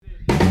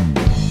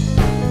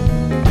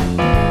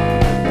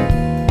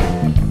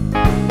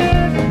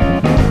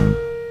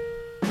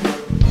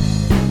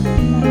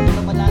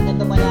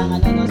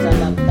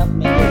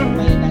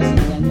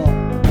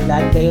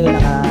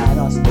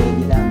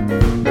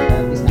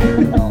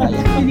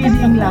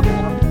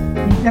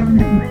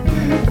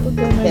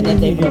Internet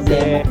yung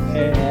problema.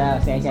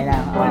 Sensya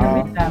lang.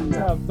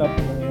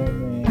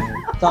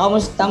 So,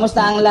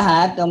 kamusta ang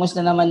lahat?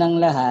 Kamusta naman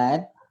ang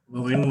lahat?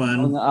 Okay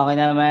naman. Okay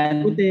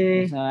naman.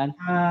 Buti.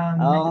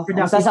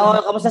 Kamusta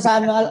sa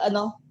aming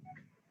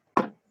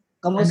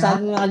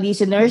kamusta ang mga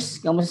listeners?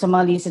 Kamusta sa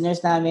mga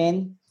listeners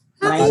namin?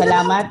 Maraming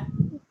salamat.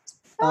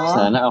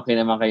 Sana okay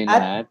naman kayo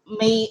lahat.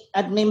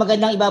 At may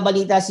magandang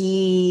ibabalita si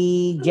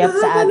Jeff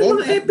sa atin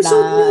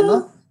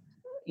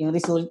yung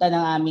resulta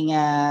ng aming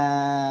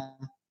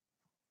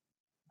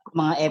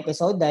mga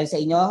episode dahil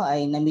sa inyo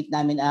ay na-meet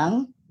namin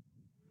ang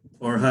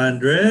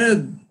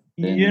 400.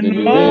 Yun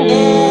lang.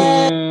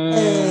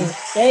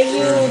 Thank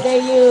you.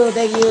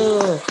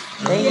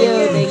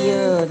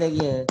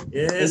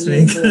 Yes,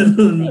 may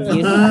ganun.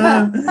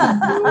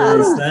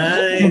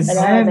 Nice.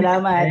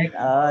 Salamat.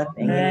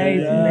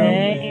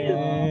 Thank you.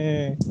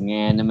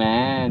 Nga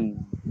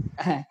naman.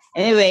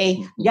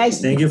 Anyway,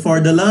 guys. Thank you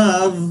for the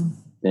love.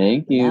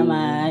 Thank you.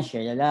 Tama,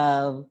 share the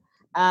love.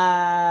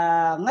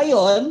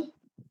 Ngayon,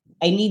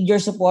 I need your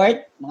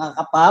support, mga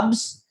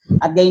kapabs,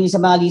 at gayon sa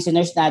mga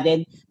listeners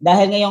natin.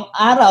 Dahil ngayong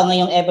araw,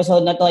 ngayong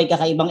episode na to ay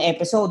kakaibang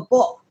episode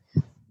po.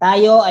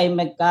 Tayo ay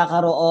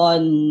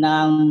magkakaroon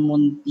ng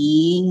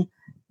munting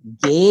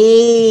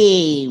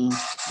game.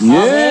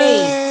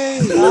 Okay.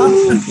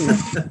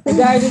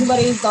 Regarding ba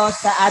rin to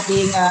sa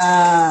ating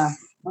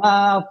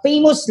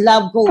famous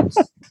love quotes.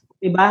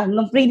 Diba?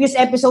 Nung previous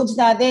episodes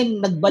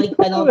natin, nagbalik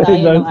tayo ng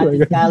ating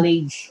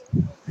college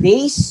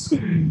days.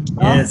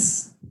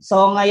 Yes.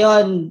 So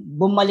ngayon,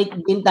 bumalik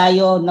din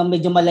tayo ng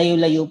medyo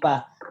malayo-layo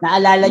pa.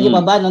 Naalala niyo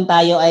pa ba nung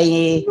tayo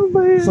ay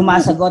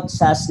sumasagot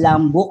sa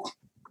slam book?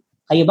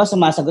 Kayo ba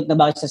sumasagot na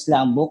ba sa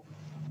slam book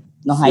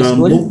nung high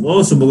school?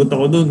 Oo, sumagot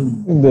ako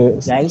dun. Hindi.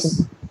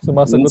 Guys?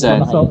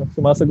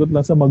 Sumasagot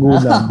lang sa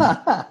magulang.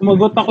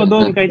 Sumagot ako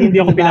doon kahit hindi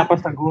ako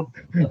pinapasagot.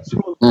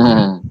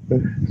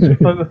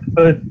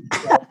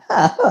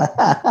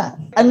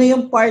 Ano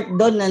yung part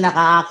doon na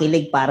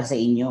nakakakilig para sa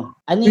inyo?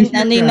 Ano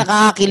yung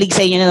nakakakilig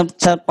sa inyo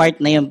sa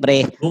part na yun,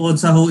 pre? Bukod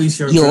sa who is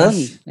your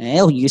crush?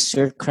 Who is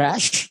your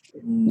crush?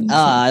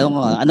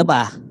 Ano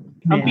ba?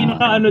 Ang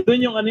pinaka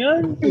doon yung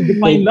yun?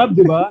 Define love,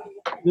 di ba?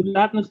 Doon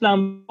lahat ng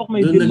slam book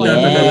may define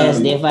love.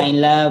 Yes,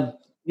 define love.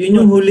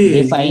 Yun yung huli.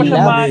 Define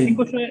love. Hindi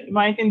ko siya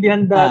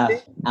maintindihan dati.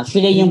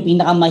 Actually, yung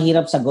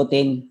pinakamahirap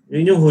sagutin.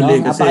 Yun yung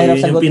huli kasi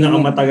yung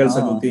pinakamatagal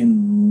sagutin.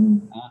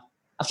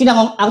 Actually,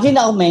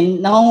 ako,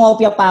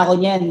 nangongopya pa ako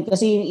niyan.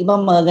 Kasi yung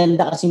ibang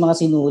magaganda kasi mga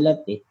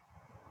sinulat eh.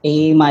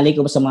 Malay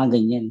ko ba sa mga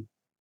ganyan?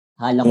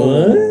 Hala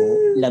ko,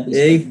 love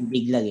is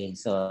big lang eh.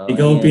 So,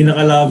 ikaw ang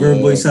pinaka-lover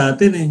boy sa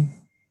atin eh.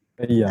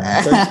 Ayan.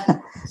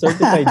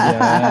 Certified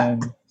yan.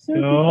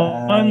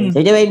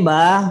 Certified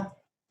ba?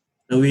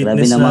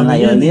 Na-witness naman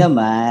ngayon. yan.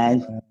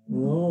 Naman.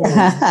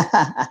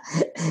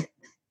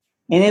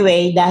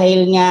 Anyway,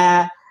 dahil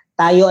nga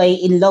tayo ay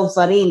in love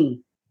pa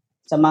rin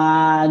sa mga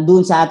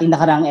dun sa ating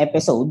nakaraang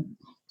episode.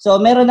 So,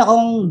 meron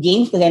akong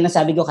games, kagaya na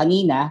sabi ko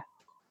kanina,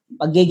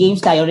 pag-games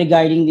tayo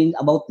regarding din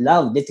about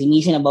love,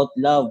 definition about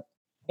love.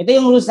 Ito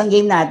yung rules ng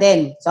game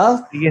natin.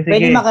 So,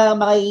 pwede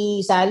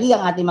makisali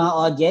ang ating mga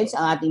audience,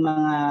 ang ating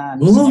mga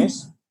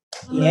listeners.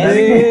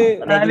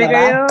 Yes. Marami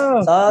kayo.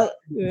 So,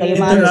 kayo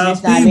mga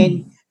listeners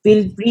namin,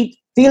 feel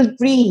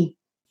free.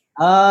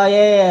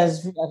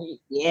 Yes,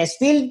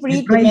 feel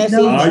free to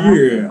message.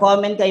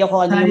 Comment kayo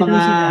kung ano yung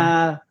mga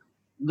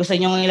gusto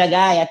nyo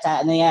ilagay at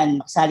ano yan,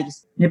 makasali.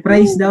 May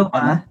prize daw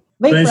pa.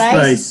 May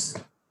prize.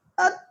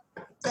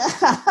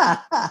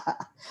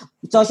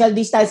 Social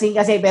distancing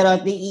kasi pero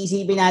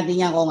iisipin natin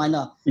yan kung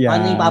ano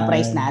yung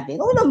pa-prize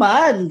natin. Oo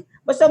naman.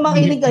 Basta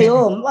makinig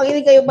kayo.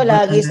 Makinig kayo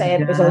palagi sa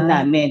episode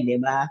namin,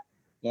 di ba?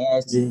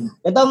 Yes.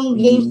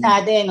 Itong games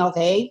natin,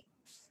 okay?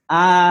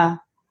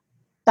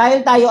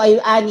 Tayo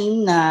ay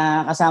 6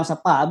 na kasama sa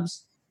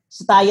pubs.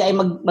 So tayo ay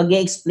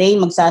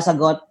mag-explain,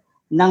 magsasagot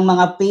ng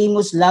mga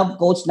famous love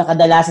quotes na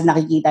kadalasan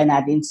nakikita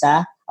natin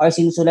or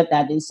sinusulat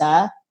natin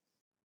sa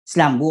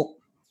slam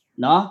book,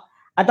 no?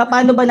 At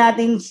paano ba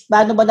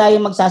tayo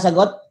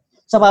magsasagot?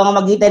 Sa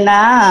pamamagitan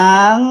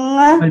ng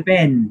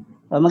ballpen.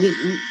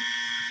 Pamamagitan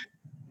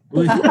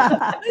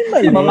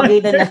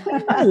na.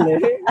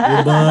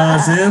 Diba,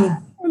 sir?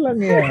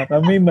 Walang yan.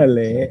 Kami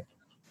mali.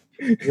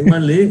 Yung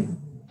mali.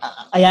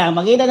 Kaya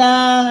magitan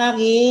ng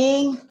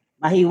aking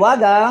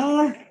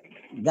mahiwagang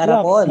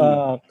garapon.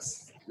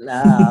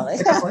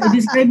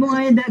 I-describe mo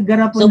nga yung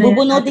garapon na yan. So,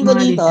 bubunutin ko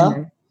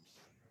dito.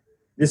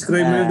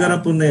 Describe mo yung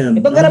garapon na yan.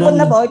 Itong garapon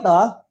na po, ito.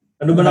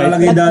 Ano ba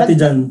nakalagay dati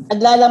dyan?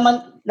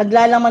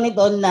 Naglalaman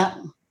ito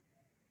na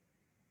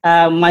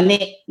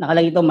mani.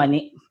 Nakalagay ito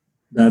mani.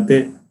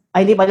 Dati.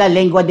 Ay, hindi pala.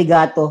 Lengua de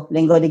gato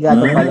pala.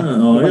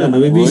 Yan.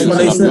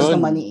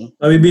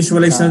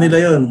 Nabivisualize na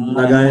nila yun.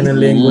 Lagayan ng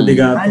lengua de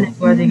gato.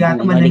 Lengua de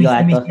gato.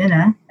 Manamis yan,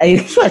 ha?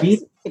 Ay,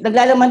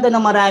 naglalaman to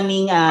ng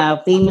maraming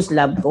famous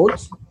love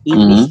quotes.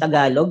 English,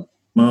 Tagalog.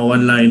 Mga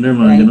one-liner,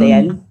 mga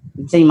ganun.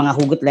 Isa yung mga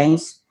hugot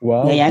lines.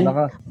 Wow. Ganyan.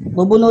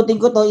 Bubunutin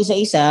ko to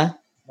isa-isa.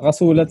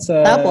 Nakasulat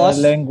sa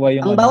tapos, lengua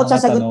yung ang bawat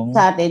sasagot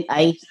sa atin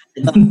ay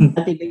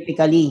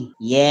Scientifically.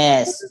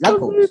 Yes. Love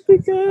coach.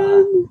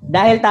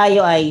 Dahil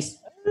tayo ay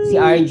si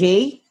RJ,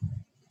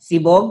 si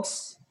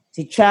Bogs,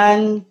 si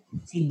Chan,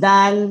 si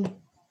Dan,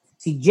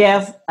 si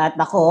Jeff, at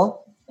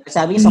ako.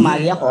 Sabi niya,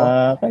 sumali ako.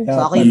 Kaya So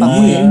ako yung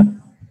panghuli.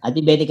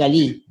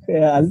 Alphabetically.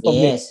 Kaya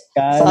Yes.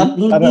 alphabetical. So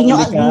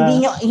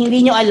hindi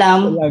nyo alam.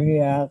 Walang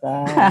iya ka.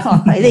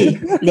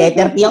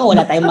 Letter T ako,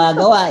 wala tayong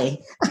magawa eh.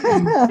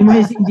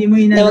 Hindi mo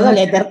Diba,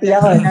 letter T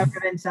ako.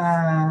 sa...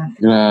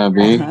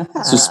 Grabe.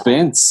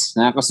 Suspense.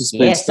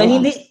 Nakaka-suspense. Yes.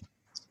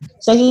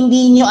 So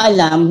hindi nyo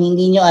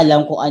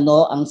alam kung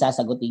ano ang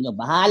sasagutin nyo.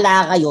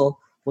 Bahala kayo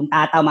kung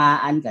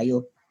tatamaan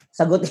kayo.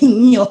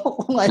 Sagutin nyo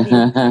kung ano.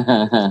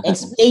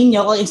 Explain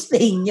nyo.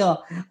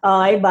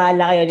 Okay,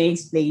 bahala kayo na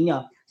explain nyo.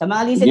 Sa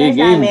mga listeners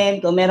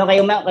namin, kung meron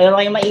kayong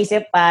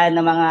maisip pa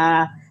na mga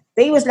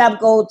famous love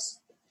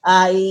quotes,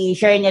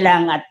 i-share nyo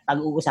lang at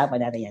pag-uusapan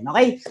natin yan.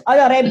 Okay?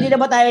 Ready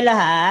na ba tayo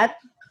lahat?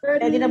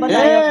 Ready na ba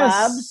tayo,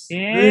 Pabs?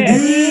 Yes!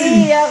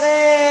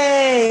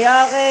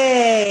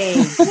 Okay.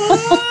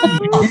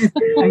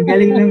 Ang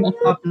galing ng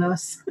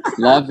applause.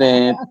 Love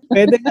it.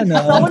 Pwede So,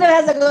 ano? muna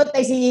nasagot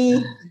ay si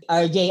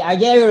RJ.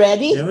 RJ, are you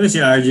ready? Siyempre si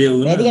RJ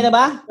una. Ready ka na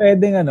ba?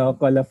 Pwede ano?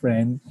 Call a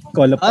friend.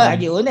 Call a Oh, friend.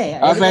 RJ una eh.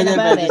 Oh, Ready ka na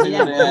ba? pwede Ready na.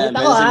 siguro yan. Punta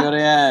ko ha. Siguro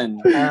yan.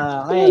 Okay.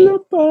 Call a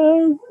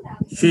friend.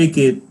 Shake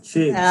it.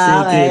 Shake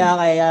Okay.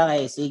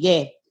 it. Sige.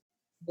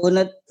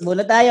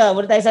 Bunot tayo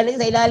sa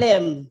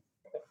ilalim.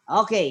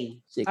 Okay.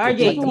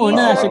 RJ, Ito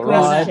muna, please, si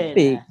Chris.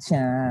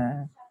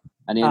 Picture.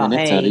 Ano yun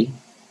ulit? Sorry.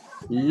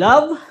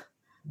 Love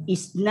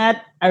is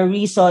not a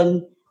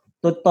reason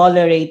to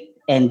tolerate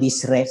and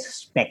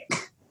disrespect.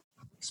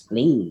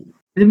 Explain.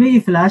 Pwede mo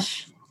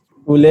i-flash?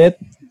 Ulit.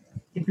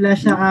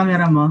 I-flash sa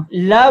camera mo.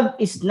 Love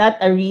is not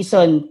a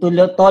reason to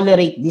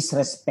tolerate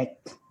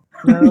disrespect.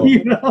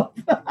 Hirap.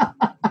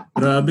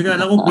 Grabe ka.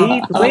 Alam ko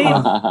Wait.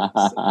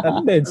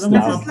 At least Alam mo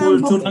na. pa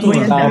culture Ang to.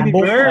 Miss Slambok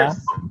Universe.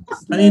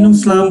 Kaninong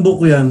slambok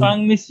yan?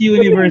 Pang Miss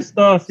Universe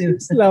to.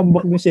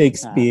 Slambok ni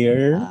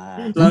Shakespeare.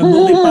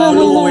 Slambok ni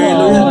Paolo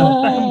Coelho yan.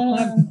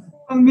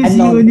 Ang Miss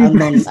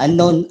Universe.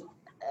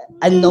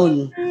 Unknown.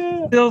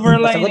 Silver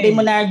Sagutin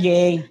mo lining. na, RJ.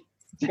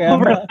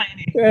 Silver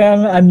lining. Kaya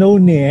nga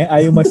unknown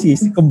ayaw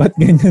masisi kung ba't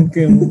ganyan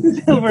kayong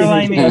Silver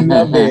lining.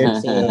 love eh.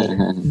 Sige.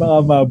 Baka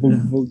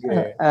mabugbog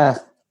eh.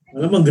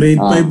 Alam mo, grade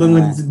 5 ang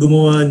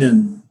gumawa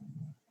niyan.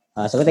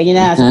 Sagutin niyo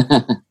na.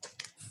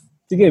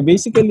 Sige,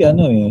 basically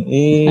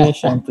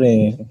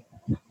syempre,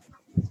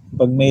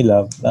 pag may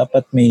love,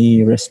 dapat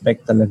may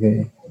respect talaga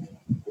eh.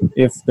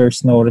 If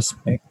there's no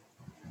respect,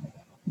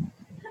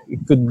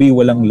 it could be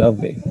walang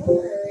love eh.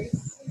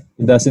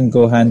 It doesn't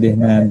go hand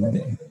in hand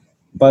eh.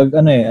 Pag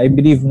I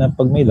believe na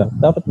pag may love,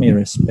 dapat may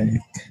respect.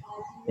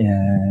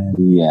 Yan.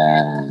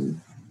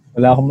 Yan.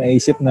 Wala akong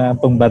maisip na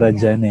pangbara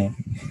dyan eh.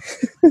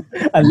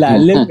 Ang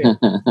lalim eh.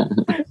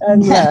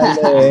 Ang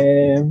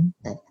lalim.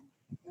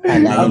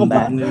 Alam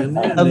ba?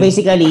 So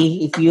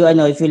basically, if you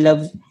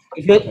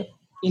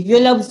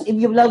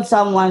love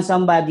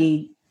somebody,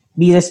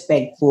 be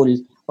respectful.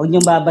 Huwag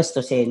niyong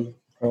babastusin.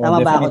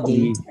 Tama ba ako,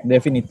 Jay?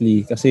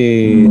 Definitely. Kasi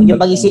Huwag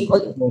niyong pag-isip.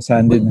 goes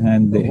hand in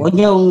hand eh. Huwag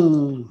niyong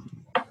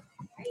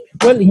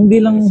Well, hindi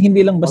lang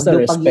basta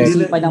Huwag yung respect.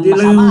 pag-isip. pa ng Hindi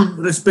lang masama.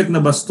 yung respect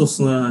na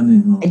bastos na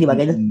ano. di ba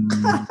ganun?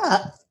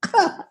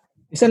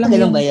 Isa lang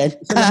Ganun yung, ba yan?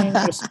 isa lang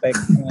yung respect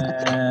na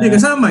Hindi,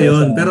 kasama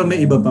yun, pero may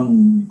iba pang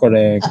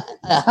correct.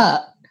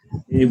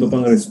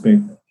 respect.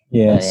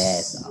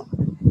 Yes.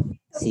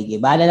 Sige,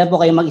 bahala na po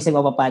kayo mag-isip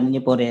kung paano niyo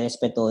po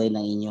re-respetuhin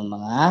ang inyong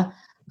mga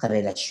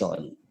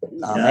karelasyon.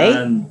 Okay?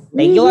 Yan.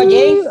 Thank you, RJ.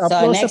 So,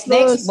 Applause, next,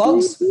 applause. Box.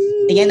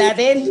 Tingnan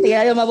natin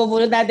yung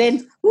mabubulot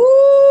natin.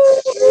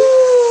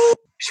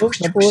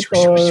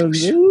 Naputol.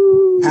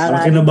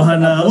 Parang kinabahan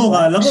na ako.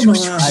 Kala ko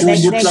mga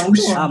Next. hugot lang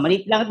to.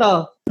 Malit lang to.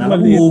 Kala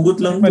ko hugot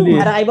lang to. Maliit.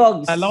 Para kay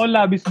Bogs. Kala ko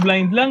labis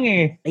blind lang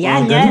eh.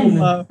 Ayan, ganun.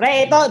 yan. Pre,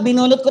 ito,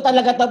 binunot ko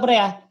talaga to, pre,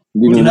 ha.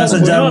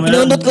 Sinasadya mo yan.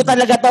 Binunot ko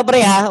talaga to,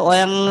 pre, ha. O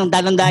yung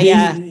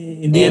dalong-daya.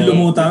 Hindi yan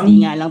lumutang.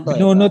 Hindi nga lang to.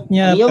 Pinunot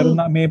niya, Yung-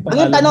 pero may yung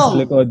pangalan tanong.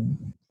 sa likod.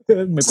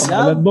 May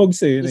pangalan box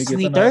eh. Is Nakikita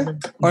sweeter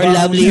namin. or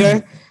lovelier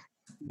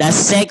the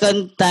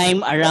second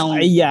time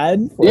around?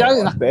 Ayan.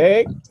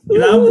 Perfect.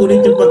 Kailangan po rin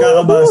yung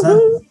pagkakabasa.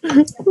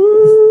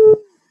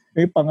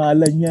 May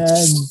pangalan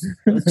yan.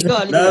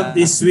 Love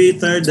is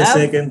sweeter the Love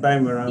second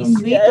time Is around.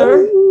 sweeter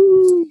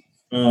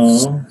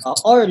Oo.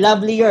 or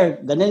lovelier.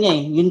 Ganun niya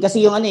eh. Yun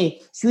kasi yung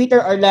sweeter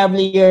or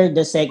lovelier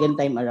the second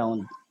time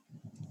around.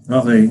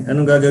 Okay,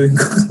 anong gagawin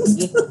ko?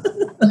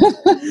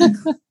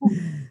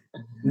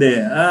 Hindi,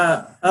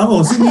 ako,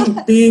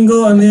 tingin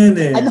ko yan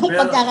eh. Anong Pero,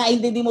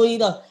 pagkakaintindi mo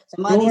dito sa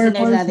mga True or listeners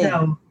false natin?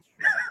 daw?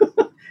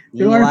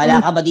 Naniniwala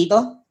ka ba dito?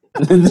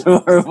 True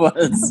or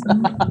false?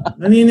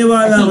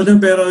 naniniwala ako dun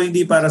pero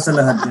hindi para sa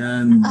lahat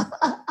yan.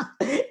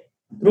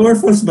 True or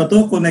false ba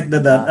to? Connect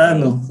the dot.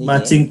 Sige.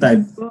 Matching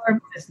type. True or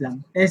false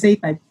lang? Essay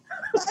type.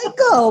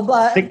 Ikaw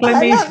ba?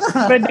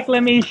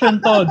 Declamation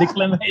to.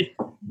 Declamation.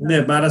 Hindi,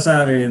 para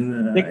sa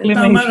akin.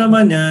 Declamation. Tama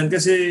naman yan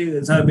kasi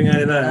sabi nga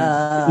nila,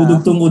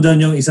 tudugtong udan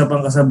yung isa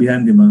pang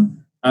kasabihan, di ba?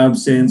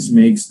 Absence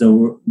makes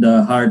the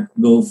heart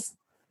go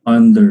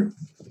under.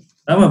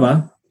 Tama ba?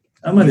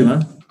 Tama, di ba?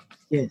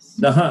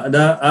 Yes.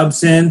 The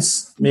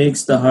absence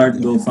makes the heart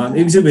go fond.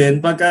 Ibig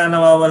sabihin, pagka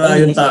nawawala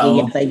yung tao,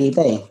 Iiyak tayo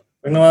dito eh.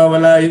 pag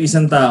nawawala yung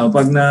isang tao,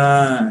 pag na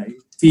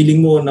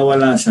feeling mo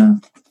nawala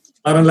siya,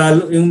 parang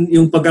lalo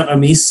yung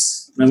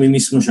pagkakamiss,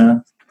 namimiss mo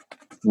siya,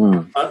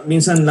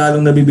 minsan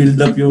lalong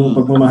nabibuild up yung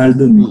pagmamahal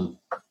dun.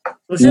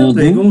 So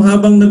syempre, kung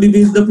habang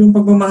nabibuild up yung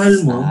pagmamahal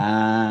mo,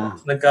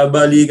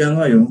 nagkabalikan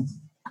kayo,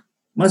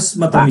 mas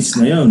matamis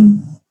na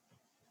yun.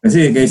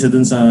 Kasi kaysa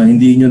dun sa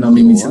hindi nyo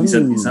namimiss ang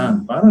isa't isa.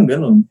 Parang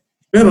ganun.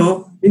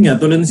 Pero, yun nga,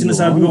 tulad ng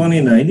sinasabi ko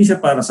kanina, hindi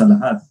siya para sa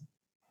lahat.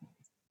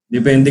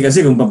 Depende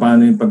kasi kung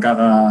paano yung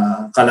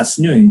pagkakakalas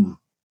nyo eh.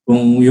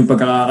 Kung yung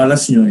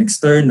pagkakakalas nyo,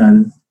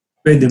 external,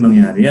 pwede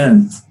mangyari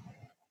yan.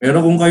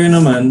 Pero kung kayo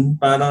naman,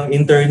 parang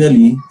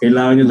internally,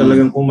 kailangan nyo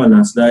talagang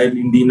kumalas dahil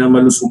hindi na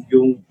malusog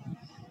yung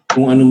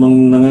kung ano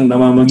mang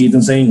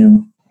namamagitan sa inyo,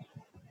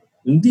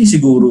 hindi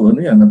siguro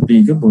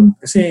applicable.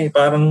 Kasi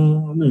parang,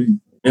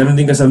 meron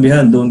din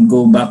kasabihan, don't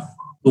go back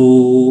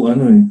to,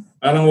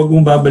 parang wag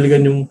mong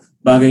babalikan yung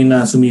bagay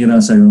na sumira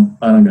sa'yo.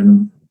 Parang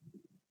ganun.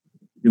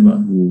 Diba?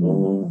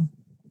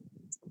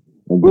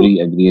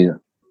 Agree.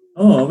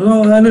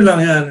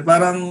 Lang yan.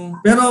 Parang,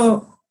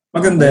 pero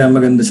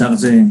maganda siya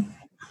kasi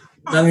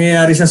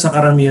nangyayari siya sa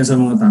karamihan sa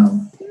mga tao.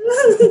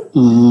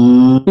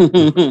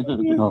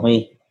 Okay.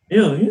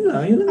 Yun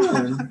lang.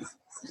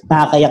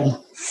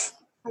 Nakakayak.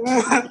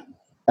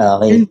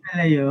 Okay. Yun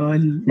pala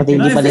yun.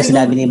 Matindi pala yung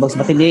sinabi ni Bogs.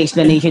 Matindi yung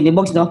explanation ni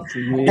Bogs, no?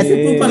 Kasi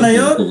po pala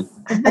yun.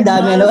 Ang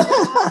dami,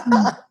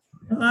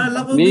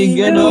 Akala ko May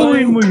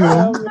Gawin mo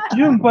yun.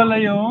 Yun pala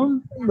yun.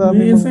 Ang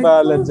dami mong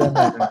bala dyan.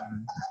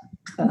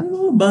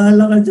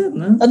 Bahala ka dyan,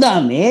 ha? Ang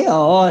dami.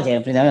 Oo,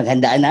 siyempre naman.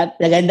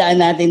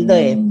 Nagandaan natin to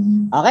eh.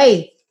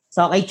 Okay.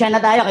 So, kay Chan na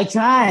tayo. Kay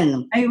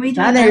Chan. Ay, wait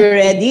Chan, are you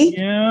ready?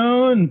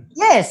 Yun.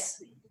 Yes.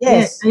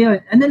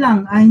 Ayun. Ano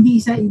lang, hindi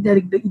isa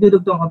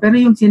idudugtong ko. Pero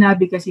yung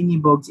sinabi kasi ni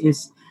Bogs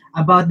is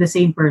about the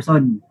same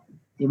person.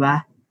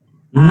 Diba?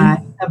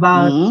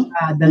 About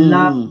the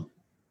love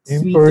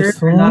sweeter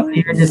or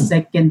lovelier the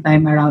second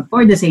time around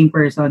for the same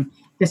person.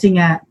 Kasi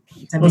nga,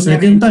 sabi niya,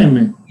 second time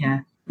eh.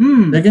 Yeah.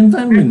 Second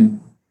time yun eh.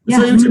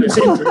 So, yung same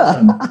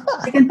person.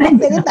 Second time.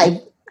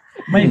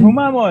 May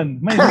humamon.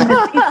 May For the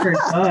same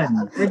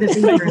person. For the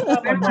same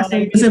person. Pero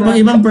Kasi pag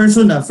ibang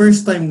person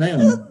first time na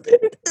yun.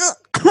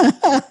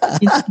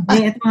 Hindi,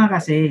 ito nga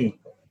kasi.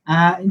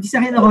 Hindi sa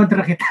akin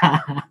kontra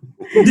kita.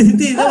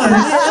 Hindi naman.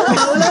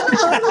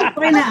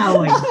 Okay na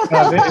away.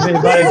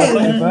 Iba.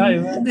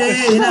 Hindi,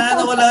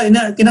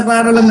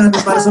 kinaklaro lang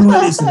natin para sa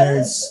mga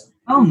listeners.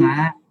 Oo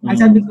nga. Ang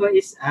sabi ko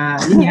is,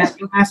 yun nga,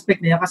 yung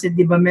aspect na yun, kasi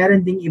di ba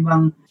meron ding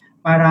ibang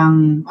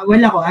parang,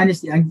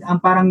 honestly,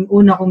 ang parang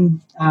una kong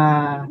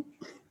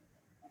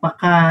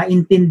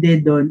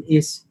pakaintindi doon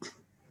is,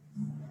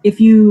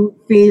 if you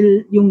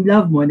fail, yung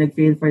love mo,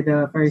 nag-fail for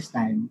the first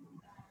time,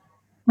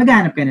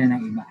 maghanap ka na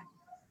ng iba.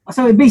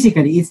 So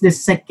basically, it's the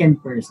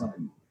second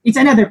person. It's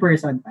another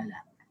person pala.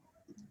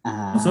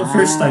 So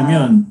first time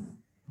yun.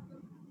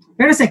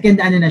 Pero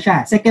second na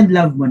siya. Second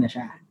love mo na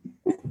siya.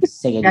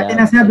 Kaya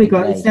tinasabi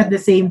ko, it's not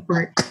the same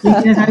yung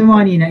sinasabi mo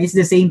kanina, it's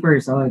the same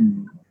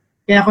person.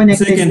 Kaya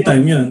connected. Second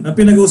time yun. Ang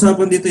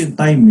pinag-uusapan dito yung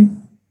time eh.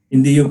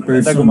 Hindi yung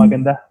person.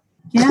 Gumaganda.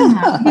 Kaya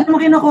nga, hindi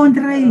naman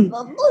kinokontra eh.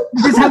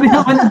 Sabi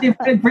na ako ng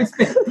different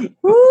perspective.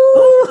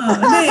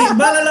 Hindi,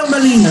 bala lang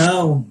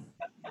malinaw.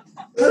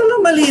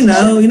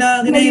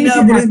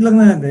 Ina-elaborate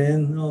lang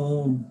natin.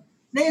 Oo.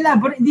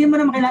 Na-elaborate, hindi mo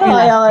naman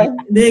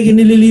kailangan. Hindi,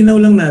 ginililinaw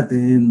lang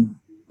natin.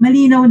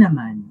 Malinaw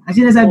naman. Ang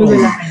sinasabi ko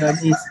lang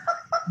ngayon is,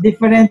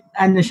 different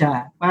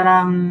siya.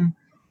 Parang,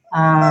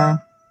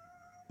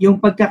 yung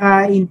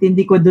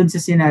pagkakaintindi ko dun sa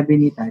sinabi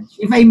ni Taj.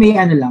 If I may,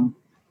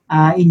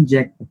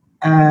 inject.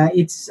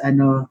 It's,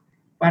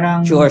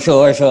 parang... Sure.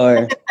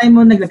 At the time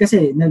mo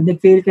kasi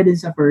nag-fail ka din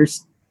sa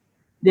first,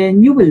 then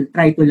you will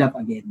try to love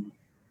again.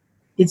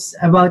 It's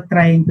about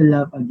trying to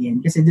love again.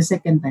 Kasi the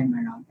second time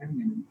around, parang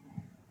ganun.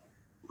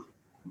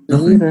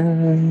 Okay.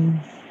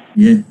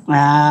 Yeah.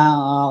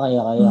 Okay.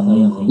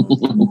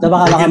 So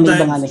baka may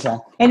ibang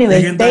siya.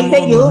 Anyway, thank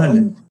you.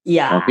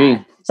 Yeah. Okay.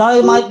 So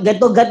yung mga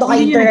gato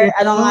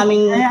ang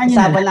aming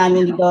usapan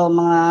namin dito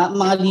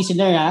mga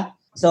listener ha.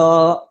 So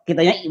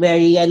kita niyo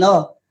very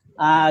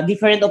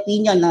different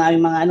opinion ng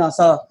aming mga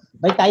So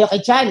balik tayo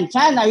kay Chan.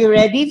 Chan, are you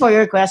ready for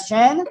your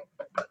question?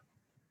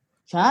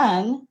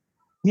 Chan?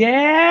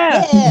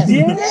 Yes!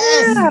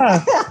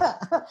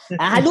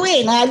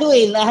 Haluin.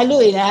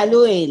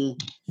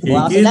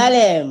 Buwak sa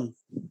lalim.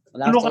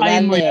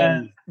 Kain mo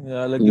yan.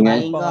 Lagyan mo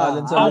yung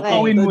pangalan sa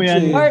Kawin mo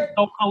yan.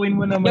 Kawin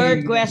mo naman.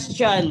 Your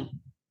question.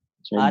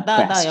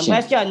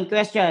 Yung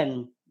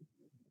question.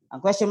 Ang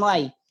question mo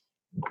ay,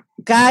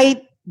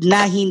 kahit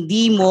na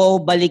hindi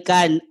mo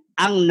balikan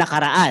ang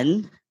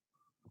nakaraan,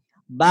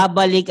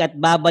 babalik at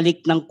babalik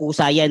ng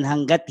kusayan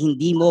hanggat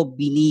hindi mo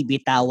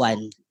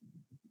binibitawan.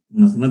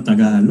 Ng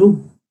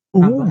Tagalog.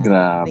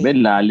 Grabe,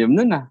 lalim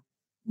nun ah.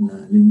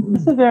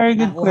 That's a very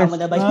good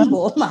question.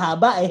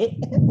 Mahaba eh.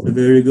 It's a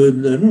very good,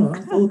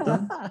 quote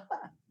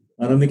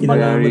Parang may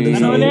kinalaman doon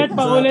sa...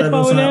 Paulit.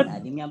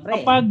 Lalim yan, pre.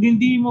 Kapag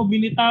hindi mo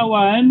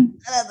binitawan,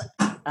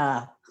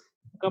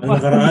 Ang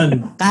nakaraan.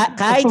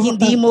 Kahit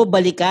hindi mo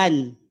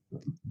balikan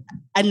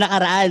ang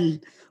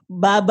nakaraan,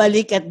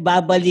 babalik at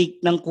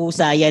babalik ng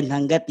kusayan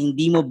hanggat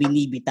hindi mo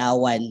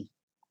binibitawan.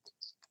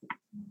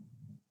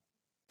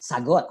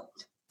 Sagot.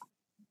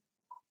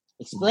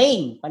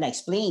 Explain.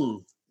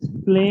 Explain.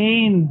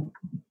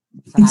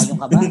 Sangayon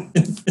ka ba?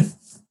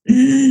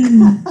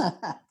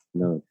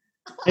 No.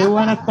 I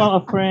wanna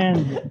call a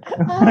friend.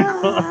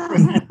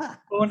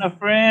 Phone a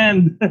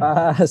friend.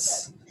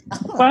 Pass.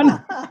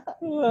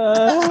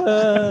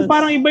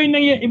 Parang iba yung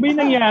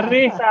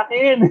nangyari sa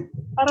akin.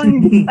 Parang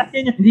hindi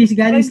Hindi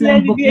galing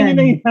slam book yan.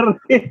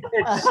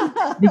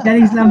 Hindi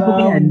galing slam book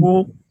yan.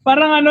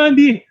 Parang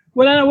hindi.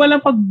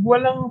 Walang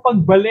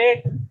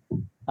pagbalik.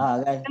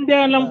 Hindi,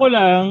 alam ko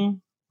lang,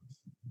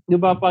 di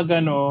ba pag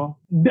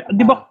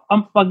di ba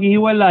ang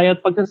paghihiwalay at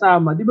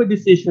pagsasama, di ba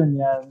decision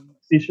yan?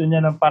 Decision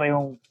yan ng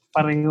parehong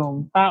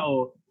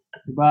tao.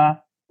 Di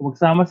ba? Kung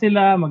magsama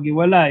sila,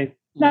 maghiwalay.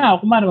 Na,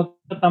 kung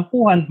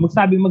magtatampuhan,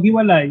 magsabing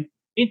maghiwalay,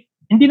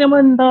 hindi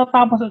naman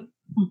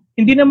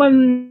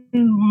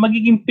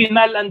magiging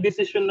final ang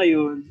decision na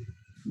yun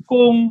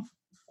kung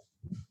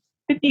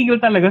titigil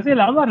talaga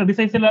sila. Kung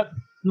decide sila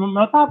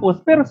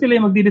matapos, pero sila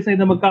yung magdi-decide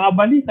na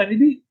magkakabalikan,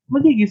 hindi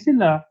magiging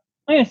sila.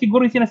 Ngayon,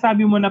 siguro yung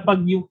sinasabi mo na pag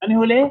yung,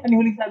 ano huli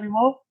sabi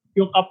mo?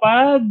 Yung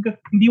kapag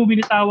hindi mo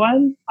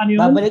binitawan, ano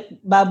yun?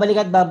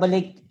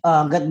 Babalik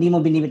hanggat hindi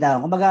mo binibitawan.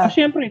 Kumbaga,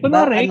 syempre,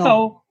 kunwari,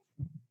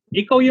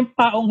 ikaw yung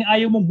taong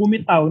ayaw mong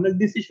bumitaw,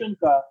 nag-decision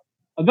ka,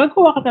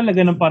 gagawa ka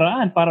talaga ng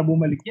paraan para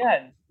bumalik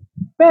yan.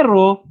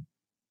 Pero,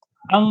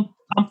 ang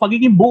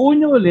pagiging buo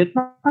nyo ulit,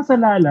 nasa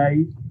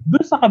lalay,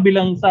 doon sa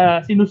kabilang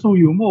sa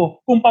sinusuyo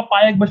mo, kung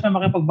papayag ba siya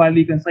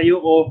makipagbalikan sa'yo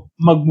o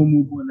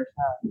magmumubo na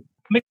siya.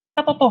 May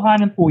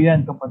katotohanan po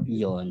yan,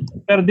 kapatid. Yun.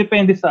 Pero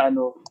depende sa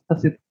sa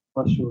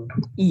sitwasyon.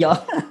 Yun.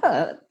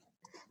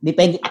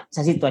 Depende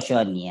sa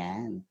sitwasyon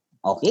yan.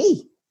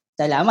 Okay.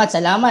 Salamat.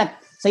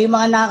 Sa yung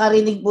mga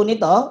nakakarinig po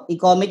nito,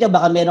 i-comment nyo,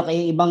 baka meron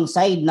kayong ibang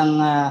side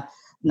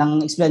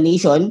ng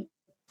explanation.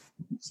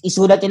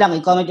 Isulat nyo lang,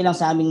 i-comment nyo lang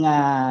sa aming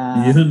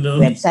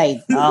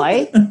website.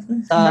 Okay?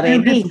 So,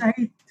 ready?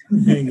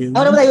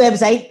 Ano ba tayo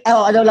website?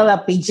 Ano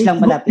lang, page lang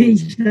pala.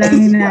 Page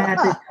lang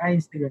natin.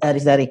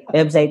 Sorry.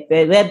 Website,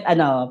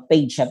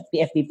 page,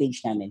 PFP page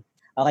namin.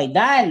 Okay,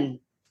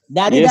 Dan.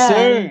 Yes,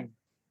 sir.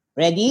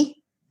 Ready?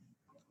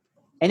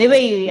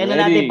 Anyway,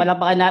 natin,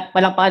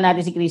 palakpakan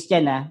natin si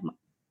Christian, ha?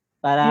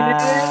 Para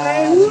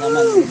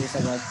naman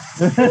sagot.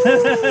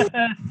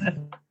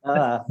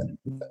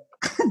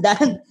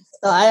 Dan,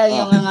 so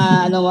yung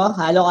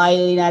halo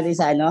kayo natin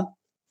sa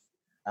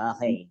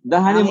Okay.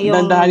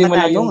 Dahan-dahanin mo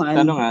lang yung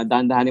tanong,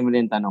 dahan-dahanin mo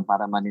lang yung tanong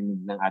para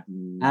maninig ng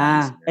ating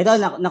ito,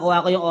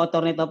 nakuha ko yung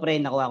author nito, pre.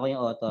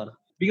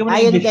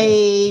 Ayon kay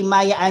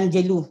Maya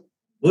Angelou.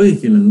 Uy,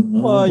 kilala.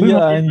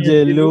 Maya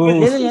Angelou.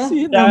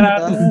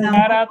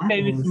 Shout out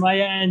kay Miss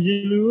Maya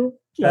Angelou.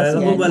 Kaya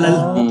ko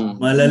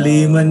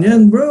malaliman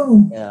yan,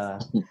 bro. Yeah.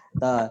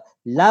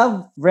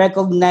 Love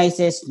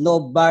recognizes no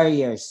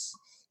barriers.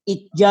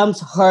 It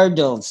jumps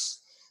hurdles,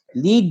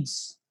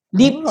 leaps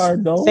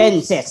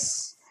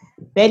fences,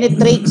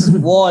 penetrates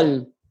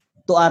wall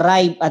to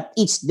arrive at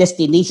its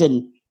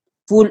destination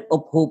full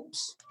of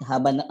hopes.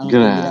 Haba na ang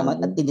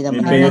hindi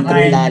naman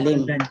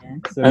lalim.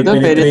 Ito,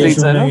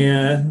 penetrates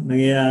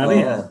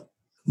nangyayari.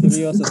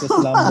 Seryoso sa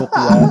slam book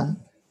yan.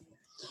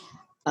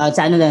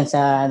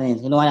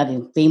 Kinuha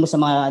natin, famous sa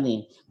mga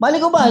Mali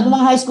ko ba, yung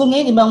mga high school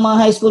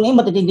ngayon,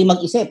 matitindi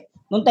mag-isip.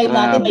 Noong time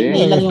natin,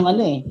 may lang yung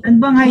Ano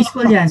bang high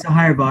school yan? Sa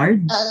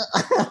Harvard?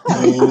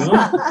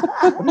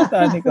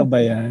 Tani ka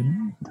ba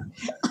yan?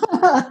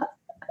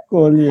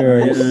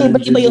 Collier.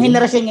 Iba yung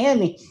henerasyon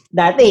ngayon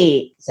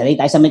Dati, sanay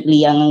tayo sa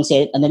mikliang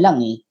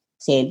sentence.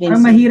 Parang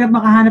mahirap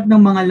makahanap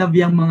ng mga love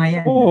yung mga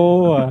yan.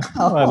 Oo.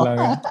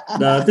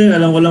 Dati,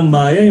 alam ko lang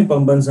Maya, yung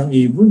pambansang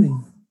ibon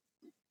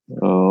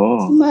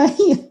Oo.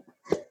 Maya.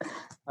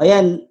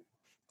 Ayan.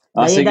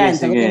 Sige.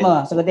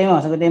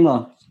 Sagutin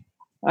mo.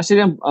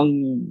 Actually,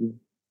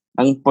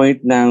 ang point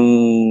ng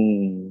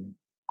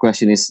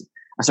question is,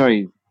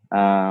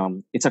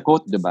 it's a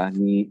quote, diba,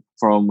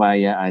 from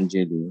Maya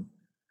Angelou.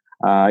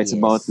 It's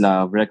about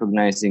love,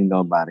 recognizing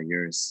no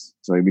barriers.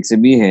 So, ibig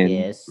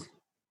sabihin,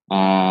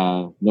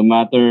 no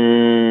matter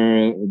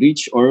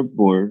rich or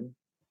poor,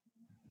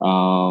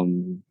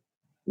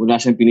 wala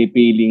siyang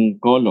pinipiling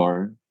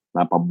color,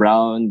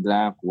 mapa-brown,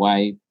 black,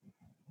 white,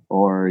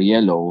 or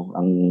yellow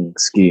ang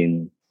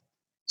skin.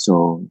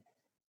 So,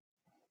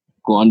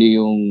 kung ano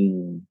yung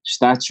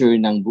stature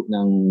ng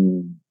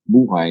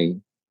buhay,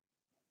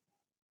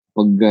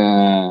 pag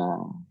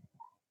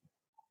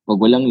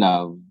walang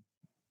love,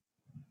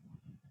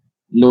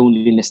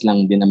 loneliness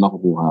lang din ang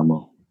makukuha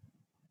mo.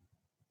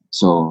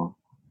 So,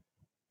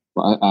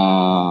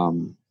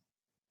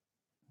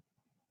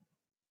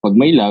 pag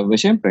may love,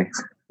 syempre,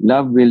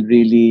 love will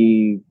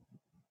really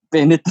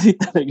penetrate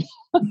talaga.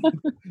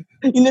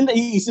 Yun ang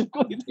naiisip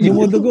ko.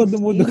 Dumudugo.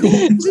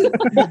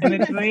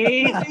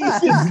 Penetrate.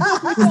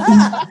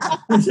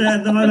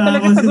 Masyado ka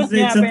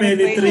nakakonsentrate sa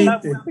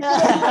penetrate.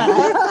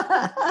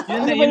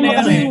 Yun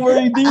na yung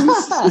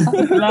wordings.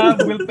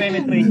 Love will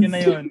penetrate, yun na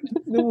yun.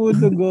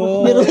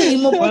 Dumudugo. Pero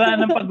wala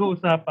nang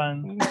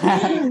pag-uusapan.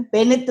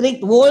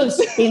 Penetrate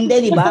walls.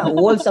 Hindi, di ba?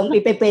 Walls ang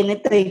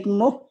ipe-penetrate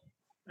mo.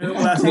 Anong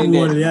klaseng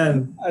wall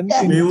yan?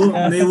 May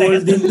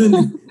wall din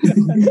dun.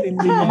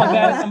 Hindi mo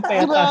magalit ang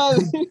peta.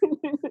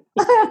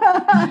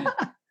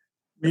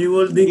 May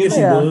wall din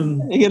kasi dun.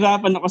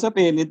 Nahihirapan ako sa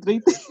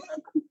penetrate.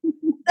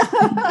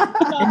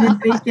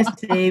 Penetrate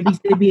kasi,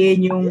 ibig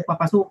sabihin yung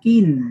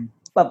papasukin.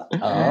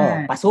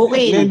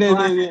 Pasukin.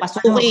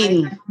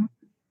 Pasukin.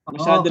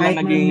 Masyado lang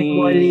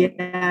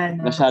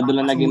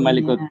naging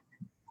malikot.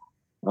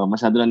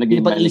 Masyado lang naging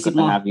malikot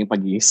ang aking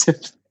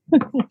pag-iisip.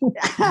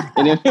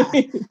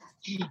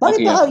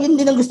 Bakit baka yun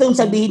din ang gusto kong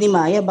sabihin ni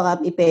Maya? Baka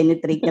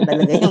i-penetrate niya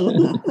talaga yung...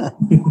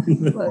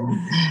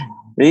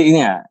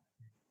 nga.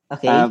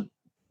 Okay.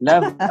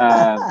 Love,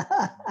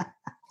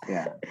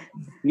 yeah.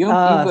 Yung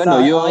okay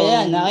na.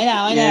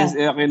 Yes,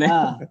 okay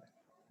na.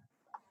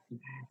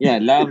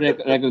 Yeah, love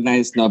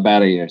recognizes no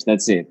barriers.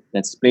 That's it.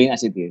 That's plain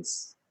as it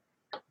is.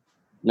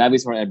 Love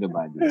is for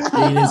everybody.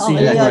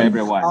 Okay for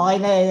everyone. Okay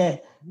na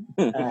yan.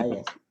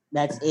 Yes.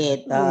 That's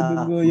it.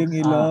 Yung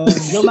ilong.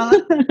 Yung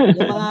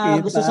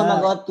mga gusto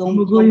sumagot kung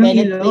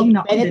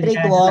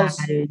penetrate walls.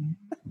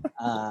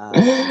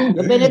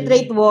 Yung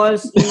penetrate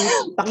walls,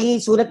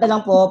 pakisulat na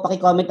lang po,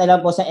 paki-comment na lang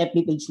po sa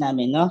FB page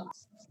namin, no?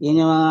 Yun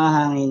yung mga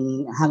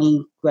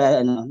hanging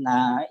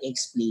na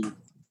explain.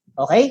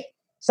 Okay?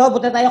 So,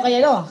 punta tayo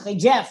kay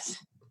Jeff.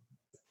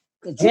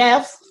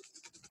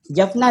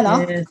 Jeff na,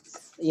 no?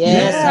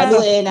 Yes.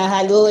 Haluin.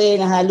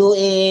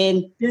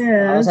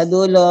 Yes. Sa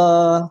dulo.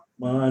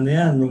 Mga ano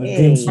yan, mga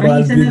James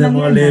Baldwin na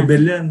mga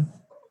level yan.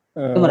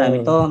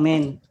 Marami to,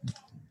 men.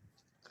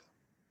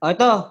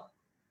 Ito,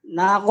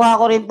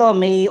 nakakuha ko rin to,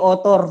 may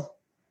author.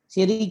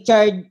 Si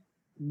Richard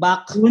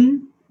Bach.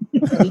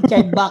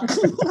 Richard Bach.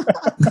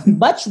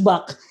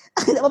 Batchbach.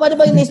 Paano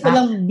ba yung name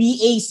lang?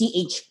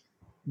 B-A-C-H?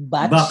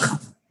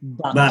 Bach.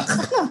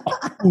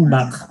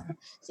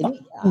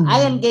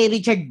 Ayon kay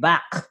Richard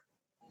Bach.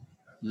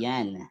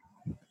 Yan.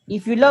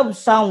 If you love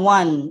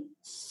someone,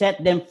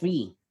 set them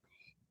free.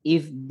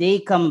 If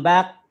they come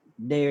back,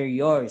 they're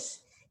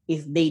yours.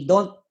 If they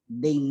don't,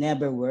 they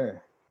never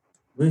were.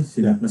 Uy,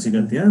 sigat na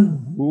sigat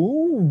yan.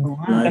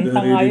 Kanta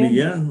nga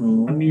yan.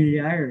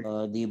 Familiar.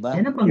 Diba?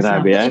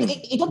 Grabe yan.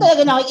 Ito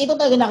talaga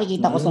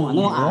nakikita ko sa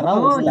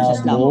araw.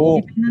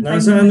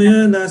 Nasa ano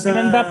yan?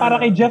 Ganda para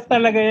kay Jeff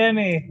talaga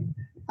yan eh.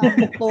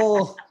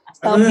 Ito.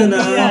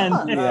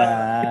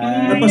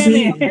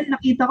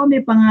 Nakita ko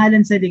may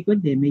pangalan sa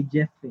likod eh. May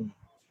Jeff eh.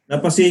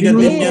 Napasigat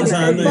din yan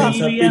sa sa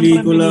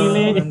pelikula.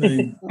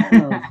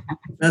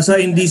 Nasa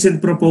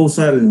Indecent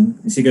Proposal.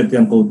 Sigat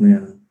yung quote na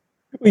yan.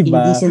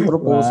 Indecent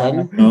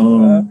Proposal?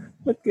 Oo.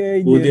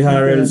 Woody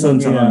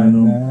Harrelson sa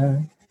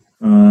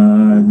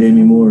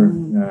Demi Moore.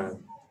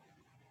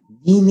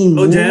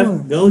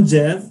 Go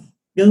Jeff.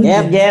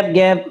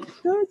 Jeff.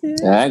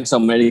 So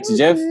many to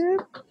Jeff.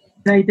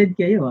 Excited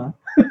kayo ah.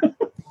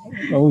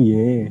 Oh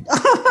yeah.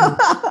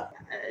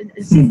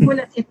 Simple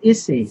as it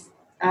is eh.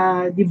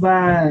 Di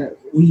ba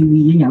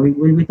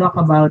when we talk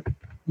about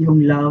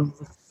yung love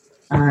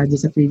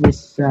just sa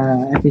previous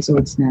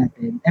episode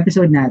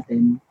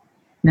natin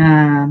na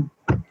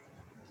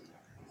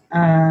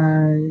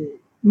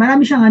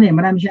marami siyang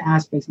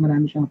aspects,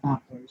 marami siyang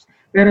factors.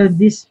 Pero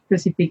this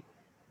specific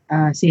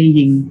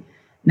saying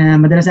na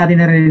madalas natin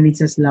narinig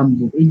sa Slam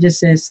Book, it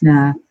just says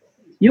na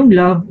yung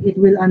love, it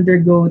will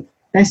undergo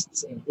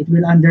tests, it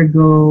will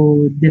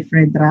undergo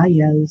different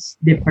trials,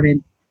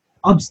 different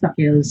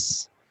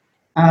obstacles.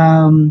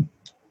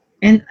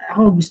 And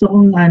ako gusto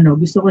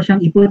ko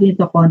siyang i-put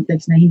into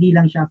context na hindi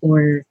lang siya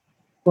for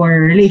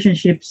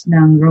relationships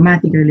ng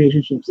romantic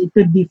relationships. It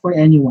could be for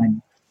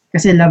anyone.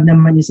 Kasi love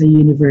naman is a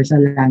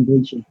universal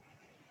language.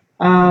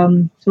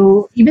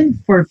 So even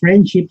for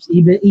friendships,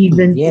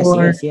 even yes.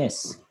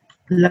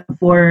 Love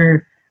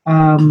for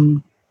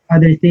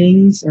other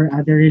things or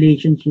other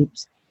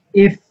relationships,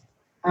 if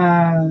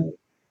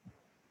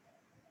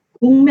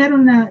kung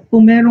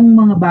merong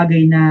mga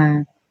bagay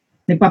na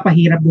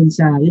nagpapahirap dun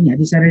sa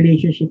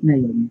relationship na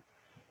yun,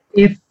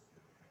 if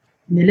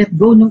let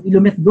go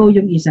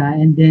yung isa,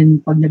 and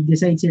then pag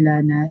nag-decide sila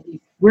na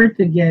if we're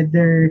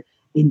together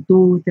in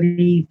 2,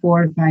 3,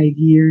 4, 5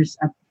 years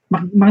at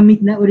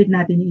makamit na ulit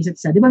natin yung isa't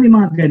isa, di ba may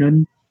mga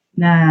ganun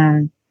na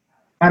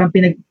parang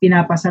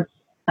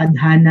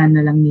pinapasatadhana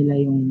na lang nila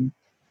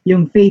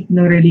yung fate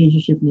ng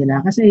relationship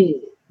nila kasi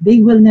they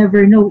will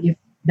never know if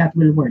that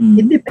will work.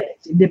 It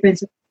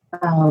depends sa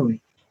tao.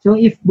 So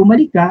if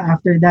bumalik ka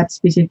after that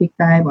specific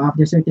time or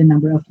after a certain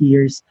number of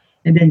years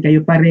and then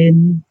kayo pa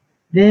rin,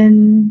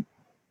 then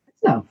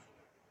it's love.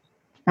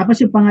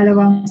 Tapos yung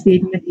pangalawang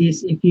statement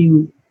is if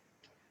you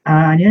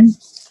ayun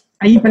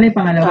pala yung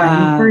pangalawa.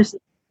 Yung first,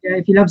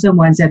 if you love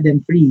someone, set them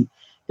free.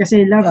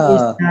 Kasi love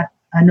is not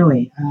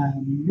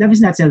love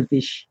is not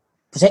selfish.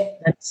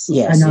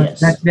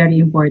 That's very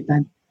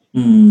important.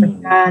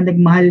 Pagka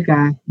nagmahal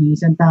ka ng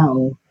isang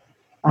tao,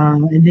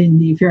 and then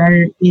if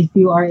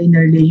you are in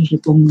a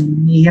relationship, kung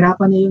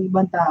nahihirapan na yung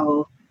ibang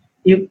tao,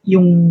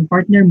 yung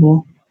partner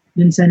mo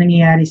dun sa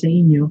nangyayari sa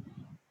inyo,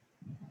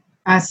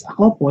 as a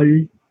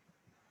couple,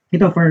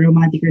 ito for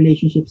romantic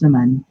relationships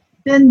naman,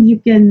 then you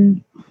can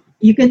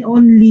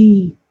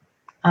only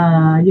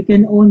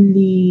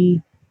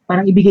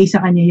parang ibigay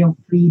sa kanya yung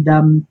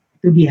freedom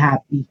to be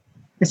happy.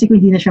 Kasi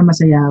kung hindi na siya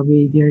masaya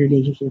with your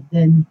relationship,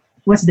 then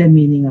what's the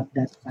meaning of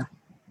that?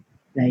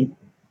 Right?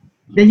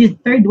 Then yung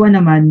third one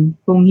naman,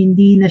 kung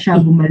hindi na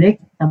siya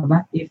bumalik, tama ba?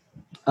 If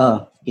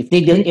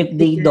they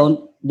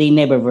don't, they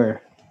never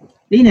were.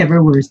 They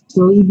never were.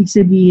 So ibig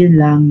sabihin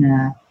lang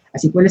na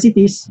as simple as it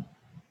is,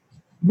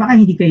 baka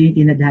hindi kayo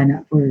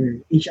tinadhana for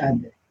each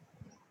other.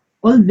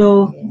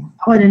 Although,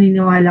 ako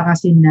naniniwala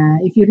kasi na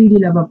if you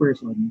really love a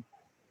person,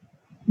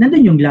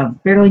 nandun yung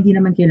love, pero hindi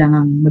naman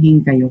kailangang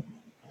maging kayo.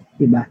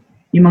 Diba?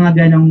 Yung mga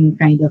ganong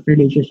kind of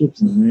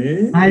relationships.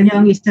 Mahal nyo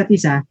ang isa't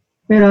isa,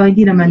 pero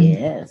hindi naman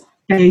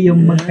kayo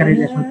yung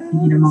magka-relasyon,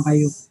 hindi naman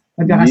kayo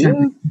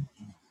magkakasama.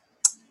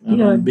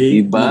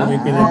 Diba? May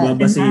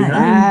pinagbabasihan.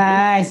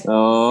 Nice!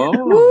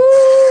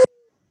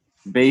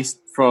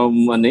 Based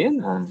from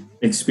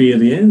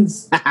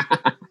experience.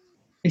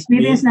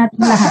 Experience natin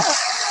lahat.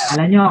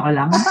 Alam nyo, ako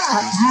lang.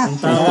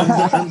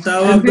 Ang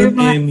tawag doon,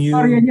 MU.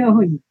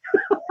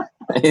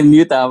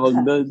 MU tawag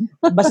doon.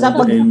 Basta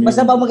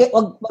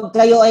wag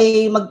kayo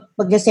ay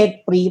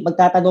mag-set free,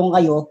 magtatanong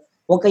kayo,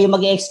 huwag kayo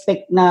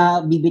mag-expect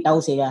na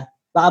bibitaw sila.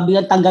 Baka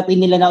bilang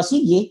tanggapin nila na,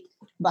 sige,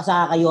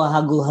 basta kayo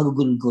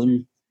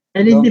hagugun-gun.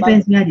 And it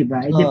depends nga, di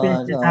ba?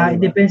 It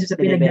depends sa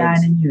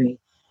pinagdaanan nyo eh.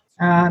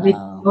 It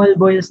all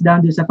boils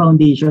down to sa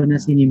foundation na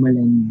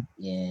sinimulan nyo.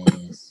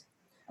 Yes.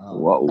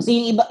 Wow.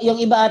 Kasi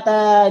yung iba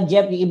ata,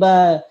 Jeff, yung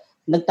iba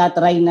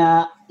nagtatry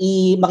na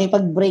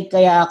makipag-break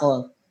kaya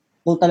ako.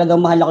 Kung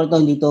talagang mahal ako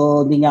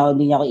ito, hindi niya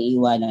ako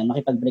iiwanan.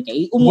 Makipag-break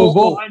kayo.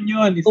 Bubukan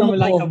yun. Isang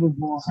malaki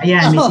kabubukan.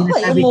 Ayan, may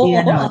sinasabi ko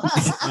yan.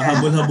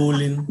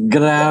 Habol-habulin.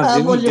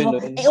 Grabe.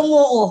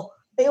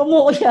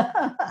 Umuo siya.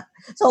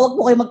 So, wag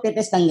po kayo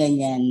magtetest ng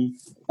ganyan.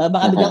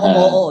 Baka biglang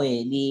umuo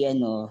eh.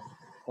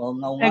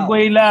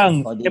 Segway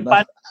lang.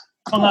 Diba?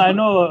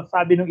 Mga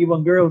sabi ng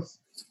ibang girls,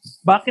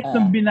 bakit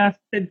nung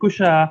binasted ko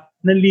siya,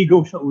 naligaw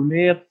siya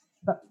ulit?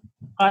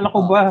 Akala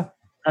ko ba,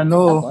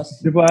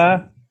 di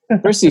ba?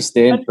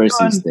 Persistent.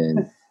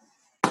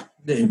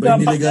 Hindi, iba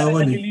yung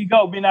niligawan eh.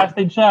 Niligaw,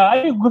 binasted siya.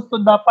 Ay,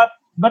 gusto dapat,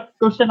 ba't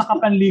ko siya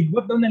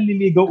nakapanligaw? Ba't daw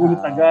nanliligaw ulit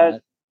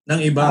agad?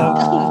 Ng iba.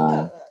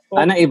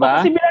 Ng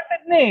iba? Kasi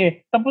binasted na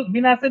eh. Tapos,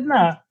 binasted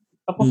na.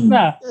 Tapos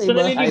na. So,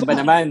 iba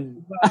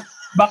naman.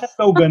 Bakit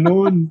daw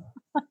ganun?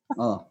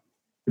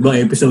 Ibang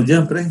episode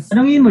yan, pre.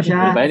 Tanungin mo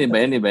siya. Iba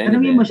yan.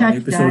 Tanungin mo siya.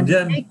 Episode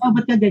yan.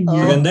 Ba't ka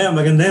ganyan?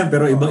 Maganda yan,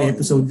 pero ibang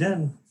episode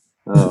yan.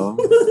 Oo.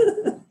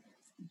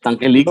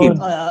 Tangkilikin.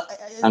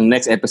 Ang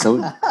next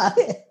episode.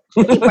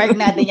 I-park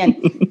natin yan.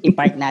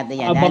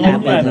 Hanapan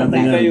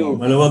natin.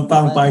 Maluwag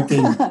pa ang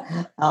parking.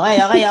 Okay.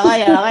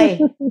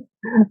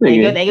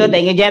 Thank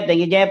you, Jeff.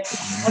 Thank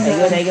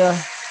you.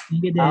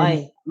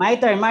 Okay. My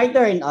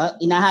turn.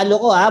 Inahalo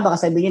ko baka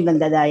sabihin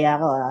nagdadaya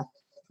ko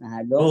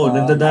Nahalo ko.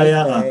 Nagdadaya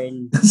ka.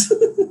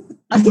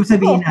 Ano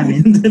sabihin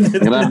namin?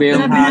 Grabe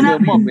yung halo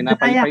mo.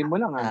 Pinapaypay mo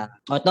lang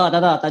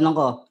tanong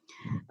ko.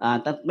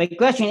 My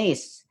question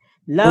is,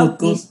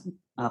 love is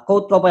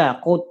quote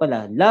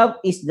pala.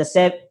 Love is the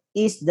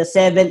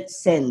seventh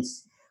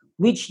sense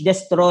which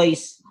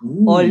destroys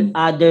all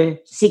other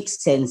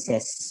six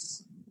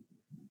senses.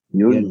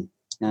 Yun.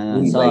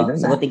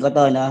 Sagutin ko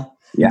to, no?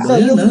 Yeah. So,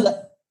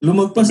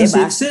 lumagpas sa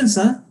sixth sense,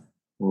 ha?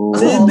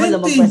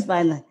 Lumagpas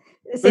pa na.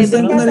 First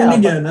time ko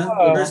narinig yan, ha?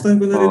 First time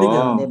ko narinig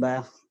yan.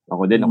 Diba?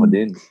 Ako din.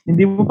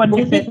 Hindi mo pa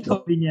nag-set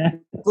sabi niya.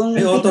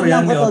 May author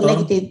yan, may author.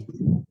 Negative.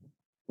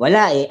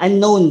 Wala eh.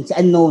 Unknown. Si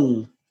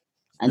unknown.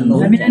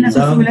 Sabi na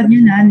nasusulat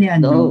niya na ni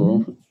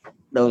unknown.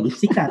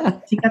 Sikat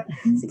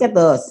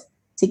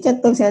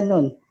to si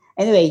unknown.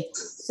 Anyway,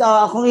 so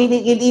kung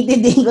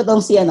itindihin ko tong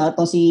si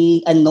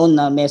unknown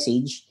na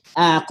message,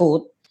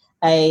 quote,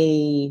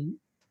 ay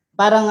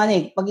parang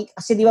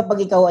kasi di ba pag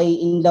ikaw ay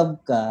in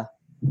love ka,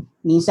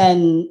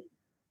 minsan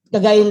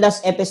kagaya yung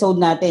last episode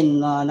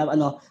natin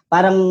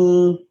parang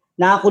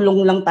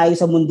nakakulong lang tayo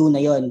sa mundo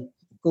na yon.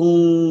 Kung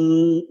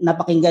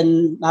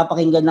napakinggan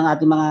ng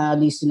ating mga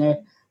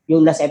listener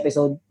yung last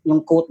episode,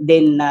 yung quote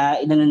din na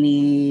inano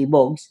ni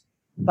Bogs,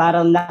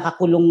 parang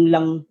nakakulong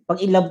lang,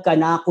 pag in-love ka,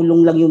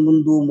 nakakulong lang yung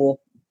mundo mo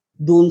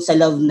dun sa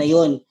love na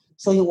yon.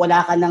 So yung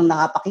wala ka nang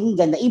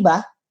nakapakinggan na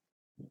iba,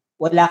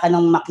 wala ka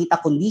nang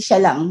makita kundi siya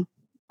lang,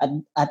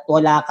 at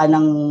wala ka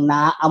nang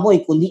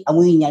naaamoy kundi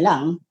amoy niya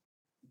lang.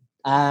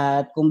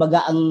 At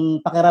kumbaga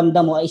ang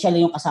pakiramdam mo ay siya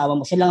lang yung kasama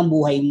mo, siya lang ang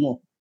buhay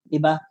mo, 'di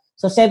ba?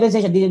 So seven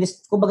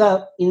senses,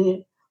 kumbaga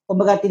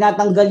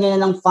tinatanggal niya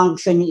na ng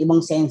function yung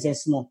ibang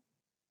senses mo,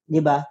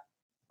 'di ba?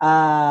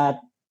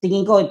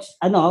 Tingin ko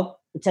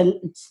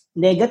it's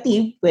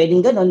negative,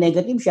 pwedeng gano'n,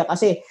 negative siya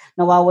kasi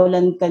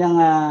nawawalan ka ng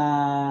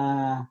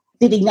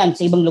titignan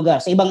sa ibang lugar,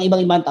 sa ibang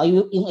tao,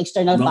 yung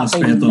external Ibang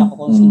factor aspeto.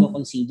 hindi na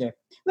consider.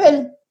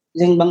 Well,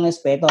 yung ibang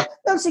aspeto.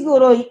 Pero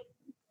siguro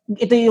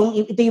ito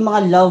yung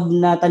mga love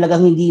na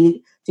talagang hindi,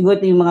 siguro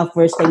ito yung mga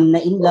first time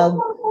na in love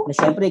na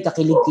syempre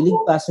kakilig-kilig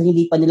pa, so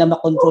hindi pa nila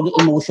makontrol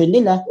yung emotion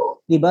nila,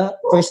 'di ba?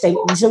 First time,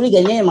 usually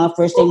ganyan yung mga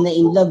first time na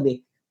in love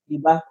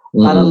 'di ba?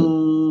 Parang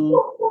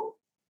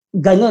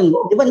ganun.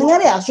 'Di ba?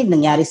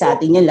 Nangyari sa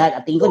atin 'yan lahat.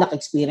 At tingin ko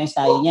naka-experience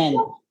tayo niyan,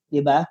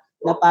 'di ba?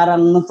 Na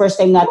parang nung first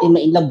time natin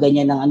ma-in love,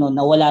 ganyan ng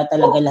nawala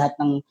talaga lahat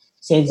ng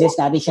senses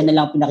natin, siya na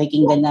lang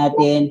pinakikinggan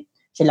natin,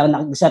 siya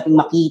lang gusto nating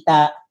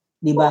makita,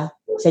 'di ba?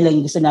 Siya lang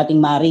gusto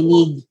nating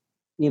marinig,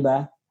 'di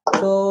ba?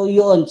 So,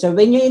 yun. So,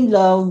 when you're in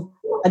love,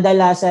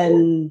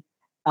 kadalasan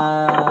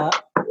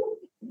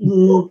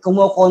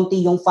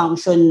kumukonti yung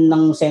function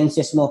ng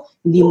senses mo.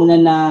 Hindi mo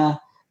na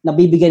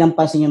nabibigyan ng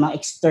pansin yung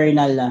mga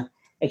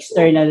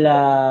external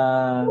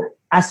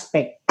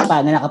aspect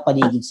pa na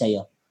nakapaligid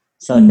sa'yo.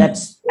 So,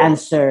 that's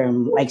answer,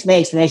 my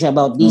explanation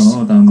about this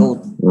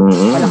quote.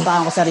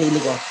 Palakpakan ko sarili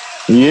ko.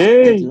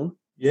 Yay!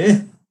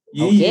 Yeah.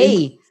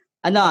 Okay.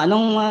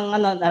 Anong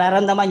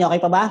nararamdaman nyo?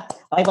 Okay pa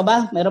ba?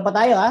 Meron pa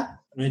tayo,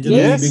 ha? Medyo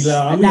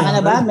nabibigla kami. Handa ka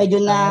na ba?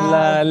 Medyo na...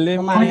 Lalim.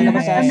 Kumain na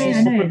ba sa...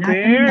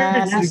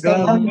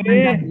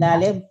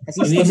 Lalim.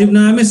 Inisip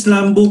namin,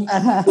 slam book.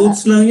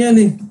 Quotes lang yan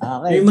eh.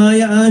 Okay. Kay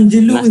Maya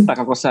Angelou eh.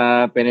 Nastak ako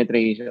sa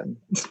penetration.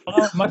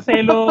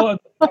 Marcelo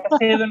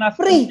na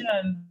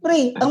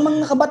Pre, ang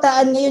mga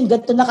kabataan ngayon,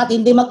 ganito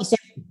nakatindi mag-isip.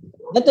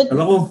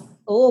 Kala ko.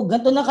 Oo,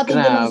 ganito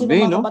nakatindi mag-isip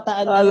ng mga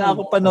kabataan ngayon. Kala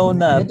ko panahon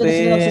natin. Ganito na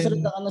sila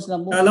susunod ng slam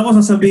book. Kala ko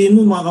sasabihin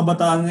mo mga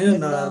kabataan ngayon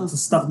na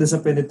stuck din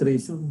sa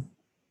penetration.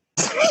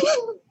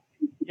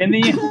 Yan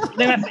yun.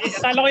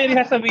 Akala ko yun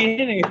yung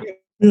sasabihin eh.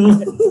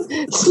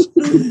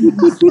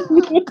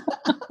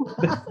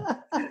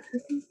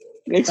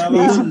 Tama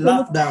yun,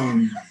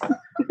 lockdown.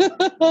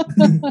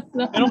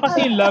 Pero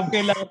kasi yung love,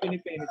 kailangan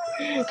pinipenit.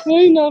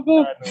 Ay,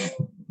 nako.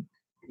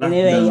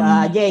 Anyway,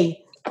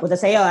 Jay, punta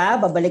sa'yo ha.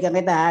 Babalikan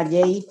kita ha,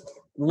 Jay.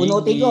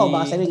 Bunutin ko,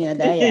 baka sabihin nga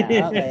daya.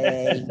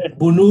 Okay.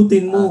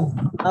 Bunutin mo.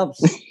 Oops.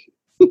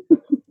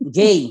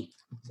 Jay,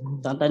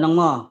 ito ang tanong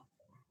mo.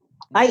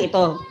 Ay,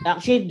 ito.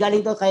 Actually,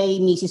 galing to kay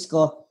misis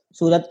ko.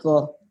 Sulat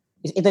ko.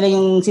 Ito lang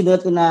yung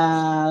sinulat ko na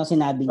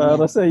sinabi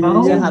niya. Para sa iyo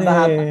Ang yan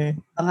haba-haba. eh.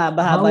 Ang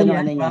haba-haba ng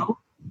ano niya.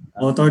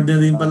 Author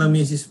na rin pala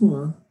misis mo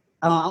ha.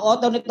 Ang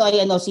author nito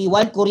ay si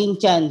 1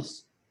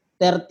 Corinthians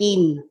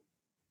 13,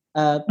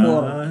 4.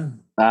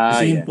 Si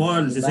St.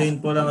 Paul. Si St.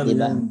 Paul ang ano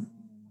yan.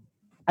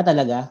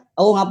 Talaga?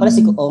 Oo nga pala.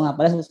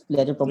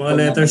 Letter from Mga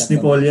letters ni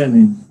Paul yan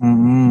eh.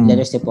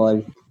 Letters ni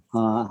Paul.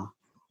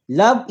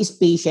 Love is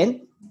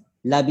patient.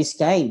 Love is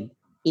kind.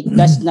 It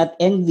does not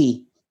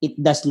envy. It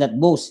does not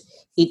boast.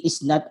 It is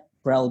not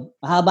proud.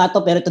 Mahaba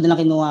to pero ito na lang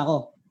kinuha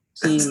ko.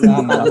 Kasi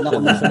nakapagod na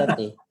kumusulat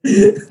eh.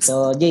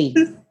 So, Jay.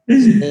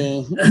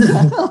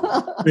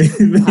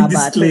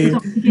 Mahaba to.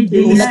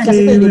 Ulat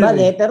kasi ito, di ba?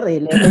 Letter eh.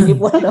 Letter ni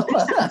Paul.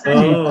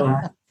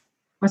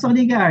 Pasok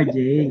din ka, RJ.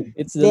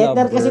 It's the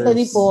Letter lovers. kasi ito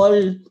ni Paul.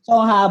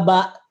 So, ang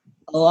haba.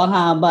 Ang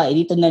haba.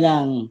 Dito na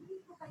lang.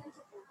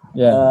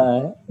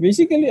 Yeah.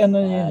 Basically, ano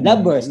yan?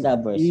 Lovers.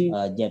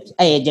 Jeff.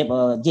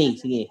 Jay,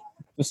 sige.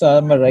 To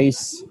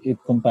summarize, it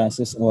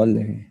compasses all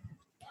eh.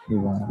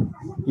 Diba?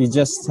 You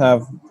just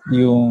have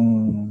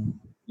yung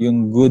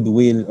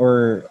goodwill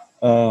or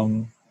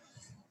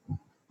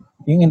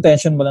yung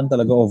intention mo lang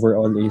talaga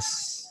overall is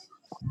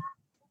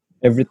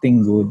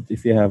everything good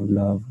if you have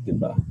love,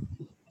 diba?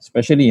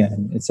 Especially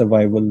yan, it's a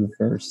Bible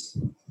verse.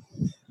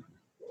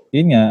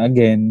 Yun nga,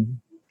 again,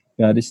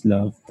 God is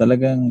love.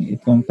 Talagang it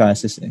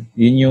compasses eh.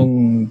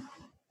 Yun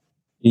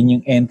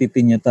yung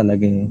entity niya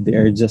talaga eh. They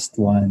are just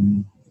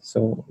one.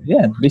 So,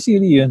 yeah,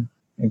 basically yun.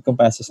 It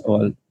encompasses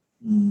all.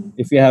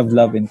 If you have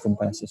love, it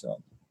encompasses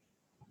all.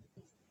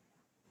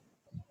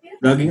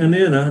 Laging ano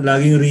yun ha?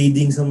 Laging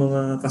reading sa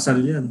mga kasal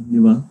yan.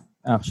 Di ba?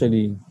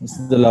 Actually, it's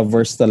the love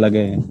verse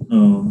talaga eh.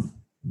 Oo.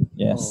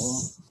 Yes.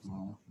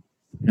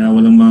 Kaya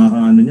walang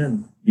makakaano yan.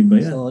 Iba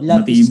yan. So,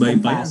 love is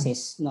Matibay pa yan.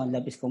 compasses. No,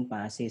 love is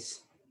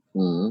compasses.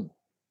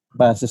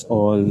 Passes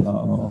all.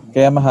 Oo.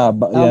 Kaya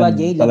mahaba Tama, yan.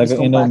 Jay, love is Talagang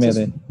compasses.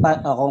 enumerate.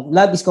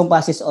 Love is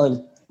compasses all.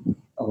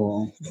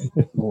 Oo.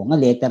 Oo nga,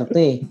 letter to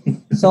eh.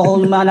 So,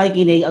 kung mga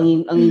nakikinig,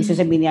 ang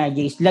sasabihin niya,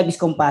 Jay, love is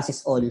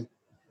compasses all.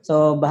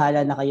 So,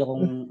 bahala na kayo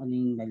kung ano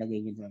yung lalagay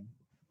niyo doon.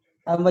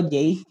 Tama,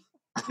 Jay?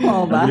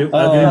 Oo ba?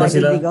 Agree ba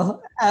sila?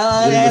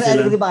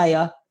 Agree ba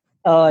kayo?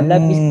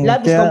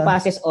 Love is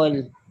compasses all.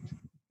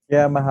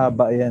 Kaya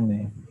mahaba yan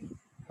eh.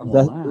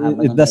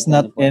 It does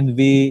not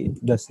envy, it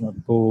does not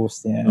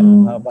boast.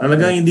 Yan.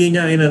 Talagang hindi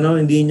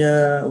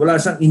niya, wala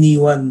siyang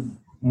iniwan.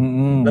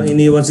 Nang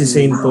iniwan si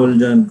St. Paul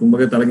dyan.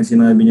 Kumbaga talagang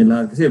sinabi niya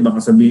lahat. Kasi baka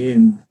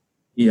sabihin,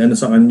 i-ano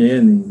sa kanya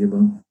yan eh, di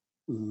ba?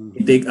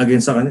 I-take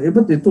against sa kanya.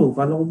 Ba't ito?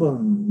 Kala ko ba?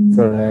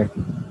 Correct.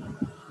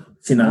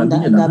 Sinabi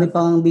niya Ang lahat. dami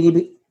pang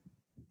binibig.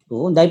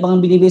 Oo, ang dami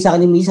pang binibig sa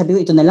akin ni Misa. Sabi ko,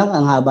 ito na lang,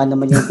 ang haba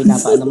naman yung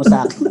pinapaano mo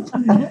sa akin.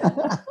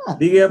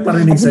 Hindi kaya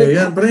parinig sa'yo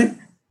yan, pre.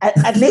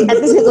 At least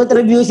may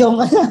contribution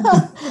ka.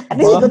 At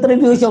least may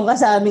contribution ka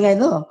sa aming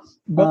ano.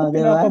 Bakit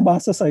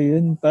pinapabasa sa'yo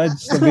yun, Taj?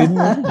 Sabihin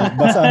mo,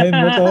 basahin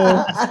mo to.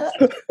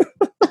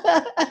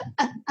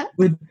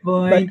 Good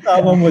point.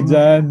 Tama mo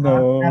dyan,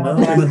 no?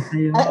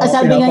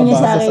 Sabi nga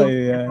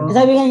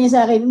niya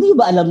sa akin, hindi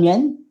ba alam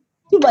yan?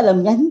 Di ba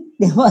alam yan?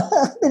 Di ba?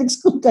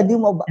 Nag-school ka, di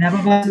mo ba?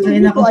 Pinapabasa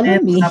rin ako,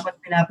 dapat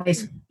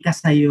pinapa-explain ka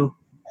sa'yo.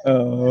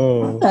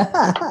 Oo.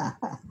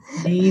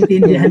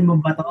 Naiintindihan mo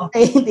ba to?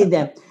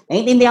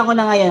 Naiintindihan ko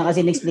na ngayon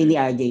kasi in-explain ni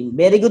RJ.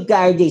 Very good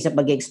ka, RJ, sa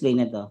pag-explain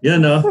na to.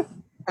 Yan, no?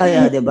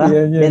 Di ba?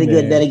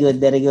 Very good.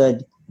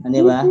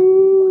 Di ba?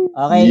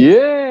 Okay.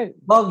 Yeah!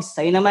 Bogs,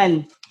 sa'yo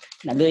naman.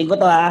 Naluin ko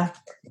to, ha?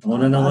 Ako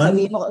na naman.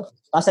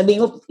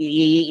 Sabihin ko,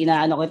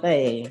 inaano ko ito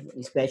eh.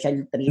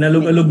 Special treatment.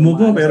 Nalug-alug mo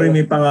po, pero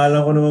may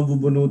pangalan ko naman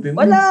bubunutin.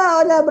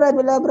 Wala, Brad.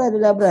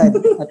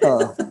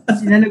 Ito.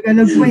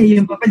 Sinalug-alug mo eh.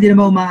 Yung papel, di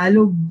naman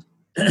umaalog.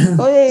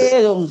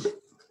 Yung...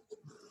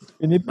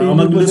 Baka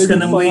mag-lose ka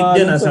ng weight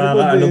dyan, sa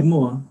kakaalog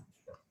mo.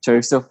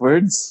 Choice of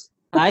words?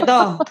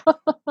 Ito.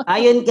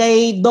 Ayon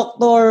kay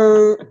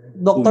Dr.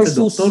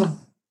 Sus.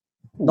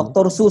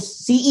 Dr.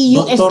 Sus.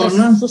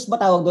 C-E-U-S-S. Sus ba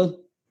tawag doon?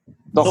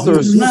 Dr.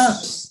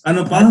 Sus.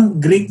 Ano pa?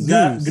 Greek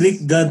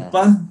God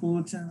pa?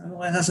 Pucha, ano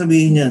kaya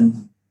sasabihin yan?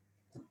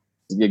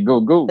 Sige,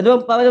 go.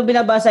 Paano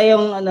binabasa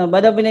yung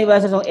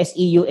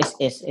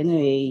S-E-U-S-S?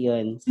 Anyway,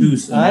 yun.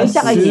 Sus. Ay,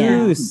 sa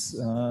kanya. Sus.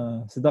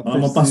 Si Dr.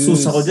 Sus.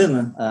 Mapasus ako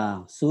dyan,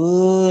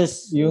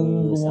 Sus.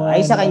 Yung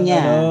ay, sa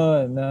kanya.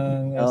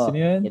 Sino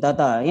yun? Ito.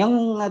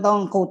 Yung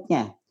itong quote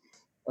niya.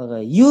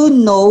 Okay. You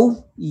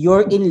know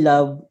you're in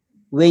love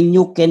when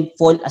you can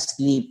fall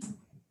asleep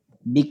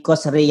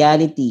because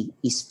reality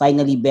is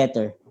finally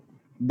better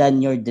than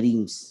your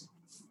dreams.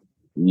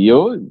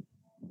 Yun.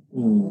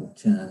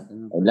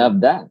 I love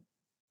that.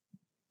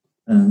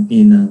 Ang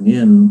inang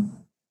yan.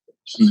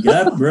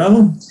 Bigat,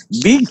 bro.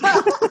 Big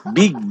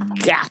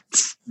gat.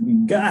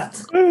 Bigat.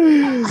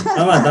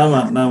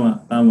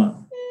 Tama.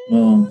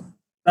 Oo.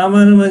 Tama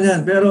naman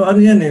yan. Pero ano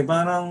yan eh,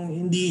 parang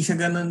hindi siya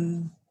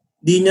ganun,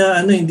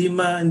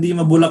 hindi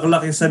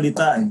mabulaklak yung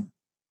salita eh.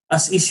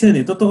 As is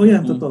yan eh. Totoo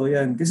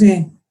yan.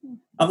 Kasi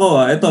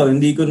ako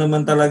hindi ko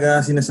naman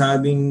talaga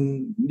sinasabing,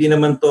 hindi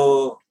naman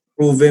to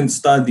proven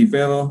study,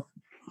 pero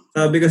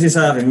sabi kasi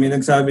sa akin, may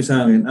nagsabi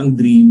sa akin, ang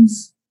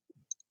dreams,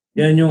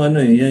 yan yung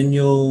yan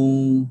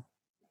yung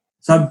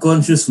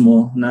subconscious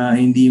mo na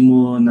hindi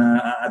mo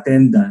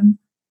na-attendan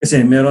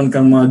kasi meron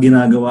kang mga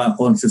ginagawa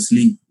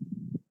consciously.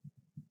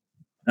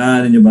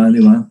 Ano nyo ba,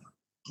 di ba?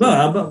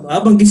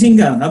 Habang gising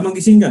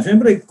ka,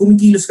 syempre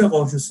kumikilos ka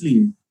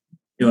consciously.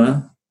 Di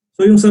ba?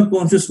 So yung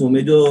subconscious mo,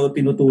 medyo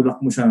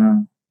tinutulak mo siya,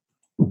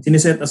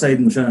 sineset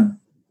aside mo siya.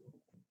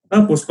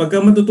 Tapos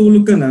pagka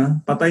matutulog ka na,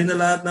 patay na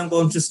lahat ng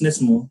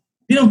consciousness mo,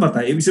 hindi naman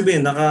patay. Ibig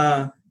sabihin,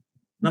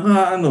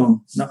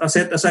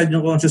 naka-set aside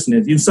yung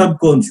consciousness, yung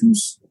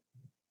subconscious,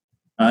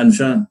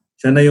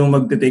 siya na yung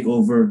magte-take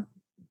over.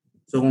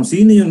 So kung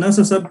sino yung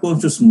nasa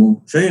subconscious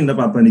mo, siya yung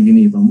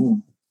napapaniginipan mo.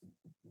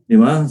 Di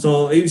ba?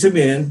 So ibig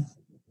sabihin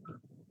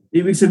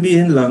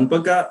lang,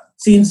 pag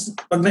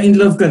na-in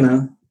love ka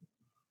na,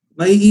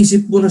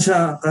 maiisip mo na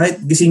siya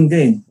kahit gising ka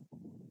eh.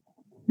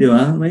 Di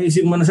ba?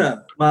 Maiisip mo na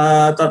siya,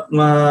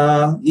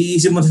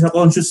 iisip mo na siya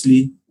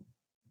consciously.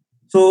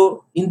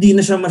 So hindi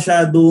na siya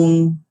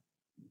masyadong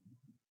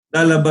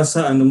lalabas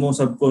sa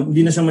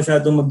hindi na siya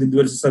masyadong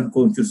magdidwell sa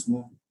subconscious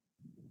mo.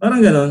 Parang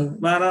gano'n.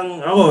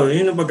 Parang ako,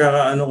 yun ang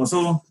pagkakaano ko.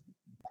 So,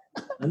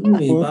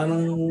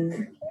 parang...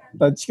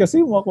 Touch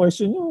kasi mga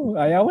question nyo.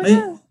 Ayaw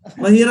na.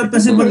 Mahirap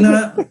kasi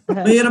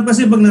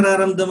pag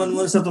nararamdaman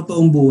mo sa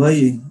totoong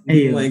buhay eh.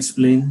 Hindi mo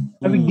ma-explain.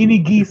 Sabi,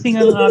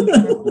 ginigising ang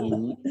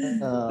aming.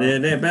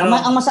 Pero...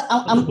 Ang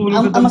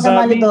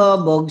masama nito,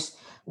 Bogs,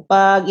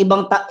 pag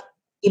ibang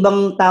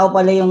tao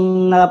pala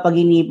yung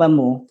napaginipan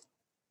mo,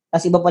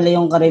 tapos iba pala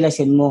yung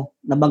karelasyon mo,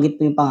 nabanggit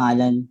mo yung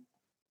pangalan.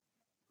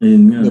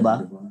 Ayun nga.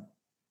 Diba?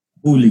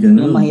 Huli ka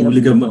na.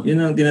 Yun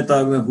ang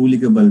tinatawag na huli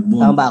ka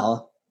balbon. Tama ba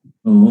ako?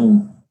 Oo.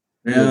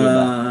 Kaya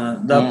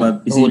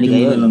dapat isipin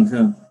mo na lang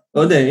siya.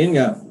 Yun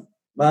nga.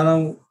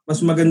 Parang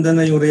mas maganda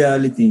na yung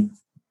reality.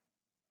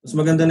 Mas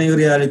maganda na yung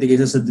reality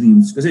kaysa sa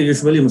dreams. Kasi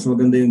usually mas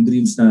maganda yung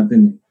dreams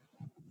natin eh.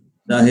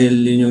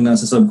 Dahil yun yung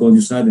nasa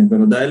subconscious natin.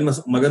 Pero dahil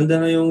mas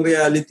maganda na yung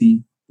reality,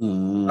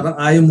 parang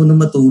ayaw mo na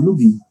matulog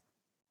eh.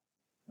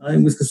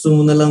 Gusto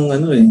mo na lang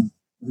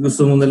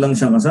gusto mo na lang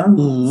siyang kasama.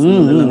 Gusto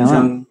mo na lang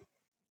siyang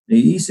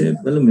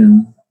naiisip. Alam mo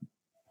yan.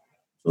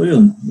 So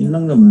yun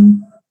lang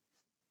naman.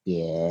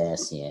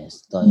 Yes.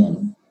 Ito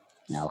yan.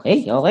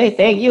 Okay.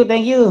 Thank you.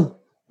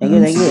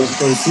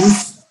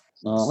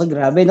 Okay,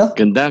 grabe no?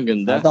 Ganda.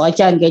 Ito kay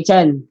Chan.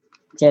 Chan.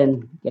 Chan.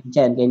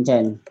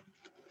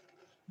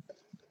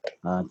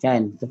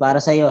 Ito para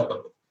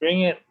sa'yo.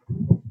 Bring it.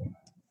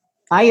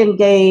 Ayon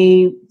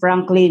kay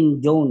Franklin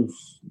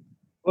Jones.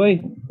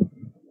 Uy.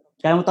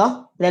 Kaya mo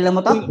to? Kilala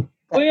mo to?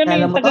 Uy,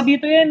 taga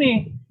dito yan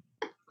eh.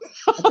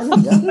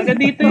 Taga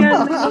dito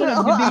yan.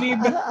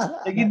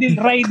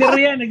 Nagdi-deliver. Rider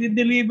yan.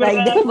 Nagdi-deliver.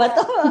 Rider ba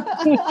to?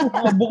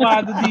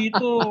 Abukado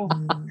dito.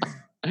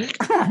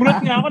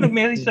 Gulat nga ako,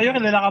 nag-message sa'yo,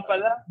 kilala ka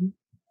pala.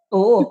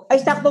 Oo. Ay,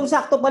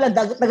 saktong-sakto pala.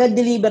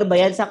 Taga-deliver ba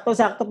yan?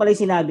 Saktong-sakto pala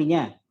yung sinabi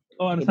niya.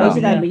 Ano ito yung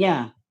sinabi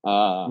niya.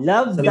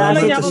 Love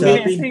doesn't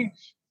make...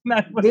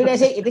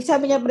 Ito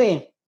sabi niya,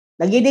 pre.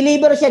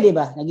 Nag-deliver siya, di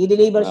ba?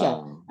 Nag-deliver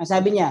siya. Ang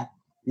sabi niya,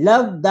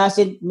 love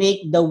doesn't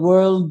make the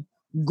world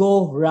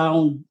go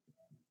round.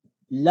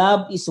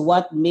 Love is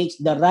what makes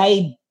the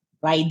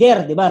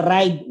rider, di ba?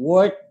 Ride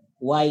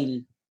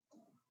worthwhile.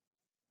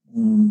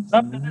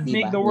 Love doesn't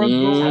make the world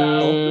go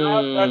round.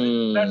 Love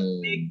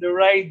doesn't make the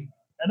ride,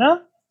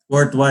 ano?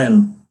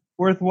 Worthwhile.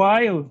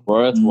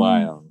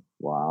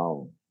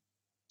 Wow.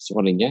 Gusto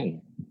ko rin yan.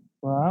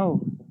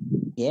 Wow.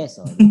 Yes.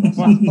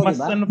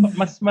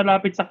 Mas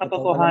malapit sa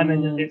katotohanan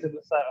niya kaysa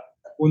sa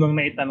unang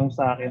naitanong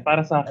sa akin.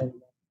 Para sa akin.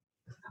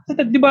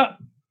 Kasi di ba,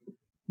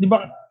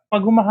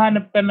 pag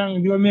humahanap ka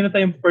ng, di ba meron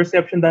tayong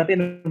perception dati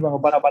ng mga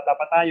bata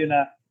pa tayo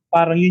na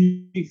parang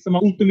yun sa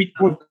mga ultimate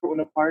goal, magkaroon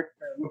ng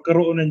partner,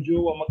 magkaroon ng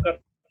jowa,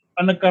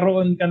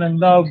 nagkaroon ka ng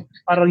love,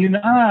 parang yun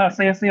na,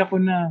 saya-saya ko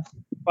na.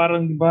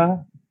 Parang, di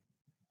ba?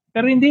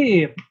 Pero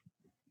hindi eh.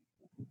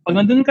 Pag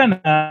nandun ka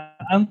na,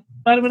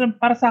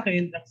 para sa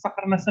akin, sa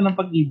karanasan ng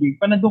pag-ibig,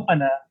 pag nandun ka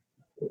na,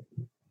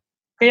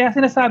 kaya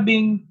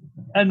sinasabing,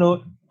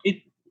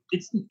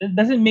 it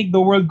doesn't make the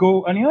world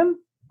go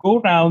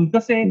round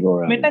kasi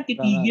may tayong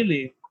titigil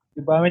eh.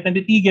 Diba? May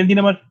tayong titigil. Hindi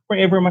naman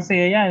forever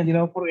masaya yan. Hindi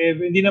naman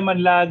forever. Hindi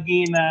naman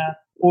lagi na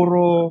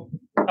puro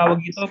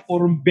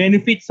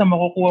benefits sa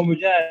makukuha mo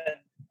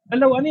dyan.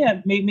 Ano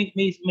yan? May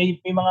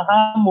mga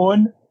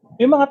hamon,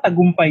 may mga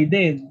tagumpay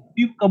din.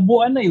 Yung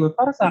kabuuan na yun,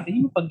 para sa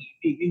akin, yung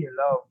pag-ibig, yung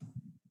love.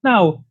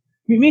 Now,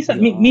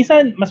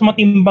 minsan mas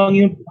matimbang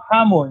yung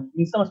hamon,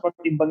 minsan mas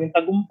matimbang yung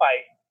tagumpay.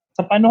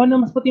 Sa panahon na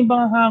mas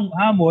matimbang ang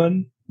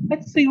hamon,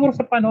 at siguro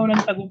sa panahon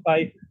ng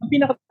tagumpay, ang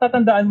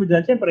pinakatatandaan mo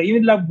dyan, syempre,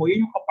 yung love mo,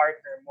 yun yung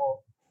kapartner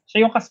mo.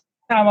 Siya yung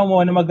kasama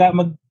mo na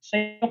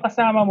siya yung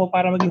kasama mo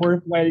para maging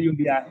worthwhile yung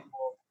biyahe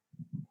mo.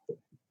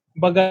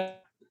 Baga,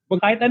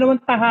 kahit ano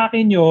man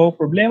tahakin nyo,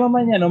 problema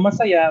man yan,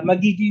 masaya,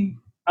 magiging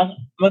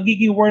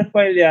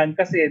worthwhile yan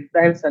kasi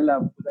dahil sa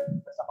love, dahil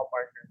sa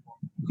kapartner mo.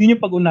 Yun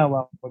yung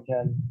pag-unawa ko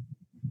dyan.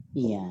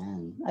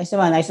 Yan. Ayos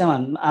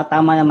naman.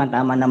 Tama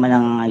naman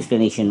ang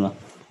explanation mo.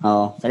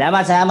 Oh,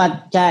 salamat,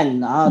 Chan.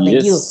 Oh,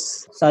 thank you.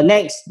 So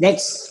next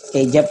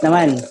kay Jeff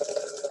naman.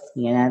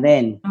 Tingnan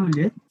natin.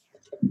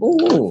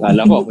 Oo.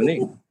 Kala ko ako na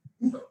eh.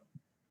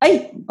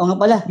 Ay, nga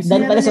pala.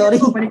 Dan pala, sorry.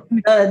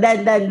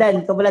 Dan.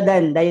 Ito pala,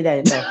 Dan.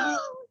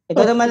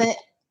 Ito naman,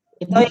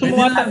 ito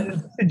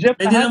si Jeff.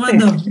 Pwede naman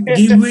daw.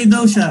 Giveaway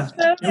daw siya.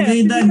 Yung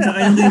kay Dan,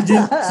 saka yung kay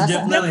Jeff. Si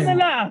Jeff na rin.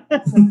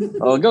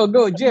 Oh,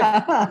 go,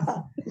 Jeff.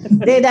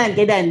 Kay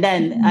Dan.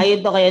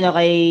 Ayun to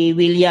kay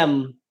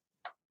William.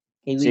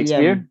 Kay William.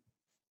 Shakespeare?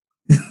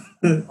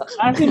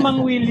 Si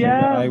Mang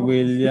William. Hi,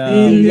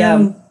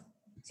 William.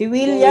 Si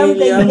William,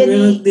 kaibigan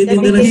ni... Dito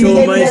na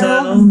siomay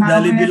sa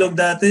Dalibilog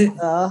dati.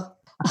 Oo.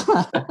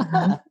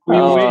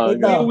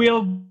 Kuya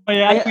Will ba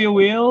yan? Kuya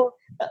Will?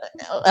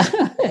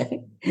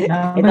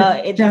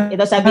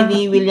 Ito sabi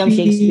ni William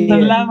Shakespeare.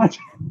 Salamat.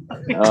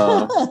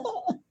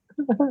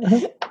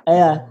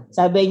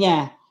 Sabi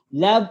niya,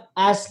 love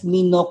asks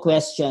me no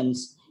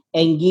questions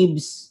and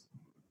gives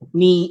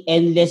me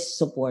endless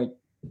support.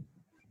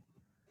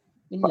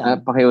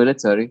 Pakiulit,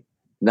 sorry.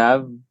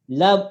 Love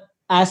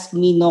asks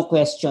me no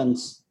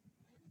questions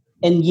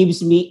and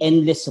gives me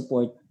endless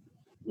support.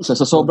 So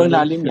sobrang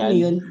lalim yan.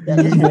 Yun.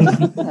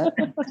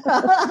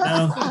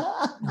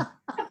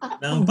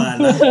 Nang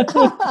pala.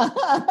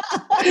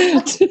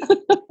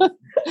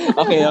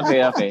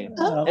 Okay.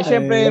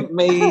 Syempre,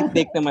 may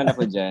take naman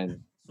ako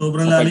dyan.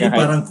 Sobrang lalim,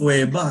 parang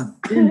kuweba.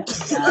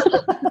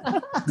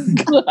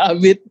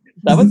 Grabe.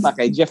 Dapat pa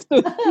kay Jeff to.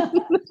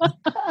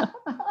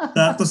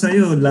 Sakto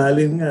sa'yo,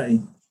 lalim nga eh.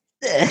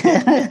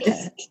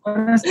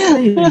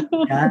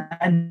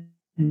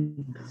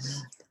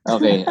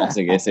 Okay,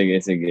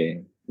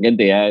 sige.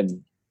 Ganito yan.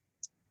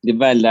 Di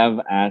ba,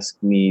 love asks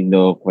me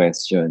no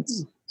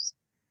questions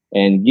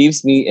and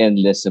gives me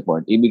endless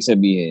support. Ibig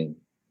sabihin,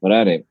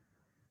 marami,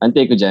 ang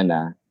take ko dyan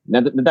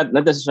not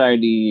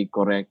necessarily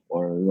correct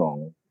or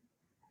wrong.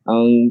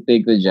 Ang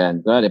take ko dyan,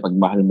 pag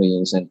mahal mo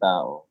yung isang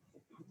tao,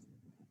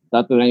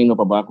 tatulangin mo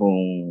pa ba kung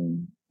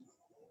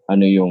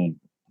ano yung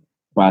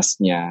past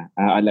niya?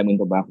 Aalamin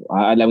mo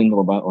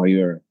ba or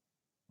you're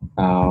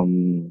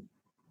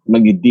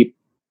mag-deep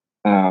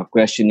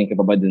questioning ka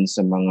pa ba dun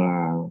sa mga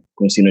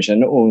kung sino siya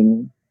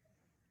noon?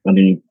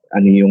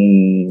 Ano yung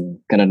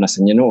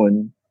karanasan niya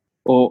noon?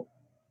 O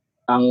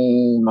ang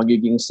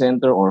magiging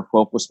center or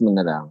focus mo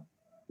na lang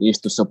is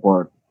to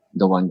support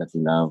the one that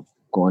you love.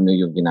 Kung ano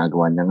yung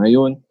ginagawa niya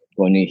ngayon,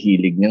 kung ano yung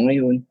hilig niya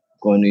ngayon,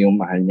 kung ano yung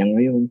mahal niya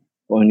ngayon,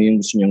 kung ano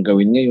yung gusto niyang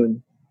gawin ngayon.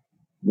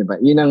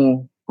 Diba? Yun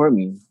ang, for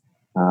me,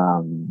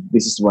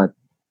 this is what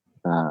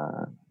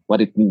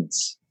it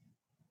means.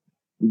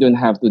 You don't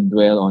have to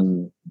dwell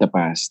on the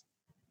past.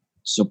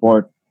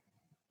 Support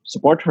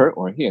her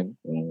or him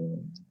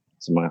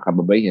sa mga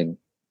kababaihan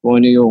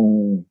kung ano yung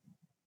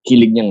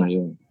hilig niya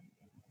ngayon.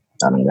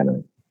 Parang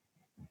ganun.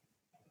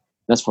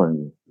 That's for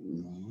me.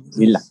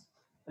 Yun lang.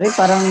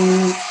 parang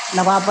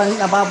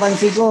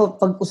napapansin ko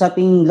pag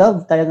usaping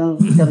love, talagang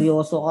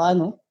seryoso ka,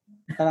 ano?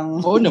 Parang,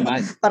 Oo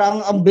naman.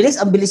 Parang ang bilis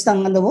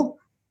ng ano mo.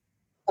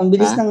 Ang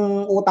bilis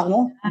ng utak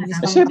mo.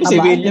 Siyempre si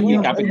William,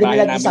 yung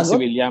kapitbahay namin si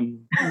William.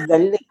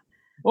 Galing.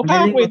 O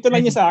kakwento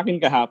lang niya sa akin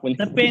kahapon.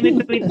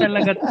 Na-penetrate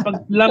talaga.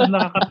 Pag love,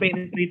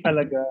 nakaka-penetrate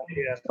talaga.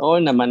 Yeah. Oo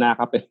naman,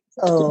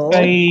 nakaka-penetrate. Oh,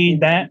 kay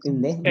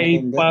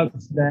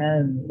Pops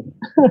Dan.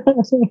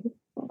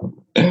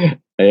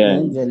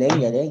 Ayan.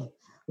 Galing.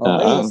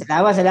 Okay,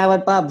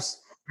 salamat,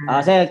 Pops.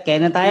 Sir,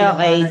 kaya na tayo.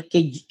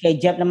 Kay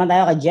Jeff naman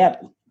tayo. Jeff.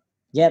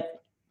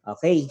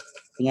 Okay.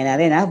 Tingnan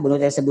natin, ha?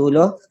 Bunot tayo sa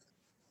dulo.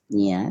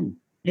 Yan.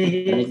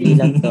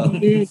 Lang to.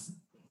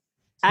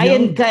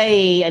 Ayon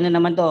kay, ano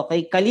naman to?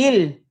 Kay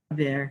Khalil.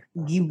 There.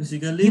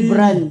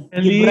 Gibran.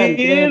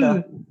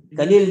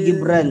 Khalil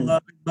Gibran.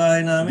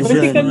 Kapitbahay namin Si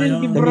siya. Khalil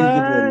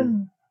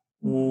Gibran.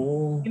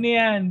 Oo. Sino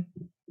yan?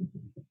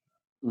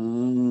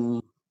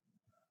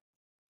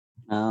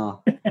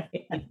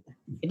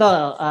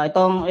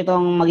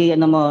 Itong magiging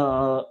ano mo,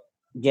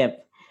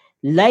 Jeff.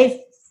 Life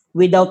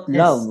without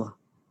love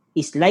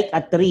is like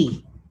a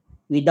tree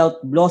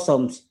without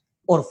blossoms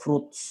or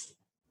fruits.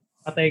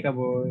 Patay ka,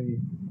 boy.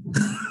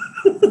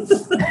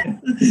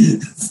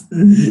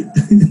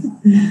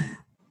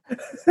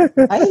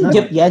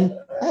 Jeff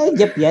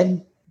yan.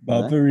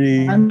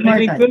 Barbary.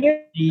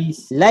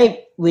 Life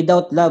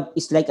without love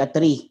is like a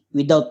tree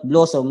without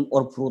blossom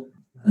or fruit.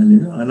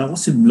 Alam ko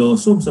si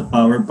Blossom sa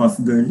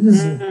Powerpuff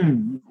Girls.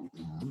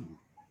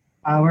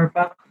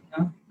 Powerpuff,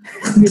 no?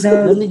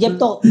 Alam ni Jeff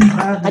to.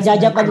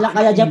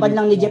 Kajajapan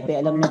lang ni Jeff eh.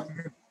 Alam mo.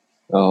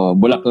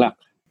 Bulaklak.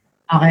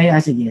 Okay,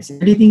 sige.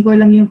 Ulitin ko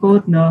lang yung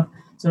quote, no?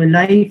 So,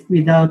 life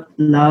without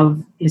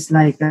love is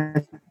like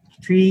a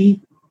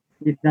tree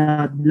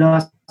without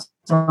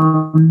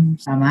blossom.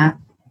 Sama?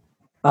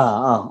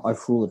 Or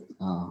fruit.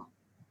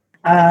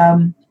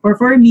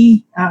 For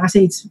me,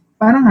 kasi it's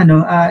parang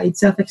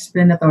it's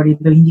self-explanatory,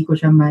 though hindi ko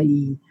siya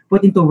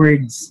put into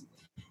words.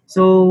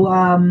 So,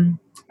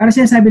 parang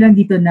sinasabi lang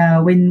dito na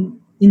when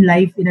in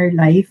our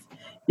life,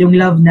 yung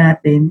love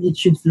natin, it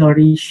should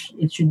flourish,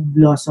 it should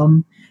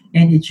blossom,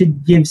 and it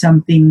should give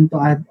something to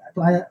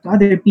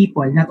other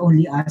people, not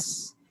only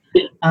us.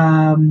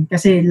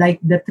 Kasi like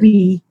the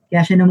tree,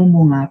 kaya siya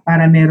namumunga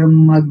para merong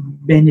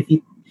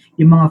mag-benefit.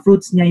 Yung mga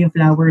fruits niya, yung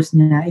flowers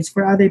niya, it's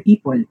for other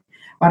people.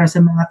 Para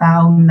sa mga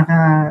taong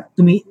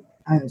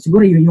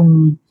siguro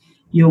yung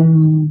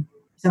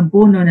isang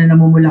puno na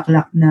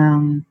namumulaklak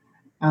ng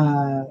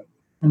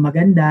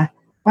maganda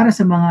para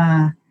sa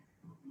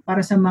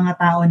mga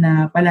tao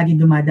na palagi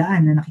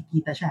dumadaan na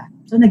nakikita siya.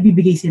 So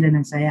nagbibigay sila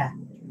ng saya.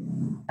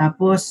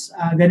 Tapos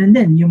ganun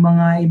din yung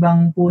mga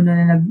ibang puno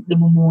na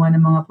namumunga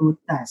ng mga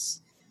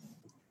prutas.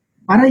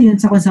 Para yun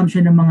sa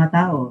consumption ng mga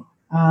tao.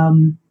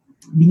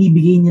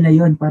 Binibigay nila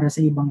yon para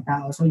sa ibang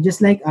tao. So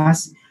just like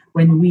us,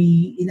 when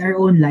we, in our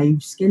own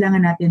lives,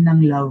 kailangan natin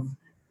ng love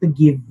to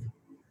give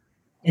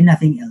and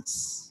nothing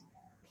else.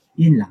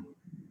 Yun lang.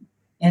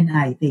 And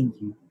I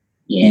thank you.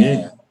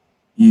 Yeah.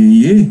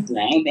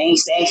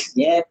 Thanks,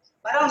 Jeff.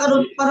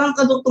 Parang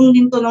kadugtong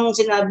din to nung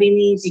sinabi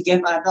ni si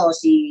Jeff ata o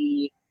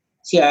si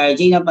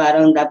RJ na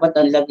parang dapat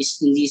ang love is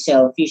hindi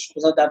selfish.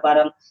 So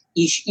parang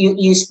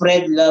you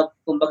spread love,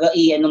 kumbaga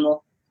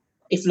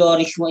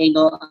i-flourish mo,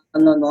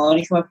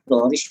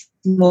 flourish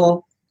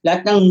mo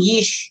lahat ng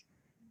yish,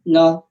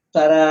 no?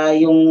 Para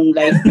yung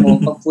life mo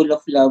pag full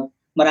of love,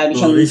 marami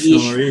siyang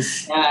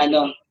yish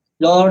na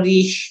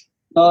nourish,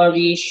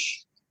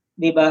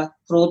 di ba?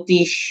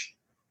 Fruitish,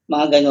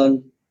 mga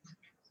ganon.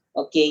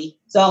 Okay.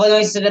 So ako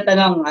lang isa na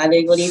tanong,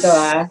 alay ko dito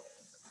ha.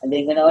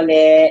 Alay ko na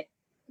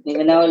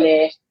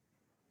uli.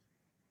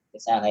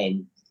 Sa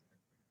akin.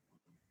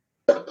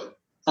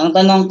 Ang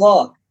tanong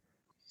ko,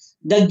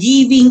 the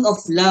giving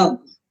of love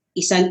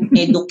is an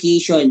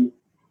education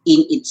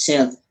in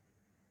itself.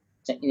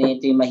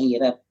 Ito yung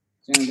mahirap.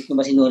 Hindi ko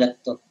ba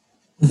sinulat to?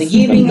 The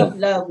giving of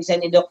love is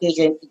an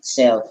education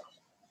itself.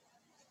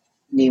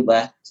 Di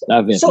ba?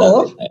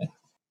 So,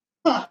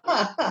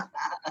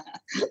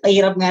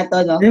 mahirap nga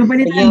to, no? The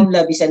giving of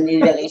love is an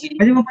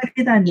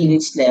education in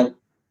itself.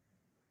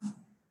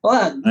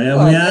 Ayaw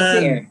mo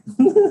yan.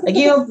 The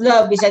giving of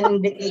love is an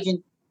education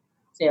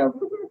itself.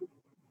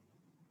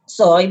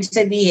 So, ibig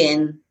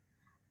sabihin,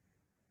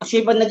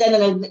 actually, pag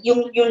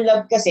yung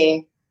love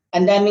kasi,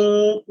 ang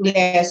daming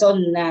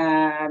lesson na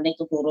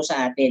nagtuturo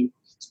sa atin.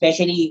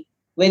 Especially,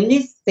 when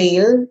we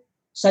fail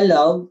sa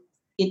love,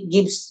 it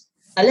gives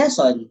a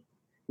lesson.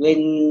 When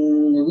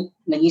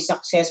naging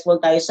successful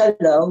tayo sa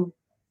love,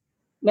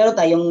 meron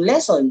tayong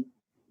lesson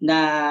na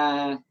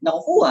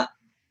nakukuha.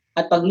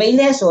 At pag may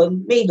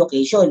lesson, may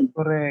education.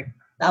 Correct.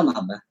 Tama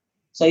ba?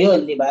 So,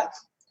 yun, di ba?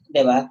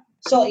 Di ba?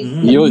 So,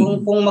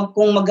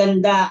 kung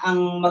maganda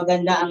ang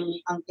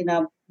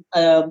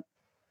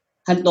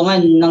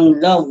hantungan ng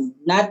love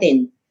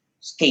natin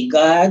kay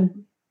God,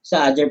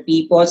 sa other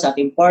people, sa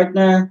ating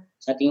partner,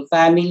 sa ating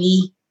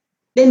family,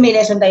 then may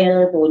lesson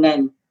tayo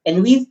natutunan.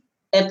 And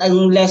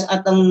ang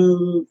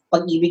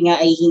pag-ibig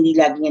nga ay hindi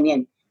lagi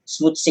yan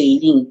smooth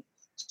sailing.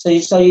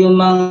 So yung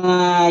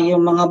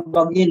mga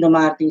bagyo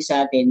dumating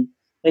sa atin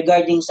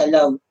regarding sa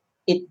love,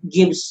 it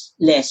gives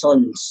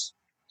lessons.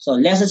 So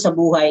lessons sa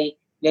buhay,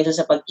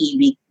 lessons sa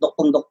pag-ibig,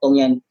 doktong-doktong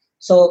yan.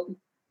 So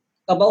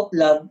about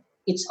love,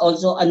 it's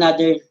also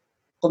another,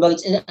 kumbaga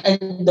it's an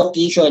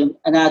education,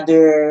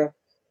 another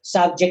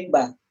subject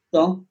ba?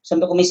 No? So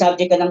kung may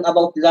subject ka ng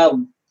about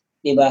love,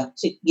 di ba?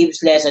 So it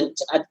gives lessons,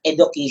 it's an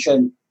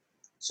education.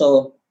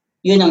 So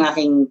yun ang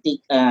aking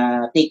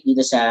take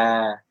dito sa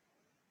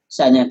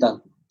ano to,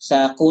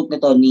 sa quote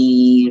na to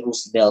ni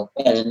Roosevelt,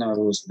 Eleanor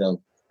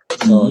Roosevelt.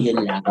 So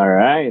yun lang. All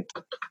right.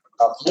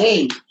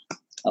 Okay.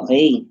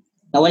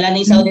 Nawala na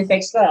yung sound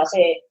effects ko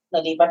kasi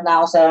nalipat na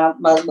ako sa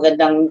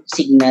magandang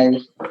signal.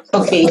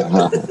 Okay.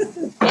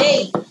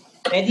 Hey!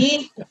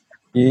 Ready?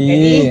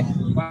 Yeah.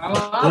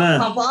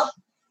 Pump up?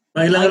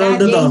 Ilang round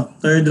na to?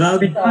 Third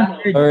round?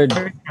 Third.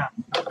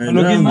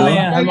 Halugin mo na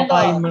yan.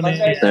 Halakain mo na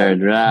yan. Third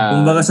round.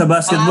 Kung baga sa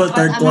basketball,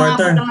 third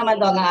quarter. Ang apat lang naman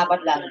to, ang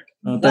apat lang.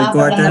 Third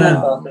quarter na.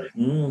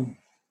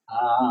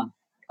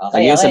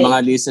 Okay, Again, sa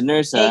mga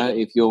listeners,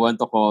 if you want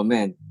to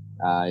comment,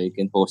 you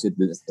can post it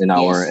in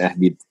our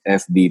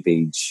FB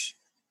page.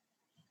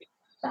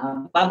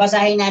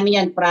 Babasahin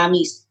namin yan,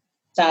 promise.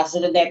 Sa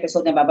susunod na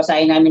episode na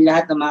babasahin namin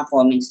lahat ng mga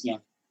comments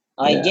nyo.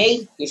 Okay, yeah. Jay,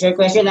 is your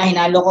question na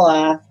hinalo ko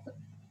ha.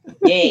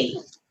 Jay,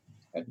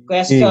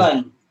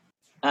 question.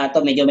 To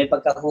medyo may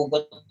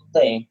pagkahugot to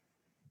eh.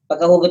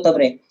 Pagkahugot to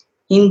pre.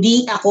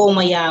 Hindi ako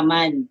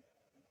mayaman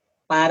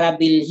para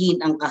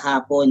bilhin ang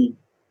kahapon.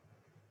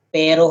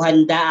 Pero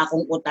handa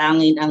akong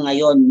utangin ang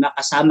ngayon,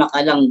 makasama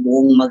ka lang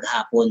buong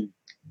maghapon.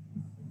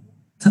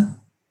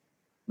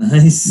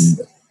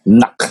 Nice.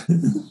 Nak.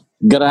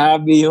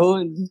 Grabe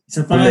yun.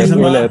 Isa pa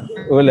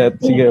Ulit.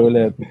 Sige,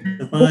 ulit.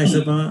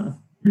 Isa pa.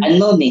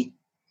 Ano eh?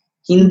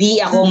 Hindi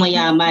ako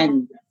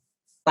mayaman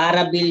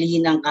para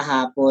bilhin ang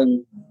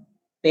kahapon.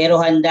 Pero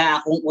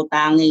handa akong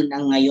utangin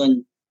ang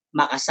ngayon,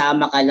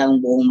 makasama ka lang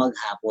buong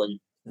maghapon.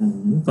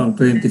 Pang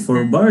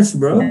 24 bars,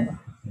 bro.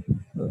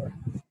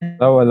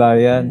 Wala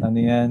yan. Ano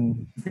yan?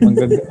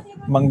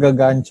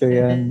 Manggagancho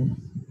yan.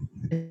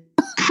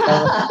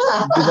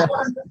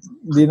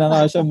 Hindi na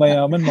nga siya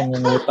mayaman,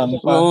 mangungutang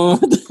pa.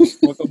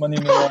 Huwag ka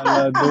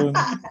maniniwala dun.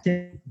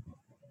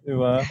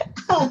 Diba?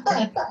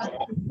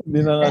 Hindi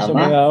na nga siya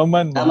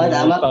mayaman,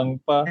 mangungutang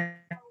pa.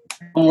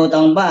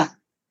 Mangungutang pa.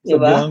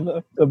 Diba?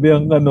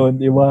 Sabihan ka nun,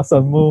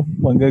 iwasan mo,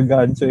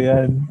 manggagancho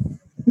yan.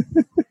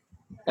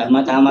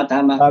 Tama.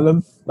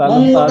 Talon,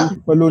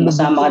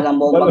 masama ka lang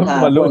buong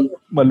maghapon.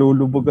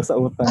 Malulubog ka sa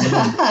utang.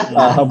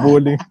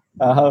 Hahabulin.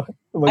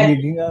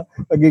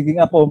 Magiging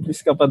accomplice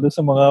ka pa doon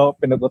sa mga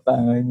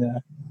pinag-utangan niya.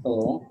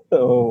 Oo,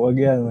 wag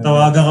yan.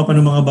 Tawagan ka pa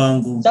ng mga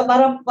bangko. So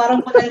parang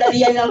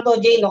panandalian lang to,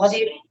 Jay, no?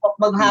 Kasi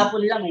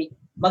maghapon lang eh.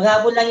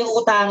 Maghapon lang yung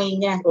utangin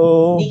niya.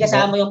 Hindi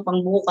kasama yung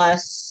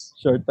pangbukas.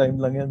 Short time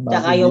lang yan.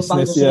 Tsaka yung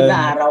pangsusunod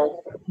na araw.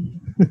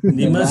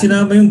 Hindi man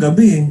sinama yung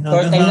gabi eh.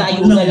 Short time na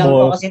ayun na lang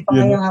to kasi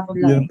pangayang hapon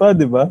lang. Yun pa,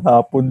 di ba?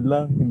 Hapon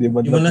lang. Hindi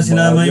man lang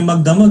sinama yung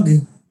magdamag eh.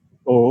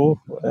 Oo.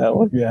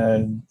 Wag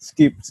yan.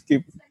 Skip.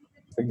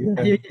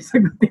 Ayun yung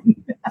sagutin.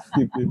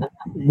 Skip yun.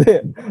 Hindi.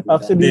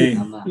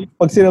 Actually,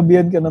 pag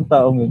sinabihan ka ng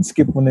taong yun,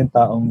 skip mo na yung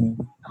taong yun.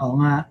 Oo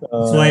nga.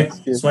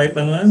 Swipe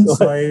ano yan?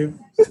 Swipe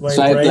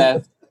right.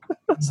 Left.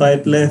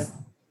 Swipe left.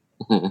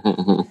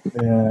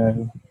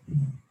 Ayan.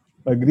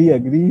 Agree.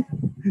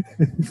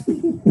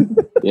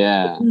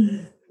 Yeah.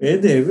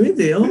 Pwede.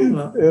 Oo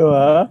nga.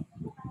 Diba?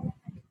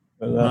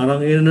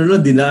 Parang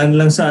dinaan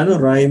lang sa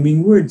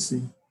rhyming words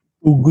eh.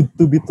 Too good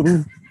to be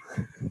true.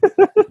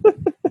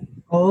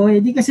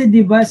 Hindi kasi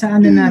 'di ba sa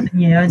natin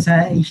ngayon,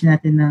 sa age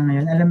natin na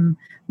ngayon,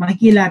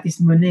 makikilatis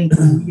mo na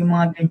kung yung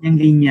mga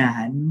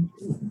ganyan-ganyahan.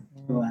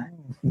 Diba?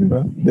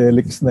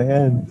 Delix na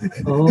yan.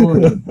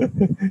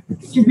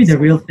 It should be the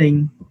real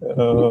thing.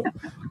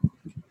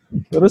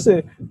 Pero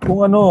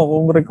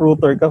kung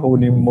recruiter ka,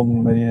 kunin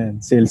mong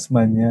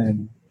salesman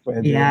yan.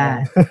 Pwede.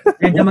 Yeah.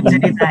 Pwede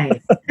magsalita eh.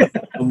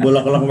 Ang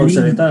bulak-lak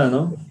magsalita,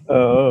 no?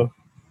 Oo.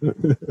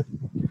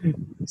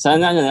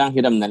 Sana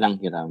hiram na lang.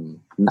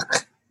 Nak.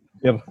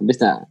 Abis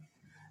na.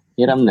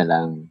 Hiram na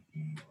lang.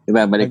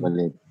 Diba, balik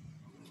ulit.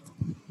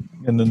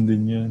 Ganun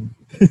din yan.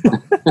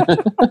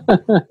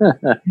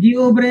 Hindi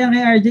obra yan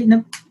kay RJ.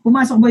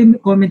 Pumasok ba yung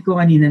comment ko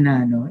kanina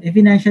na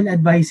financial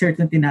advisor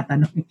itong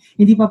tinatanong.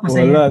 Hindi pa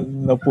pasaya. Wala,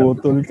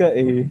 naputol ka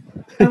eh.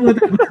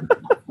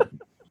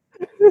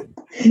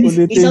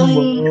 Ulitin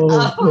mo.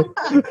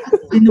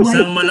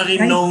 Isang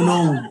malaking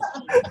no-no.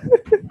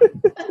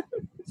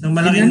 Isang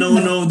malaking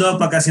no-no daw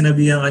pagka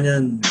sinabihan ka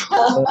niyan.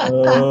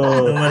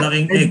 Isang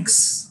malaking X.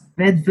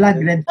 Red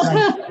flag.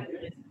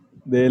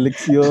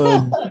 Delix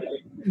yun.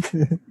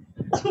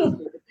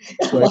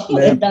 Swipe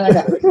left.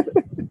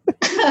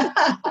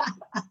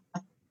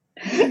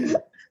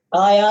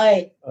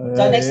 Okay.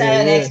 So next tayo.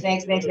 Next.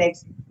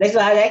 Next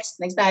ba, Alex?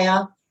 Next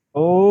tayo?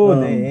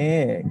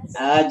 Next.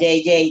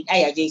 JJ.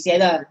 JC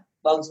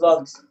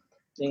Bogs.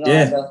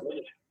 Yeah.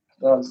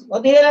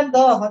 Kunti na lang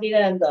to.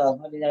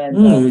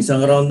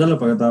 Isang round na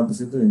lang pagkatapos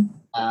ito eh.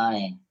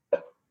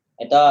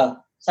 Ito.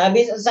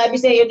 Sabi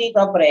sa iyo dito,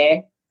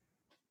 pre,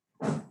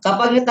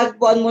 Kapag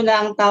natagpuan mo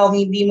na ang taong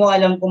hindi mo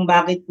alam kung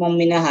bakit mo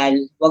minahal,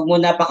 huwag mo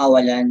na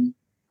pakawalan.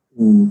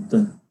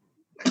 Puta.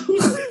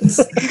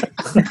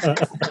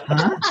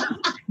 Ha?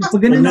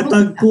 Pag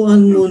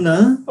natagpuan mo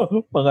na?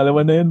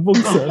 Pangalawa na yan,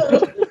 Bogs.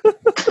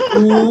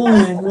 Oo,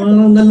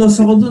 parang nalos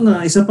ako dun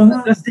Isa pa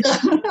nga.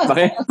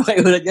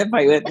 Pakiulat yan.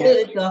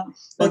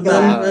 Pag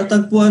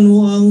natagpuan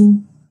mo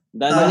ang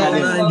taong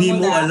na hindi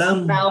mo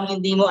alam. Taong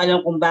hindi mo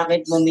alam kung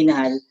bakit mo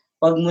minahal,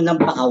 huwag mo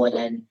nang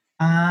pakawalan.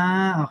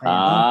 Okay.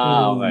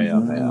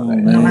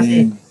 Ano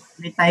kasi,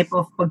 may type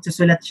of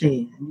pagsusulat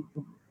siya eh.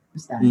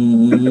 Basta.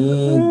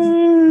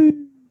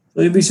 So,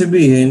 ibig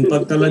sabihin,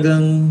 pag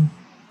talagang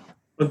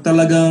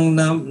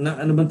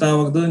ano bang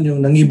tawag doon?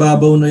 Yung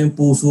nangibabaw na yung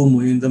puso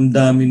mo, yung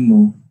damdamin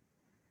mo,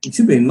 ibig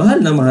sabihin,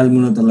 mahal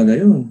mo na talaga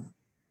yun.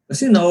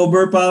 Kasi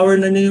na-overpower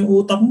na niya yung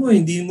utak mo.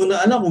 Hindi mo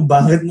na alam kung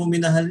bakit mo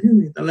minahal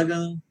yun.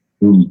 Talagang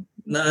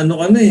na ano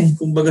ka na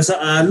kumbaga sa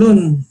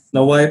alon,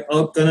 na-wipe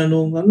out ka na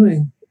nung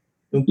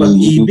yung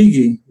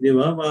pag-ibig Di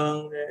ba?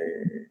 Parang,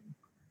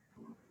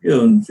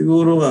 yun,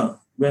 siguro ka,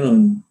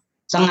 ganun.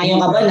 Sa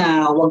ngayon ka ba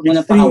na huwag mo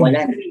na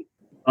pakawalan?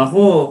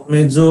 Ako,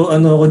 medyo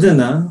ako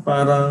dyan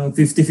parang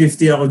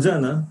 50-50 ako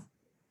dyan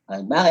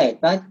Ay,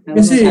 bakit?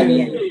 Kasi,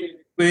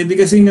 pwede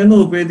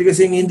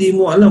kasing hindi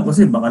mo alam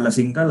kasi baka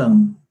lasing ka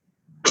lang.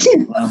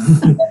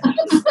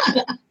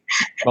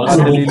 Baka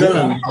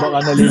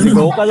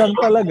naliligaw ka lang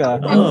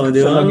talaga. Oo,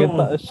 di ba?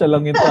 Siya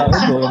lang yung tao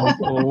doon.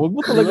 Huwag mo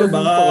talaga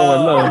baka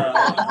pakawala.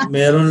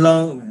 Meron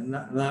lang,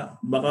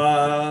 baka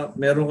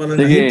meron ka lang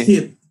na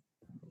hit.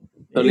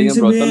 Tuloy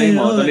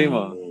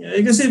mo.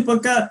 Kasi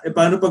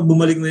paano pag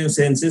bumalik na yung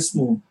senses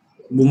mo?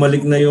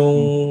 Bumalik na yung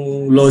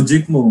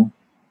logic mo?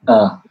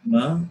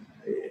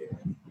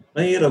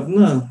 Mahirap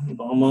na.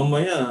 Baka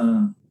mamaya,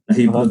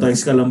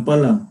 na-hypnotize ka lang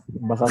pala.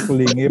 Baka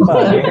kulingi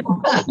pa.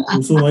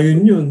 Gusto ngayon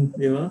yun,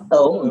 di ba?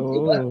 Oo, di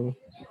ba?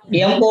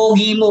 Yung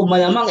pogi mo,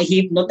 malamang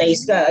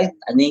i-hypnotize ka. Ay,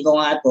 anuin ko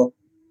nga to.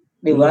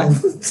 Di ba?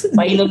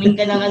 Painumin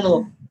ka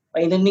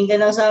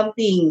ng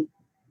something.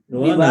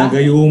 Diba?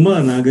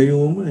 Nagayuma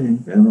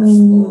Pero,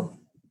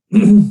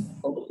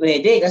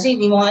 pwede, kasi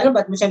hindi mo nga alam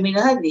ba't mo siya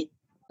minahal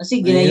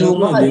Kasi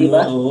ginayuma ka, di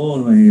ba?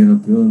 Oo,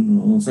 mahirap yun.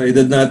 Sa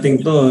edad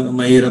nating to,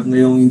 mahirap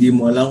na yung hindi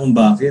mo alam kung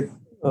bakit.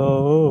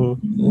 Oo.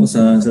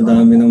 Sa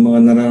dami ng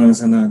mga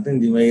naranasan natin,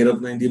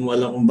 mahirap na hindi mo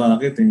alam kung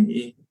bakit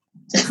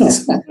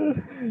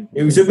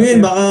Ibig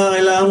sabihin,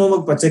 baka kailangan mo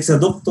magpa-check sa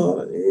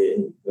doktor.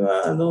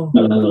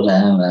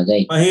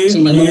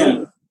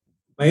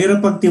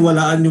 Mahirap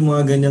pagtiwalaan yung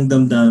mga ganyang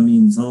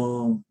damdamin.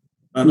 So,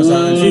 para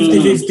sa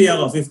 50-50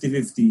 ako,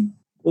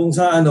 50-50. Kung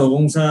sa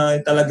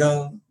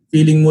talagang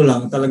feeling mo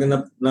lang, talagang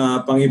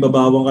na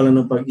pangibabawang ka lang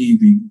ng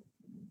pag-ibig,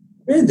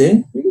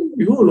 pwede,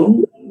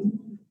 siguro.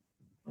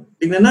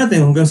 Tingnan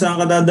natin hanggang saan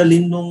ka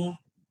dadalhin nung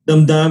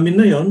damdamin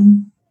na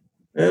yon.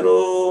 Pero,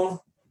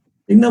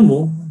 tingnan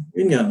mo,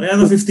 yun nga. Kaya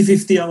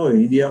 50-50 ako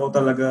Hindi ako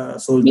talaga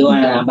sold. Hindi mo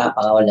na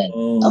papakawalan.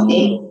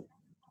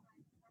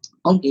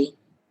 Okay.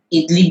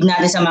 I-leave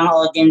natin sa mga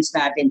audience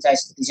natin sa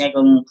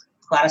kung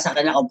para sa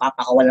kanila kung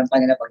papakawalan pa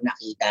nila pag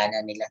nakita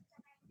na nila.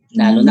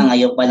 Lalo na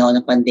ngayong panahon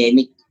ng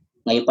pandemic,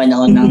 ngayong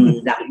panahon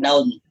ng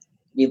lockdown.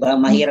 Di ba?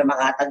 Mahirap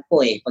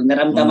makatagpo Pag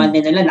naramdaman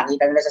nila,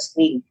 nakita nila sa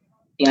screen.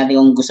 Tingnan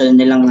natin kung gusto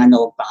nilang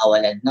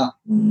pakawalan, no?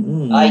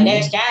 Okay,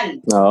 next, Chan.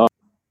 Oo.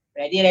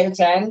 Ready,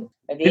 Chan?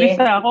 Ready? Bilis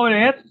na ako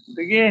ulit.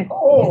 Sige.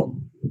 Oo.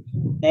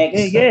 Next.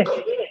 Sige.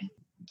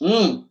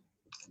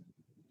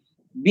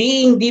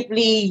 Being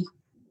deeply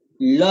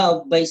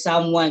loved by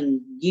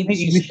someone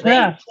gives you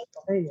strength.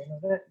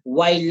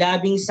 While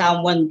loving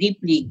someone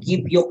deeply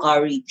gives you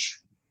courage.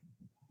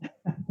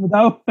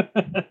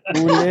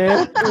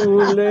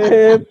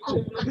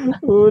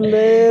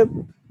 Ulit.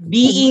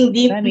 Being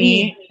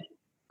deeply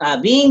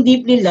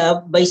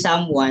loved by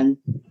someone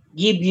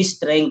give you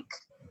strength.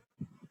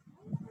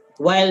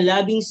 While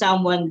loving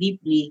someone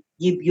deeply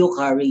give you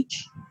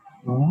courage.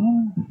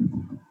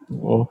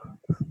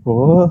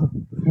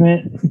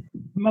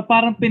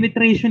 Parang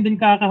penetration din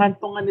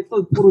kakahantungan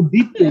nito. Puro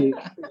deep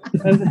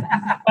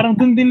Parang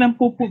dun din ang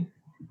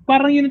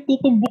parang yun ang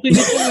tutumbukin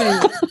nito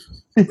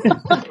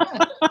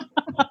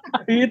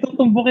Yung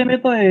tutumbukin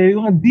nito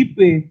yung deep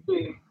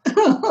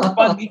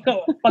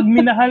Pag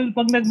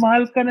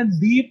nagmahal ka ng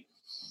deep,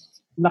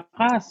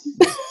 lakas.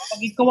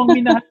 Pag ikaw ang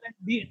minahal ng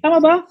deep,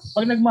 tama ba?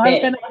 Pag nagmahal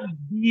ka ng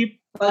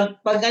deep,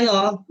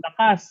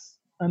 lakas.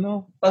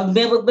 Pag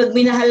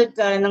minahal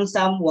ka ng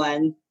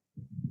someone,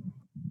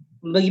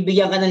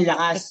 magbibigyan ka ng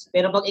lakas.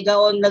 Pero pag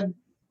ikaw ang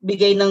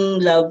nagbigay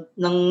ng love,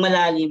 ng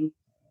malalim,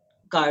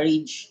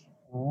 courage.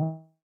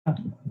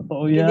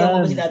 Totoo yan. Hindi ako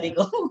ba sinabi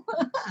ko?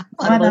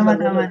 Tama.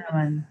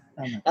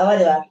 Tama,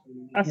 di ba?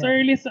 As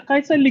early,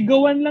 kahit sa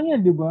ligawan lang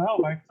yan, di ba?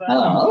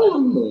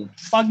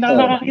 Pag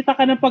nakakakita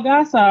ka ng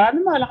pag-asa,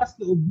 malakas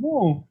loob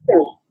mo?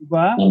 Di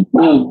ba?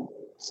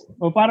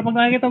 Para pag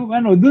nakikita mo,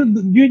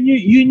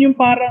 yun yung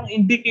parang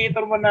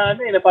indicator mo na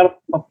na parang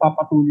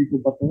papatuloy ko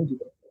ba ito? Di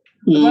ba?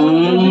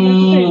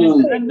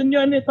 Andun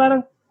yun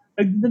parang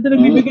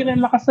nagbibigay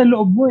ng lakas sa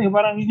loob mo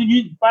Parang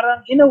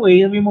in a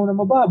way, sabi mo na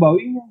mababaw,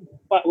 yung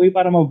way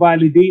para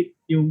ma-validate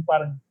yung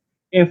parang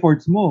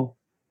efforts mo.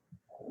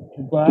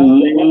 Diba?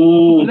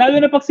 Lalo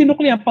na pag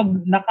sinuklihan, pag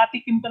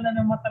nakatikim ka na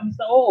ng matamis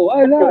na,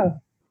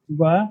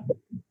 diba?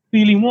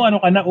 Feeling mo,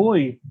 ano ka na,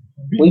 Uy,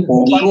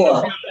 pogi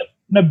ko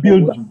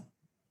Na-build up.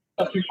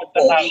 Pogi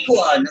ko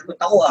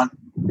napunta ko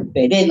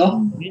Pwede,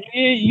 no?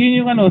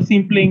 Yun yung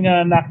simpleng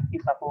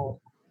nakikita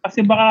ko.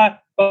 Kasi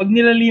baka, pag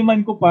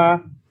nilaliman ko pa,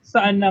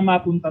 saan na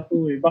mapunta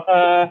to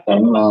Baka,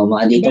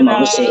 dito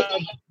maguse.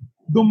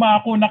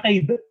 Dumako na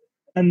kay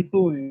Dan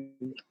to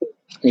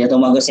Dito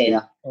maguse,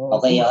 no?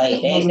 Okay.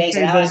 Thanks.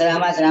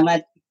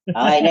 Salamat.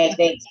 Okay,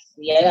 next.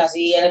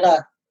 Si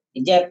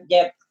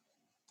Jeff.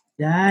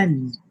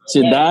 Dan.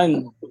 Si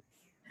Dan.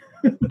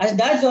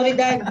 Dan, sorry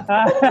Dan.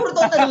 Puro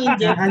to tanongin,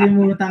 Jeff.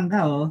 Nakalimutan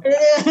ka,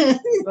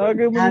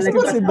 Lagi mo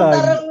skip si Dan.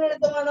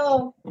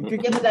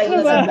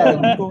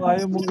 Kung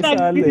ayaw mong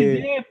isali.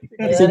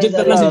 Si Jeff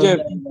na si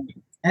Jeff.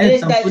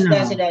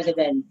 Si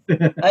Dan.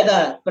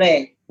 Ito,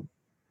 pre.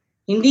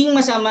 Hindi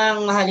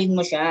masamang mahalin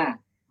mo siya.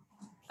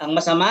 Ang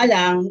masama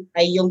lang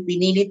ay yung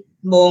pinilit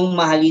mong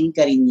mahalin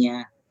ka rin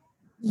niya.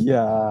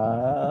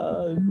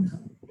 Yan.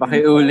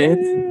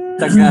 Pakiulit.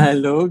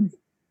 Tagalog.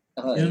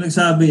 Yung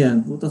nagsabi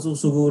yan, puta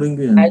susugurin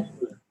ko yan.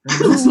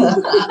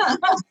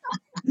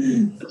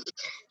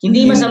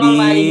 Hindi masamang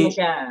mahalin mo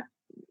siya.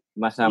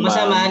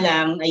 Masama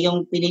lang ay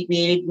yung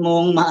pinipilit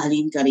mong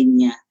mahalin ka rin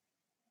niya.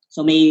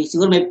 So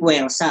siguro may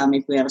puwersa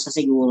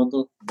siguro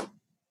to.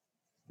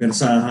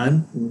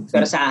 Persahan?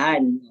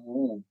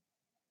 Oo.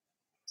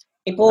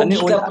 Pogi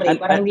ka, pre.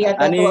 Parang hindi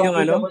ata ito.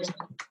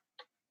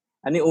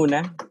 Ano yung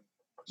una?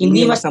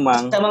 Hindi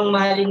masamang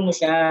mahalin mo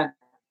siya.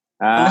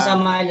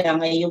 Masama lang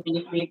ay yung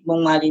pinipilit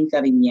mong mahalin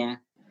ka rin niya.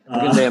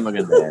 Maganda yan.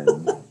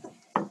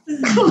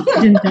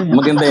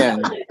 Maganda yan.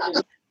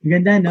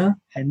 Maganda, no?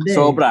 Hande.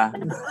 Sobra.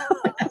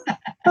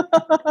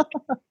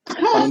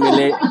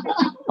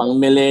 Pang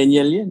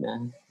millennial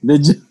yan,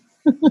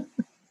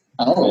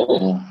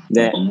 Oo.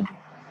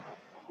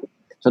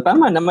 So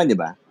tama naman, di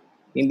ba?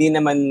 Hindi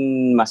naman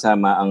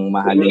masama ang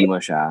mahalin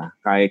mo siya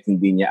kahit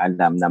hindi niya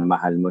alam na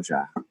mahal mo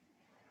siya.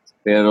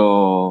 Pero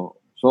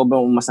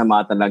sobrang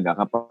masama talaga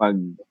kapag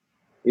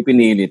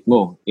ipinilit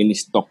mo,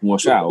 in-stalk mo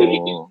siya o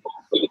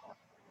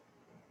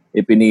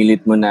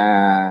ipinilit mo na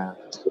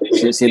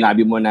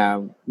sinabi mo na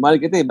mahal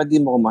kita ba't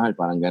di mo ko mahal?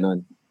 Parang ganon.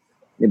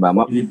 Di ba?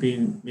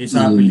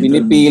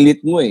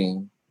 Pinipilit mo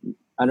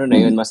Ano na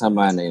yun?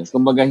 Masama na yun.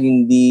 Kumbaga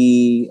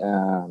hindi,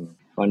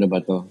 paano ba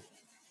to?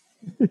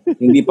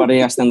 Hindi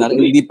parehas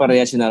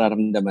yung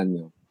nararamdaman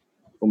nyo.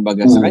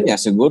 Kumbaga sa kanya,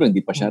 siguro hindi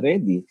pa siya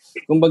ready.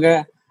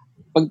 Kumbaga,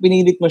 pag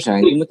pinilit mo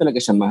siya, hindi mo talaga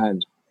siya mahal.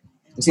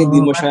 Kasi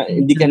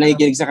hindi ka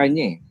nakikinig sa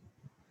kanya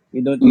You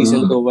don't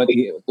listen to what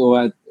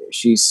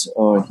she's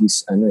or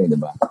his,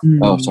 diba?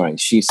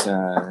 She's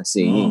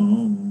saying.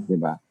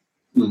 Diba?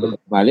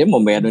 Mali mo,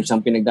 mayroon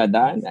siyang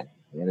pinagdadaanan.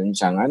 Mayroon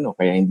siyang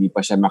kaya hindi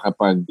pa siya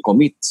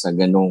makapag-commit sa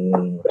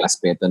ganong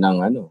aspeto ng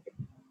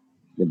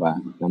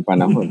diba? Ng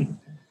panahon.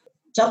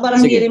 Tsaka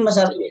parang hindi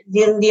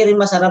rin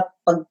masarap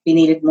pag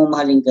pinilit mo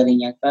mahalin ka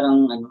rin niya.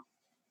 Parang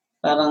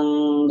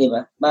di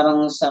ba?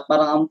 Parang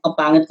ang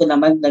pangit ko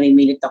naman,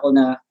 namimilit ako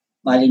na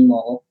mahalin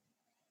mo ako.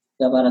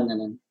 Kaya parang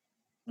ganun.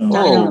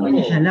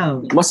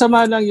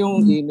 Masama lang yung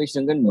image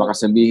ng ganun.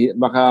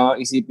 Baka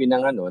isipin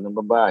ng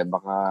babae,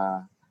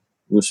 baka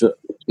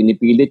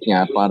pinipilit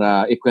niya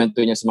para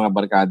ikwento niya sa mga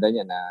barkada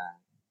niya na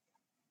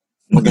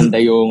maganda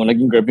yung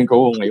naging girlfriend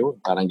ko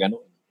ngayon. Parang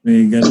ganun.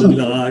 May ganun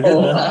na agad,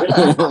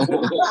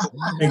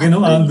 May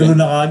ganun angulo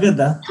na agad,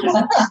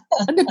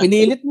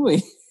 Pinilit mo,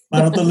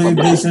 Para tuloy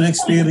based on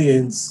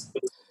experience.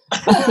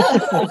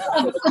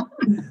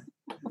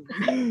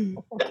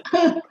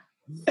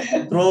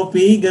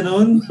 Trophy,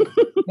 ganun.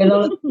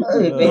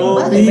 Pwede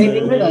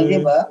mo lang, di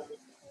ba?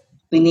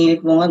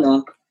 Pinilit mo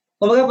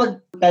Kumbaga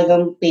pag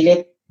talagang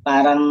pilit,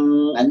 parang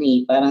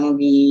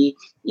hindi,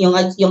 yung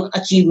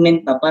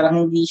achievement pa,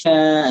 parang hindi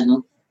siya,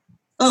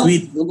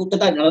 sweet.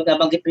 Total,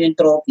 nabanggit mo yung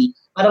trophy.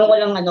 Parang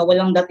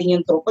walang dating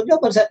yung trophy.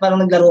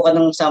 Parang naglaro ka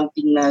ng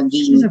something na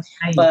game.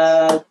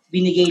 Pag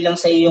binigay lang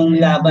sa'yo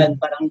yung laban,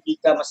 parang hindi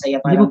ka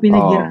masaya. Hindi mo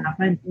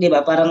pinaghirapan. Di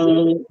ba? Parang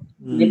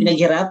hindi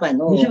pinaghirapan.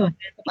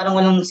 Parang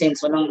walang sense,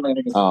 walang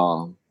meron.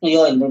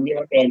 Ngayon, hindi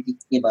na authentic.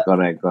 Di ba?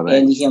 Correct.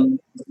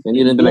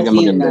 Hindi rin talaga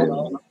maganda.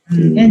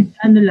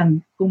 And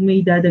lang, kung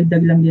may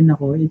dadagdag lang din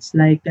ako, it's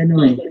like,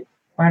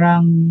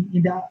 parang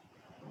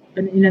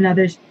in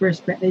another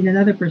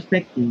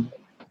perspective,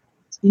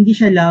 hindi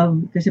siya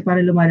love kasi para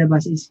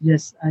lumalabas is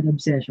just an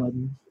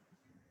obsession.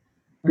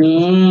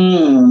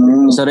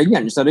 Isa rin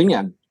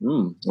yan.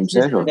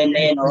 Obsession.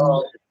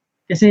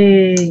 Kasi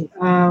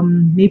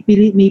may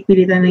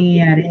pilitan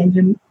nangyayari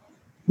and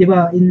di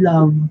ba, in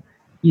love,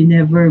 you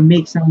never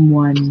make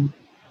someone,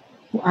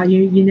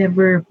 you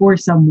never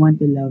force someone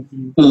to love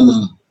you.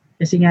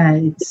 Kasi nga,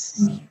 it's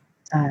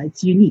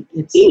unique.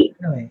 It's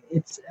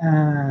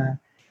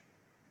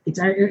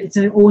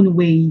our own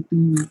way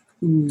to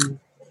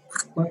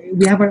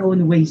we have our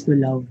own ways to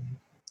love.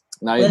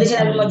 Pwede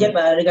sinabi mo, Jeff,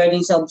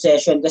 regarding sa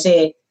obsession,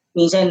 kasi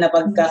minsan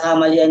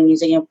napagkakamalian,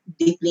 minsan yung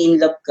deeply in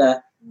love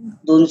ka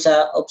dun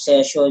sa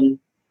obsession.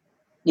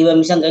 Di ba,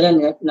 minsan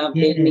ganun, na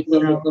make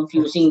mo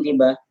confusing, di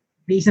ba?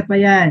 May isa pa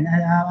yan,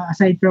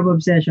 aside from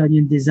obsession,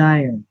 yung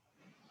desire.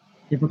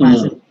 Di ba,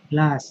 passion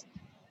class.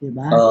 Di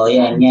ba?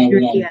 Yan.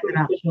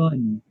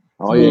 Attraction.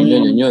 Oh,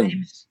 yun.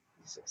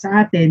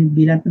 Sa atin,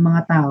 bilang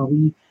mga tao,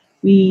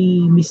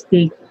 we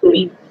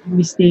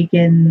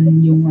mistaken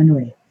yung ano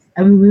eh.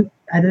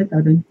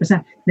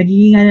 Basta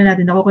nagiging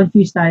natin,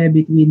 confuse tayo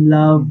between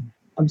love,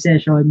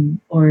 obsession,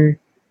 or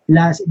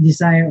lust,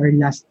 desire, or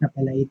lust na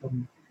pala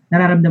itong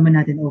nararamdaman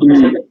natin over.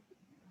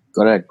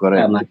 Correct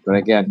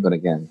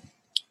yan.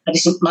 At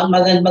least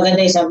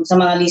maganda sa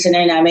mga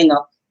listener namin,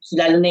 no? So,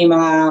 lalo na yung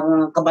mga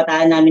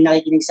kabataan namin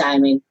nakikinig sa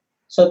amin.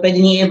 So,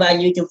 pwede niyo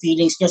i-evaluate yung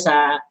feelings nyo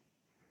sa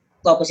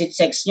opposite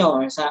sex nyo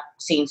or sa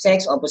same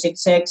sex, opposite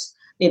sex.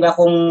 Diba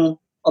kung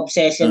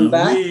obsession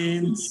ba?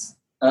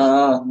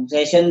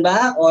 Obsession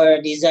ba?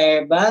 Or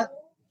desire ba?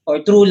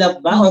 Or true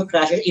love ba? Or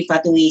crush or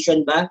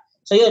infatuation ba?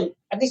 So yun,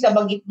 at least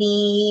nabanggit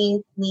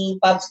ni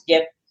Pops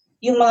Jeff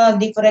yung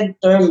mga different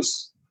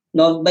terms,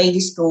 no, by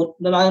this quote,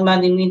 na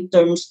mga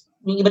terms,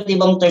 yung iba't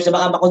ibang terms na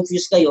baka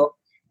ma-confuse kayo,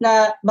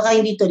 na baka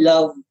hindi to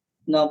love,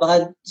 no,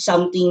 baka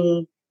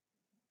something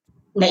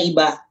na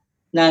iba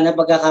na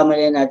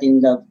napagkakamali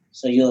natin love.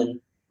 So yun.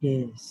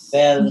 Yes.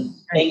 Well,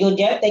 thank you,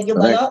 Jeff. Thank you,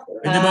 Balok.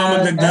 Pwede ba ako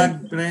magdagdag,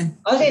 pre?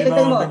 Okay,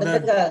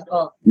 dagdag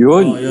ka.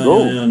 Yun,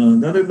 go.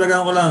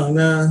 Dadagdagan ko lang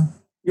na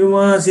yung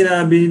mga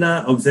sinabi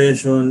na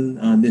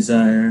obsession,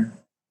 desire,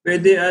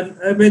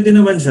 pwede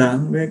naman siya.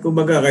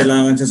 Kumbaga,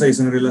 kailangan siya sa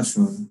isang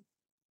relasyon.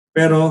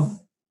 Pero,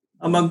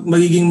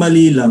 magiging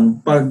mali lang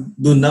pag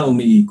doon na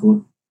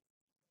umiikot.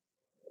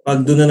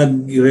 Pag doon na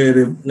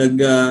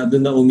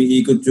doon na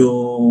umiikot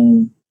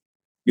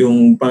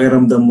yung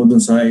pakiramdam mo doon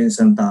sa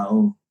isang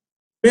tao.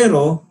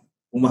 Pero,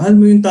 kung mahal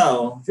mo yung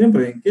tao,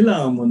 siyempre,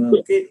 kailangan mo na,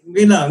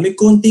 may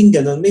konting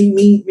ganun, may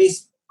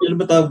ano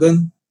ba tawag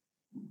ganun?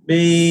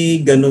 May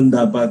ganun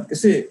dapat.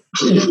 Kasi,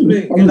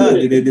 siyempre,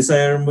 kailangan,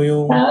 dinedesire mo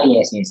yung,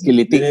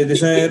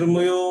 dinedesire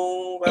mo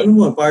yung,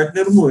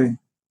 partner mo eh.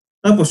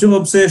 Tapos, yung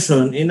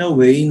obsession, in a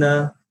way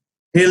na,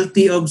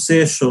 healthy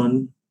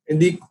obsession,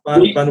 hindi,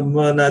 paano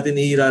ba natin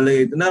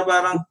ilalagay ito, na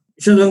parang,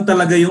 siya lang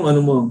talaga yung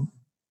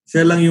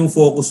siya lang yung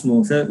focus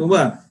mo. Siya,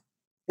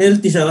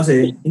 healthy siya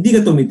kasi hindi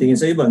ka tumitingin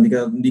sa iba,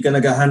 hindi ka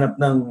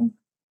naghahanap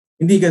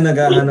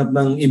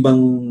ng ibang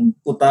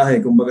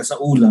putahe kumbaga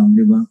sa ulam,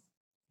 di ba?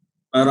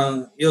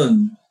 Parang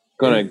yun.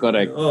 Correct.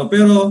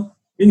 Pero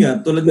yun nga,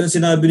 tulad ng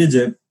sinabi ni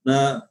Jeff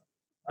na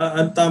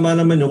tama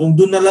naman yun, kung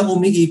doon na lang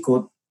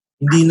umiikot,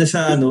 hindi na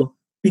siya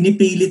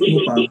pinipilit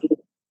mo pa.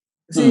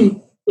 Kasi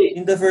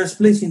in the first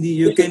place,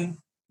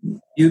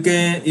 you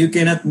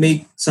cannot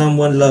make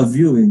someone love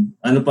you eh.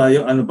 Ano pa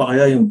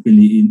kaya yung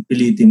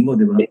pilitin mo,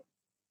 di ba?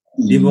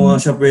 Hindi mo nga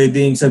siya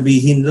pwedeng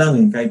sabihin lang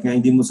eh. Kahit nga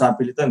hindi mo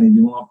sapilitan eh.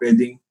 Hindi mo nga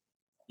pwedeng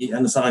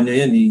sa kanya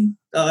yan eh.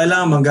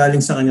 Kailangan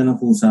manggaling sa kanya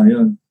ng kusa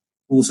yun.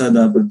 Kusa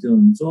dapat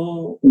yun.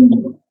 So,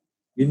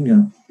 yun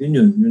nga.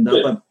 Yun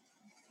dapat.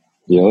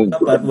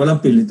 Dapat walang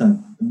pilitan.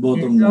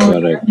 Bottom line.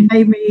 So, if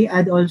I may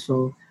add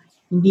also,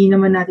 hindi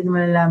naman natin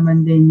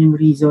malalaman din yung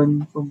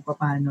reason kung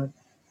paano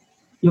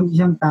yung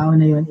isang tao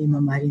na yun ay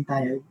mamahalin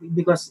tayo.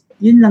 Because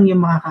yun lang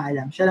yung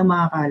makakaalam. Siya lang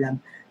makakaalam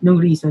ng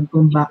reason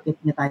kung bakit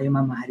niya tayo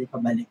mamahalin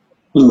pabalik.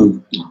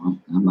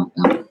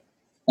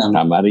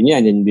 Tama rin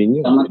yan. Yan din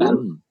yun. Tama.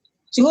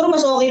 Siguro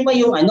mas okay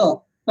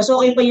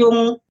pa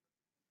yung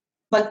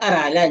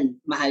pag-aralan,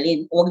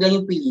 mahalin. Huwag lang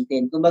yung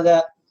pilitin.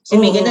 Kumbaga,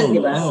 may ganun,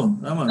 di ba?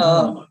 Tama.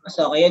 Mas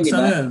okay yun, di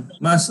ba?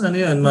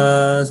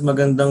 Mas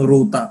magandang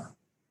ruta.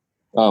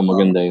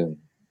 Maganda yun.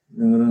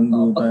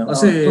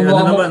 Kasi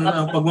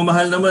ang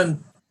pagmamahal naman,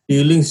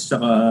 feelings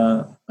tsaka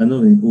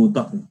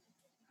utak.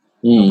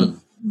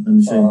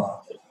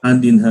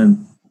 Hand in hand.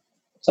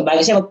 So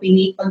bagay siya,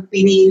 pag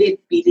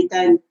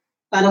pilitan,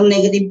 parang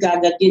negative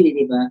kagad yun,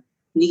 di ba?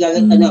 Hindi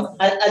kagad,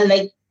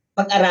 unlike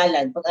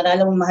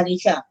pag-aralan mo mahalin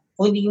siya.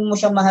 Kung hindi mo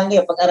siya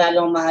mahalin,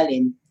 pag-aralan mo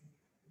mahalin,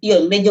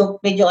 yun, medyo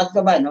at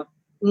ka ba, no?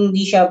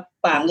 Hindi siya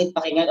pangit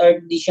pakinggan or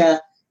hindi siya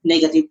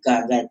negative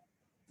kagad.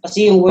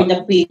 Kasi yung word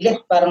na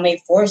pilit, parang may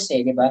force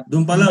di ba?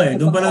 Doon pa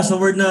lang sa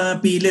word na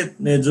pilit,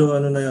 medyo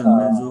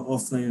medyo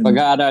off na yun.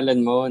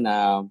 Pag-aaralan mo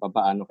na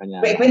papaano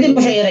kanya. Pwede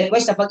mo siya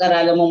i-request na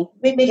pag-aralan mo,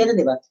 may ganun,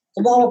 di ba?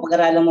 Subukan mo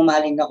pag-aralan mo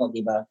mahalin ako,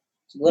 di ba?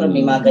 Siguro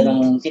may mga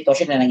ganung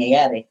sitwasyon na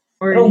nangyayari.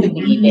 Or you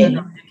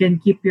can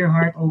keep your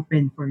heart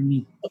open for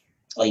me.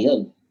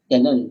 Yun.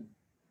 Ganun.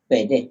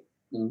 Pwede.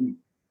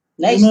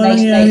 Nice.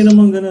 Nangyayari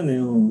naman ganun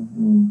eh.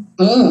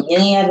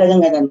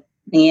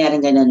 Nangyayari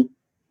ganun.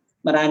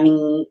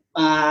 Maraming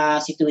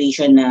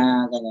situation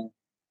na gano'n.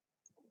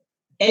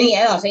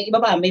 Sa iba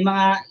pa, may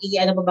mga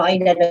pa ba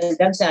kayo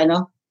dadagdag sa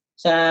na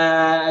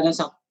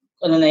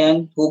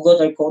yun, hugot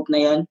or quote na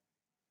yun?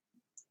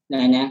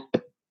 Na.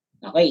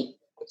 Okay.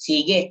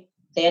 Sige.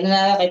 Kaya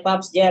na kay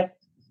Pops Jeff.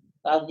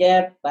 Pops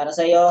Jeff, para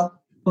sa'yo.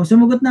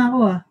 Sumagot na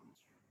ako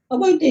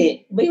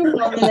Hindi. Ba yung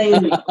ano na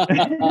yun?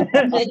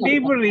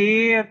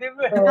 Favorite.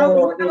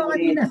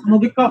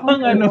 Sumagot ka pang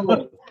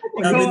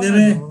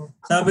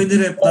Sabi ni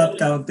Rep, not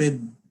counted.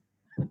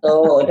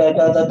 Ito.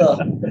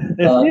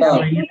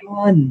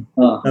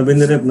 Sabi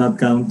ni Rep, not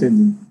counted.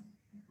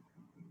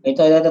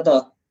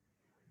 Ito.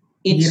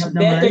 It's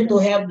better to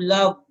have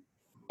love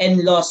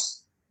and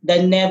loss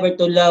than never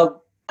to love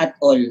at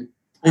all.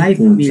 Ay,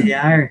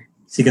 familiar.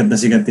 Sikat na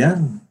sikat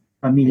yan.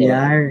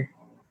 Familiar.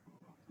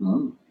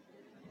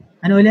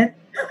 Ano ulit?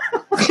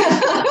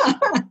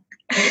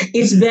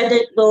 It's better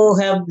to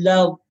have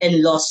love and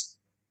lost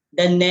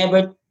than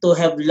never to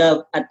have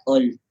love at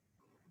all.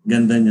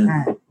 Ganda niyan.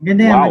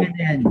 Ganda yan,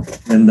 maganda yan.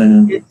 Ganda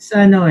niyan. It's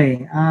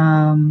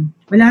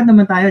lahat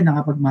naman tayo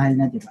nakapagmahal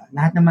na, di ba?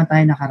 Lahat naman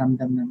tayo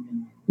nakaramdam ng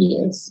ganyan.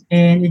 Yes.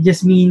 And it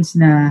just means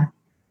na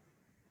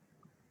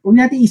huwag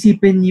natin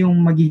isipin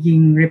yung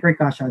magiging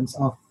repercussions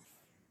of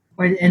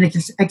or an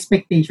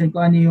expectation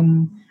kung ano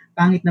yung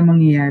pangit na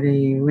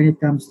mangyayari when it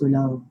comes to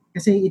love.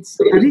 Kasi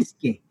it's a risk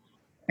eh.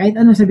 Kahit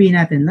ano sabihin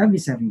natin, love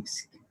is a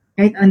risk.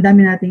 Kahit ang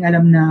dami nating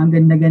alam na ang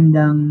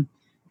ganda-gandang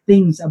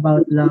things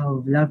about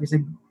love. Love is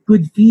a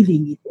good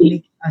feeling. It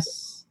makes us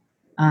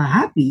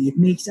happy. It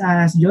makes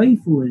us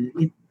joyful.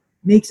 It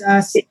makes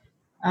us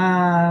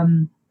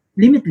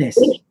limitless.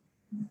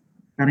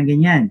 Parang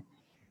ganyan.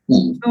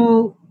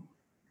 So,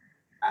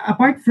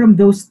 apart from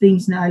those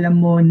things na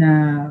alam mo na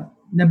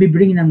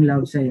nabibring ng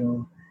love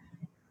sa'yo,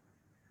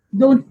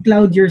 don't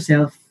cloud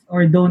yourself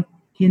or don't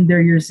hinder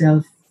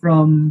yourself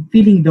from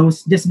feeling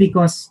those just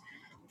because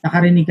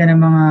nakarinig ka ng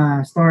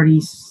mga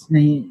stories na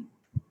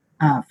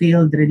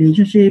failed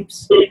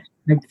relationships,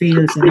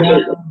 nag-fail sa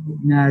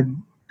love,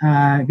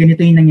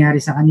 ganito yung nangyari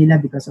sa kanila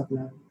because of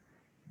love.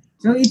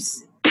 So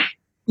it's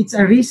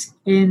a risk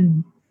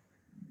and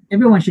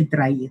everyone should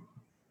try it.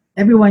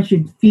 Everyone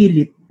should feel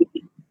it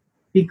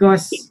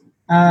because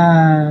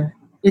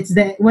it's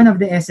one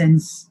of the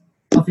essence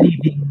of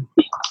living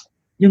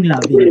yung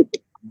loving.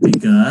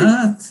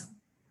 Bigat.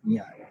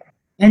 Yeah.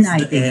 And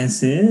it's the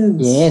essence.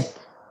 Yes.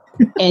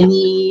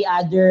 Any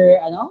other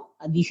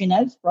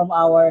additionals from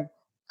our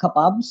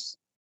kapabs?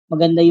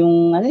 Maganda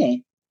yung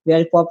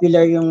very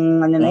popular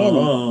yung na yan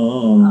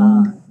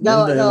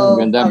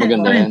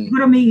Maganda yan.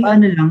 Siguro may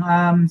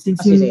lang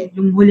since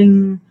yung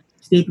huling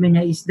statement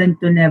niya is then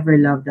to never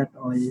love at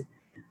all.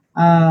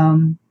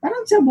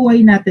 Parang sa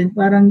buhay natin,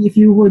 parang if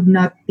you would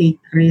not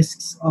take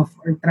risks of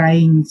or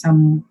trying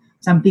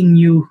something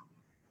new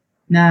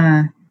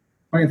na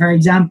for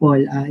example,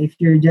 if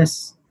you're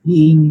just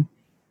being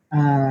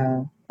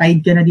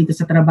tied ka na dito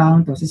sa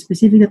trabaho to, sa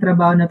specific na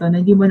trabaho na to na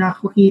hindi mo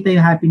nakakita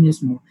yung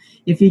happiness mo,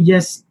 if you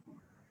just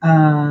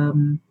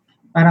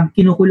parang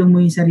kinukulong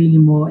mo yung sarili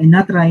mo and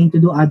not trying to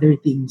do other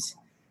things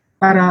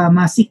para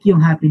ma-seek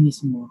yung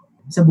happiness mo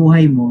sa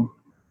buhay mo,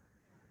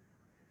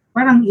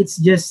 parang it's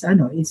just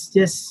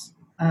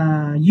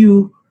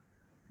you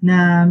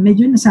na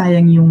medyo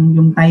nasayang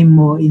yung time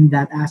mo in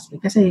that aspect.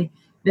 Kasi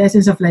the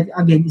essence of life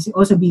again is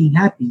also being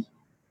happy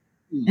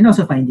and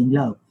also finding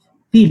love,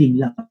 feeling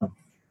love,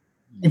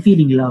 and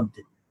feeling loved.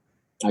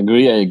 I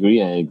agree.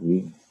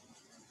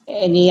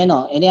 Any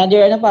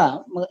other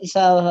pa?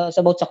 Isa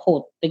about sa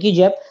quote. Thank you,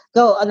 Jeff.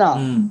 Go,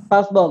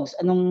 Puff Bogs,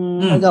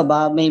 ikaw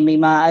ba? May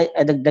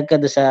maadagdag ka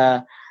doon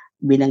sa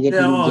binanggit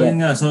ni Jeff? Yun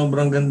nga,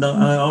 sobrang gandang,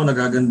 ako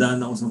nagagandaan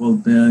ako sa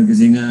quote na yan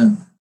kasi nga,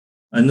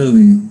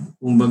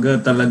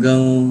 kumbaga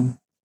talagang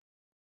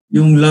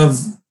yung love,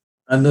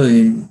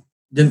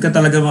 dyan ka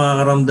talaga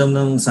makakaramdam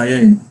ng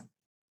saya eh.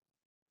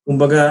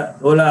 Kumbaga,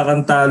 wala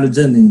kang talo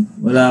dyan eh.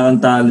 Wala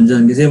kang talo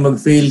dyan. Kasi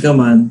mag-fail ka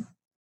man,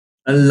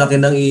 ang laki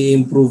ng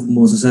i-improve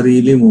mo sa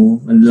sarili mo,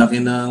 ang laki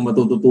ng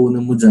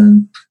matututunan mo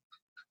dyan.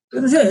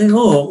 Pero siya,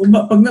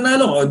 pag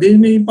nanalo ka, di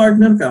may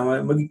partner ka,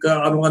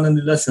 magkakaroon ka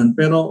ng relasyon,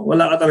 pero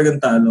wala ka talagang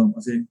talo.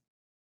 Kasi,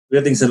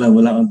 pagdating sa love,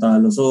 wala kang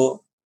talo.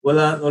 So,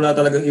 wala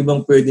talagang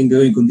ibang pwedeng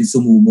gawin kundi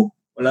sumubok.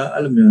 Wala,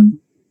 alam mo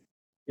yun.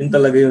 Yun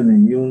talaga yun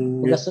eh.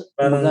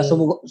 Parang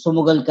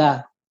sumugal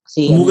ka.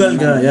 Sumugal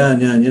ka,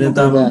 yan. Yan ang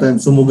tamang term.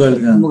 Sumugal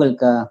ka. Sumugal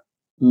ka.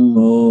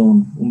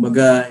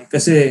 Kumbaga,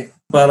 kasi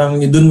parang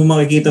doon mo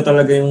makikita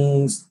talaga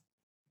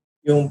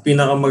yung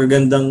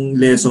pinakamagandang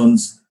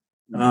lessons,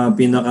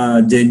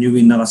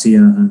 pinaka-genuine na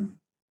kasiyahan.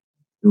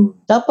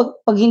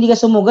 Tapos pag hindi ka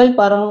sumugal,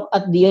 parang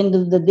at the end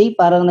of the day,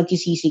 parang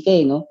nagsisisi ka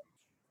no?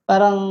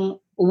 Parang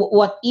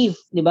what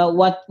if, di ba?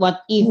 What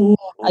if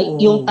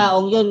yung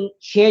taong yun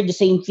share the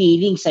same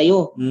feeling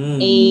sa'yo?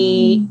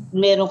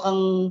 Meron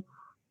kang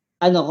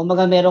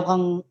kumbaga meron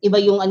kang iba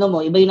yung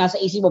iba yung nasa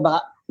isip mo,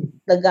 baka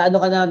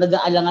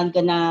nag-aalangan ka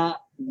na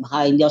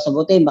baka hindi ako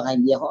sagutin, baka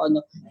hindi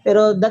ako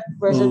pero that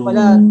person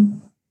pala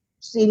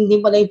hindi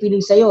pala yung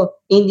feeling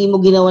sa'yo, hindi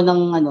mo ginawa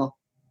ng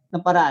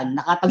ng paraan,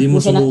 nakatagpo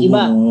siya ng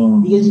iba,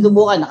 hindi ka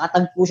sinubukan,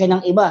 nakatagpo siya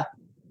ng iba,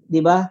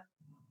 di ba?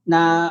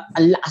 Na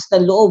ang lakas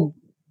ng loob,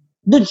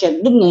 doon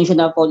ngayon siya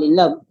na fall in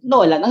love,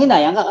 wala nang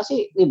hinayang ka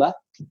kasi, di ba?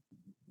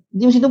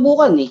 Hindi mo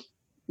sinubukan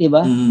di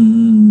ba?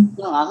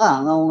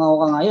 Ngaw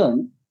ka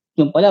ngayon.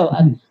 Yung pala,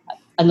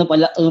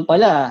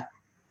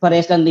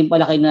 parehas lang din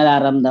pala kayo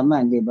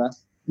nararamdaman, di ba?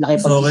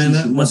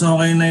 Mas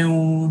okay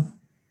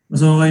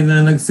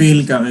na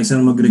nag-fail ka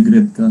kaysa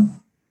mag-regret ka.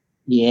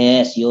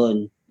 Yes,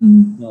 yun.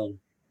 Yun.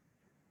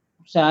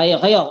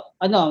 Kayo,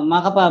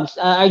 mga kapabs,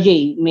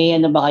 RJ, may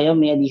ano ba kayo?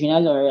 May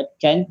additional or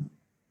Chen?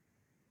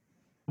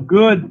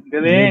 Good.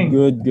 Galing.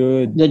 Good.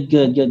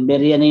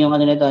 Very yung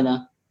nito,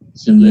 no?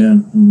 Sige.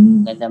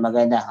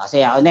 Maganda.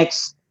 Kasi ako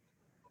next.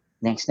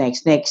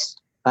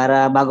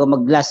 Para bago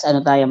mag-last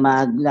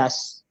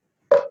last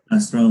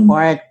round.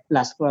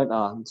 Last part.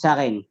 Sa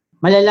akin.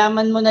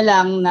 Malalaman mo na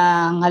lang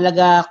na ang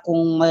halaga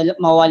kung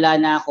mawala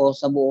na ako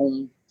sa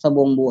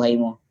buong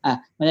buhay mo.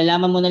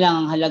 Malalaman mo na lang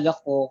ang halaga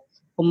ko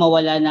kung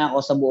mawala na ako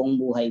sa buong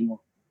buhay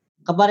mo.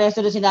 Kapareho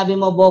na sinabi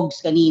mo,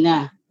 Bogs,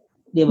 kanina.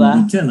 Di ba?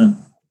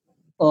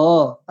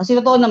 Oo. Kasi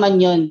totoo naman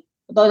yun.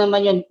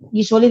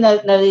 Usually,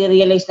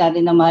 nare-realize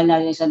natin na mahal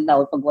natin isang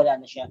tao pag wala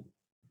na siya.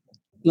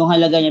 Yung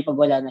halaga niya pag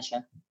wala na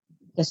siya.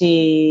 Kasi...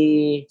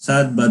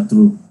 Sad but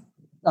true.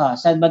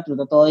 Sad but true.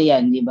 Totoo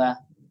yan, di ba?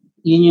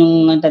 Yun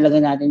yung talaga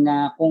natin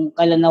na kung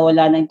kailan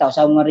nawala na yung tao,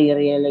 saan mo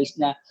marirealize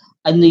na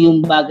ano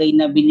yung bagay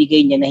na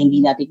binigay niya na hindi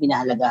natin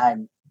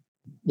pinahalagahan.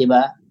 Di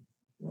ba?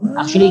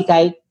 Actually,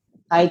 kahit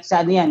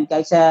sa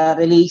kahit sa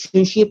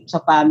relationship, sa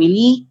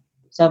family,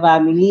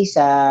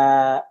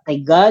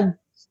 kay God,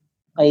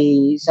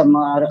 sa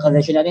mga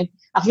relasyon natin.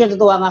 Actually,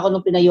 natutuwa nga ako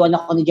nung pinayuan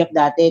ako ni Jeff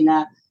dati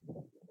na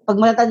pag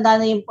matatanda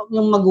na yung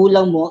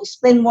magulang mo,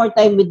 spend more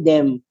time with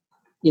them.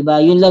 Diba?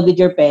 Yung love with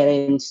your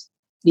parents.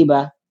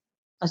 Diba?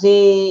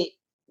 Kasi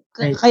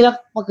kaya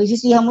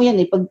pagkisisihan mo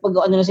yan pag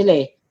na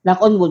sila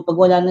knock on wood,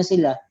 pag wala na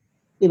sila.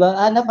 Diba?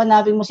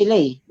 Hanapin mo sila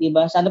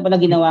Diba? Sana pala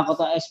ginawa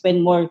ko to. I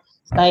spend more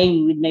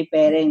time with my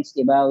parents,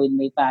 diba? With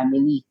my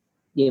family.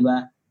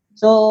 Diba?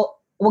 So,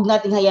 huwag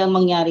nating hayaang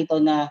mangyari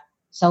to na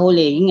sa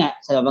huli,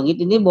 sa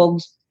nabanggit ni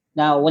Bogs,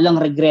 na walang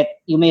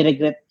regret, yung may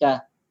regret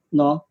ka,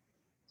 no?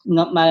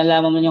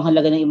 Malalaman mo yung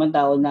halaga ng ibang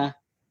tao na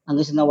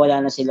hanggang sa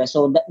nawala na sila.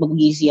 So,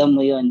 mag-iisihan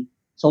mo yun.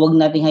 So, huwag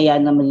nating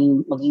hayaan na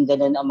maging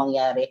ganun ang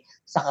mangyari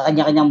sa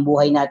kanya-kanyang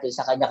buhay natin,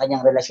 sa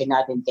kanya-kanyang relasyon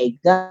natin kay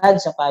God,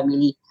 sa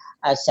family,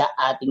 at sa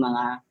ating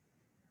mga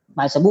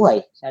mahal sa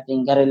buhay, sa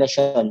ating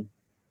karelasyon.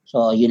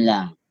 So, yun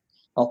lang.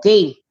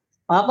 Okay.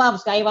 Mga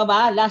Paps, kaya pa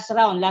ba? Last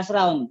round.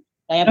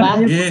 Kaya pa?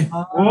 Yeah.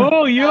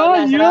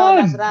 Yun.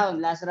 Last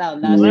round na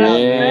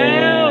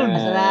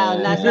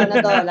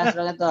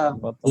to.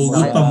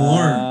 Ugot pa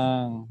more.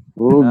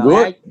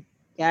 Ugot.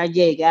 Kay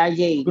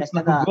RJ. Last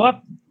na to.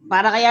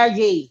 Para kay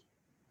RJ,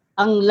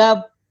 ang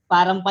love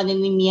parang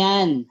paninim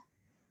yan.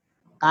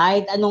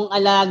 Kahit anong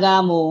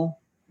alaga mo,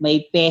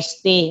 may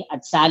peste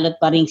at salot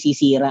pa rin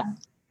sisira.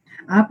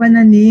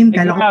 Pananim.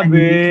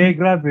 Grabe.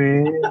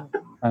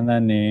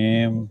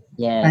 Pananim.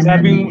 Yes.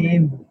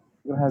 Pananim.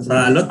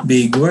 Salot,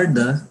 big word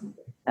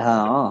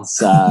Oo.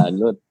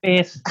 Salot.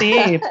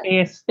 Peste.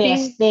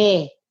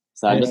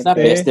 Salot na,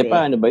 peste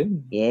pa. Ano ba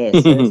yun? Yes.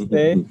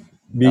 Peste.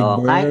 Big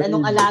word. Kahit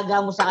anong alaga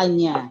mo sa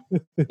kanya.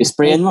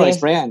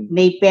 Sprayan.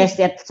 May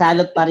peste at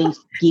salot pa rin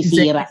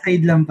kisira.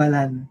 Insecticide lang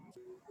pala.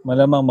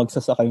 Malamang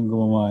magsasaka yung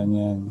gumawa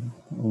niyan.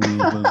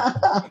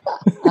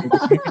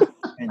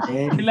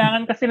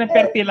 Kailangan kasi ng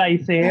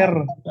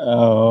fertilizer.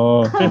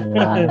 Oo.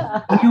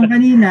 Yung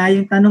kanina,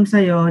 yung tanong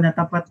sa'yo,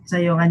 natapat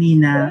sa'yo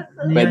kanina.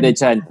 Pwede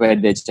Chan.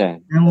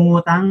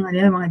 Nangungutang? Ano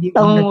yan? Mga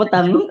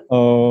Tangutang?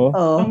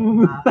 Oo.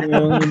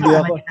 Yung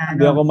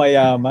hindi ako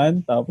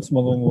mayaman, tapos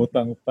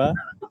mangungutang pa.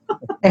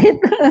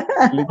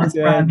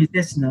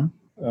 Promises, no?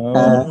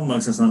 Oo.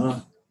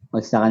 Magsasaka.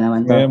 Magsaka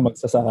naman to.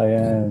 Magsasaka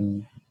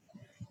yan.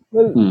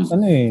 Well,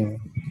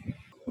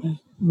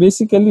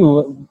 basically,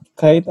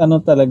 kahit ano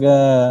talaga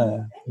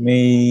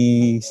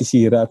may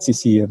sisira at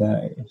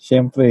sisira.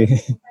 Siyempre,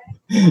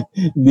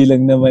 hindi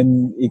lang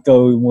naman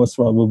ikaw most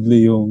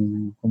probably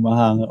yung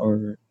humahanga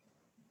or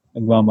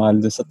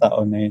nagmamahal doon sa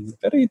tao na yun.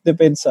 Pero it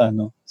depends sa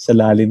sa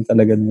lalim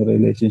talaga ng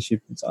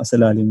relationship, sa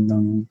lalim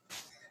ng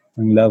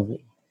love.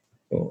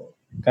 So,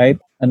 kahit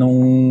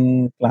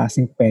anong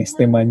klaseng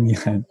peste man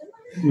yan,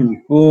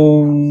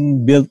 kung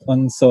built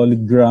on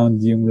solid ground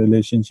yung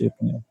relationship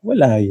niyo,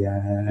 wala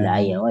yan.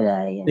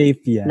 Wala yan.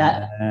 Safe yan.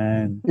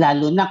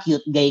 Lalo na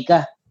cute guy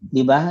ka.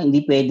 Di ba?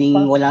 Hindi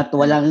pwedeng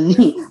walang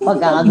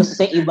pagkakagusto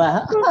sa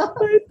iba.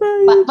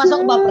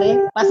 Pasok ba,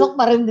 pre? Pasok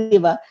pa rin, di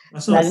ba?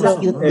 Lalo na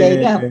cute guy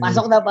ka.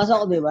 Pasok,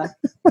 di ba?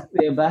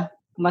 Di ba?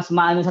 Mas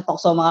maano sa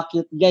tokso mga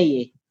cute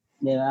guy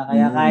Di ba?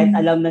 Kaya kahit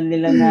alam na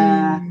nila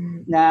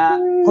na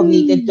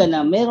committed ka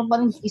na, meron pa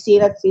rin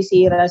sisira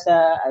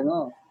sa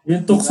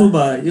Yung tukso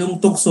ba?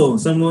 Yung tukso,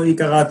 saan mo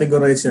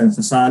i-categorize yan?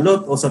 Sa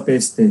salot o sa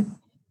peste?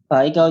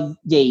 Ikaw,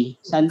 Jay,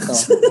 saan to?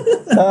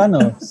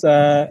 Sa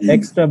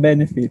extra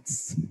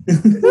benefits.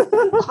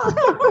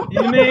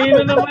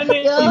 Yun naman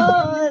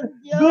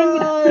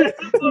Yun!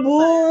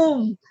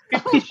 Boom!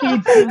 50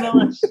 Shades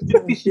naman.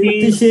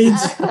 50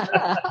 Shades.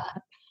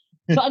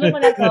 So ano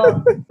pala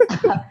to?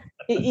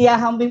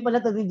 Iahambing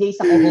pala to ni Jay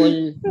sa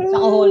kuhol.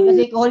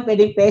 Kasi kuhol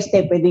pwedeng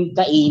peste, pwedeng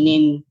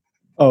kainin.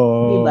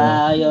 Oo.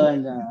 Diba?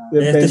 Yun.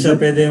 Peste siya,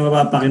 pwede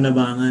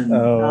mapapakinabangan.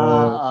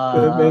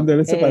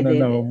 Depende sa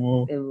pananaw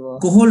mo.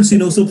 Kuhol,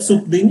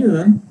 sinusup-sup din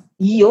yun,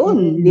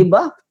 Yun, di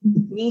ba?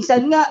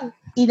 Minsan nga,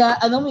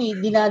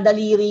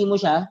 dinadaliri mo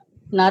siya,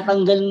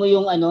 natanggal mo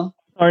yung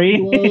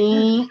Sorry?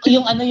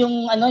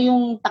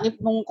 yung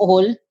takip ng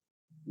kuhol.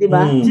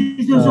 Diba?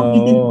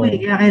 Susukitin mo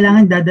kaya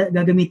kailangan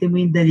gagamitin mo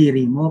yung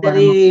daliri mo para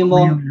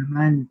makuha yung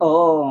laman.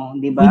 Oo,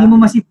 diba? Hindi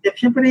mo masiptep,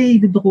 syempre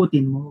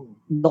dudukutin mo.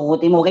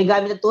 Kaya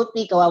gamit ng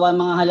toothpick, kawawa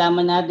mga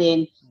halaman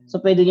natin.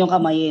 So pwede nyo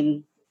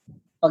kamayin.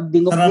 Pag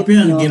dinukit nyo. Sarap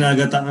yan,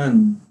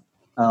 ginagataan.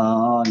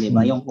 Oo,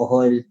 diba? Yung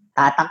kuhol.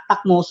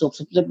 Tataktak mo,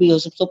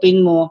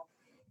 supsupin mo.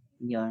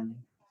 Yan.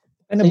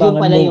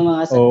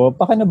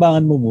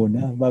 Pakanabangan mo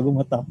muna bago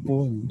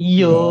matapon.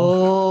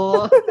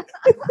 Yo.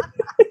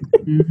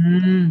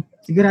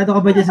 Sigurado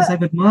ka ba dyan sa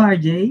sagot mo,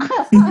 RJ?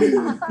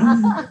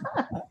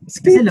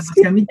 Kasi labas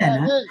kami dyan,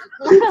 ha?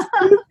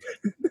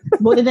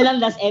 Buti na lang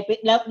last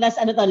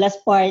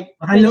part.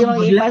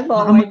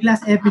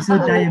 Mag-last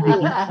episode tayo,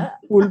 Vicky.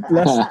 Full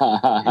plus.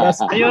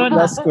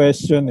 Last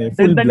question eh.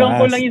 Full blast. Dagdagan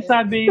ko lang yung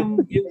sabi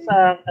yung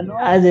sa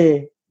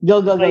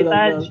Go.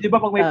 Di ba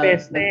pag may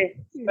peste?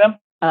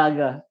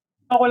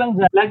 Ako lang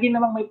dyan, lagi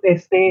namang may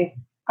peste.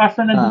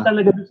 Kaso nandun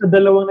talaga dun sa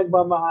dalawang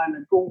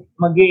nagmamahalan kung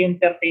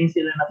mag-i-entertain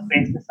sila ng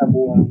peste sa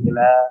buhay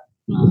nila.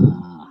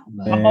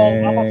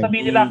 Ako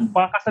sabihin nila,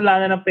 baka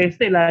kasalanan ng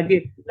peste.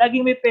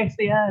 Laging may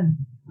peste yan.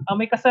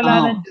 Ang may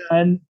kasalanan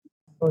dyan,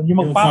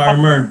 yung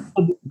farmer.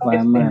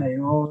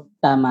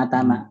 Tama.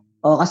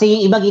 Kasi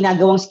yung iba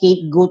ginagawang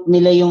scapegoat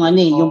nila yung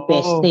yung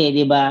peste,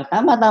 di ba?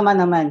 Tama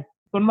naman.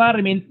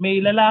 Kunwari,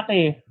 may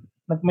lalaki,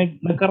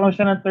 nagkaroon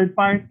siya ng third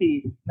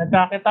party,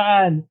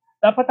 nagkakitaan.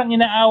 Dapat ang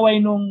inaaway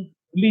nung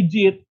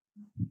legit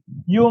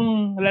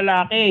yung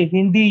lalaki,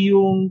 hindi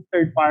yung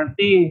third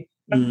party.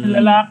 Kasi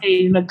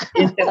lalaki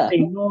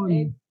nag-entertain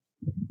nun.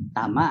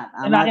 Tama.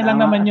 Akin lang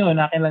naman yun.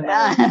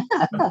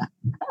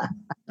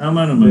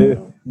 Tama naman.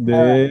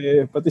 Hindi.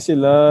 Pati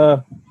sila.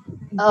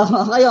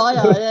 Kayo.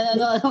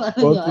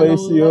 Both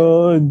ways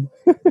yun.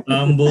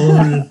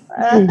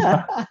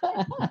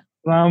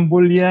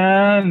 Rumble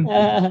yan.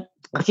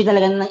 Kasi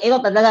talaga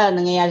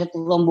nangyayari sa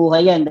totoong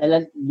buhay yan.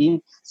 Dahil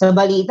sa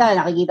balita,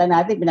 nakikita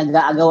natin,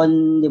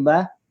 pinag-aagawan, di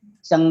ba?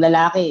 Isang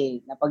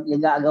lalaki,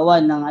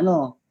 napag-aagawan ng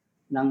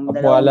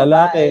kapwa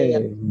lalaki.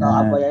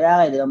 Kapwa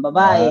lalaki, dalawang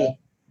babae.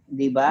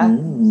 Di ba?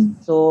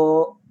 So,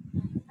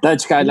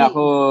 Touch, kala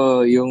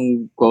ko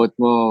yung quote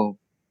mo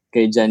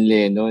kay John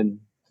Lennon.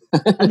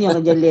 Ano yung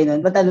kay John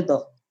Lennon? Ba't ano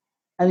to?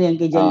 Ano yung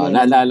kay John Lennon?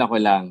 Naalala ko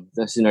lang.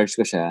 So, sinerge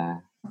ko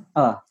siya.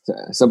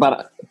 So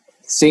para,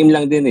 same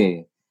lang din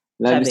eh.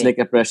 Love is like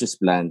a precious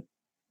plant.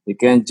 You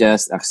can't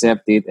just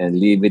accept it and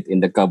leave it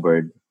in the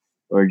cupboard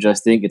or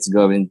just think it's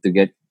going to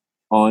get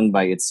on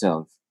by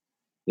itself.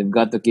 You've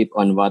got to keep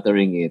on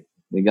watering it.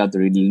 You got to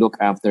really look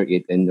after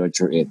it and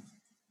nurture it.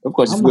 Of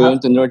course, if you're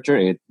going to nurture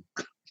it.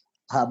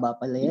 Haba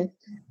pala yan.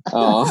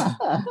 Oo.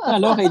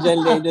 Kay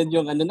John Lennon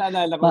yung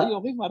naalala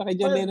ko. Okay, para kay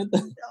John Lennon to.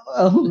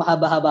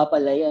 Mahaba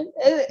pala yan.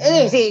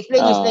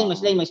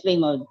 Explain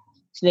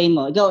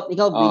mo.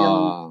 Ikaw bilang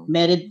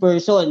married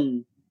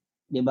person.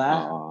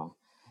 Diba?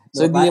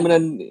 So, di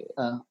naman,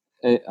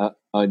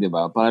 di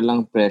ba? Para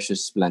lang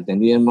precious plant.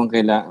 Hindi naman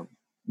kailangan,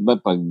 ba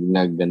pag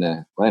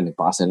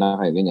nagpakasal na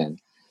kayo, ganyan.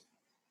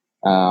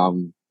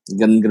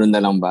 Ganun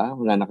na lang ba?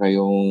 Wala na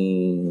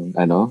kayong,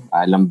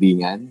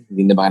 alambingan?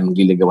 Hindi na ba kayo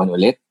magliligawan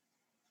ulit?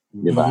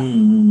 Di ba?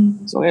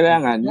 So,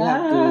 kailangan, you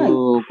have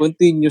to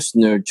continuous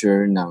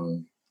nurture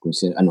ng kung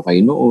ano kayo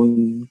noon,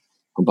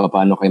 kung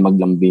paano kayo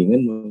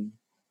maglambingan noon,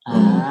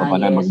 kung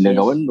paano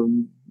magliligawan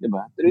noon.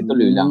 Diba?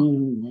 Tuloy-tuloy lang.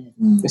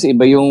 Kasi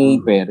iba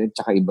yung parent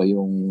tsaka iba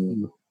yung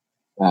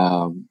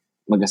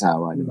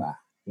mag-asawa, diba?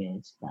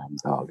 Yes, tama.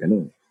 So,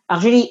 ganun.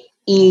 Actually,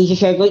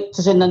 i-share ko,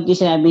 susunod ko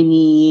sinabi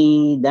ni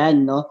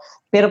Dan, no?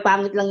 Pero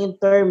pangit lang yung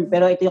term.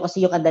 Pero ito yung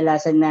kasi yung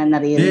kadalasan na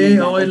naririnig.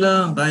 Okay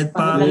lang. Kahit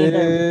pangit.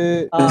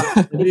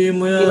 Hindi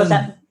mo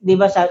yan. Di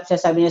ba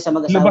sabi niya sa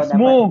mag-asawa,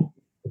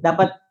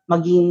 dapat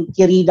maging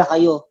kirida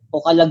kayo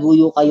o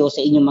kalaguyo kayo sa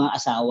inyong mga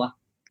asawa.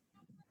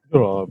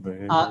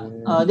 Grabe.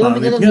 Di ba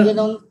may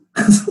ganun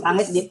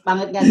pangit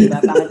nga, di ba?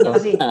 Pangit nga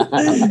kasi.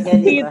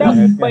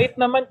 Bait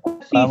naman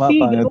kung sisi. Tama,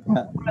 pangit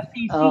nga.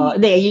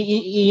 Hindi,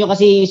 yun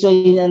kasi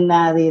usually na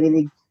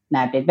naririnig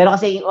natin. Pero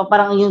kasi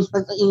parang yung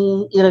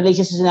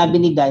in-relation sa sinabi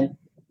ni Dan,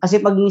 kasi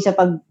pag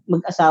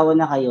mag-asawa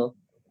na kayo,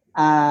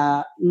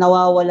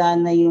 nawawala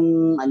na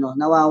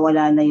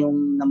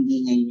yung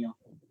lambingan nyo.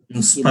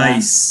 Yung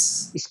spice.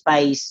 Diba?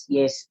 Spice,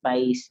 yes,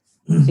 spice.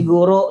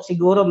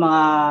 Siguro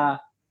mga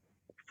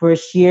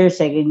first year,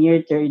 second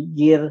year, third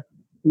year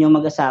yung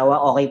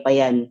mag-asawa, okay pa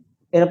yan.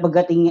 Pero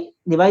pagdating,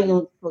 'di ba,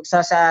 yung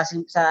sa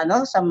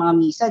mga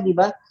misa, 'di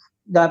ba?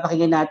 Dapat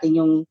pakinggan natin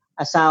yung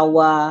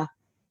asawa,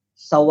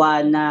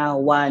 sawana,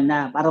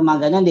 wana, para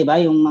mga ganun, 'di ba?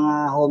 Yung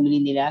mga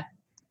homily nila.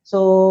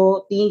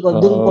 So, tingin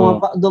ko doon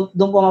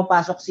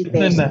pumapasok si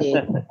peste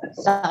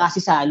sa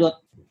kasi salot.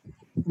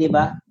 'Di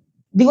ba?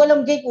 Di ko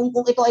alam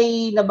kung ito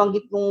ay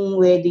nabanggit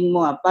ng wedding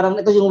mo. Parang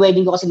ito yung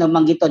wedding ko kasi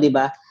nabanggit to, 'di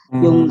ba?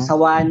 Yung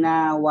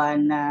sawana,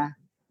 wana.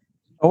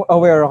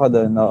 Aware ako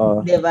doon, oo.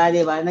 Diba?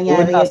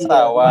 Nangyari yan.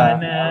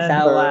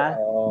 Asawa.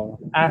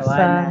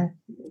 Asa.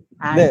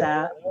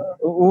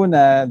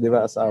 una, di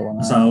ba, asawa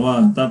nga.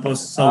 Asawa.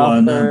 Tapos sawa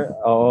na.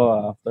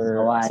 After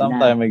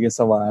sometime may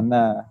sawa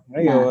na.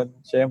 Ngayon,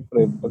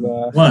 syempre,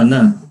 Sawa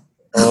na.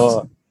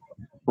 Oo.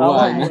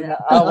 Awa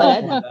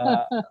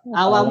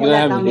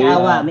muna.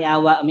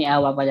 May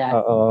awa pala.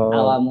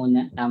 Awa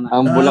muna. Tama.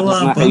 Ang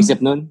bulaklak na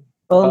kaisip nun.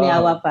 Oo, may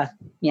awa pa.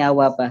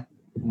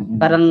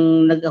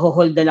 Parang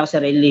nag-hold na lang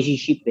sa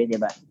relationship di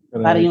ba?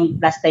 Parang yung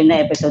last time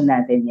na episode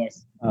natin,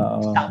 yes.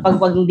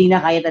 Pag hindi na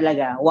kaya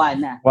talaga,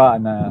 wala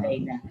na.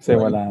 Kasi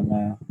wala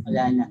na.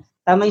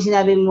 Tama yung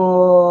sinabi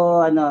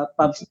mo,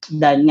 Pops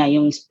Dan nga,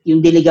 yung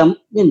diligam,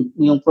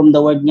 yung from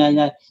the word nga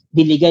na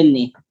diligan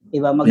di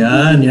ba?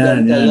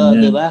 Mag-diligan kayo,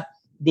 di ba?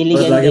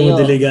 Diligan lagi kayo.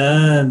 Mo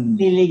diligan.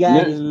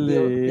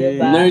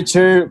 Diba?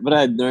 Nurture,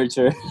 Brad,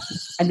 nurture.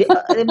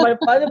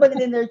 Paano ba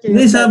nil-nurture?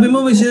 Hindi, sabi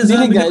mo may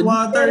sinasabi ka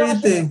water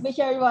May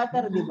share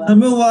water, di ba?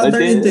 Sabi mo water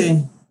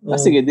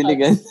Sige,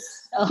 diligan.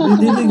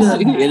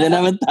 Diligan. Yan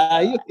na naman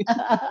tayo.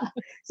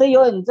 So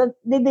yun,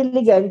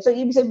 didiligan. So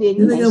ibig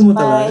sabihin,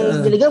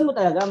 diligan mo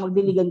talaga,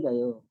 magdiligan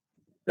kayo.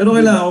 Pero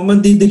kailangan, kung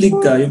mandidilig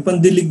ka, yung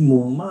pandilig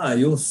mo,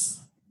 maayos.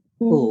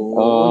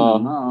 Oo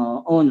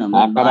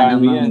naman. Parang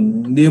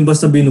yan. Hindi yung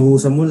basta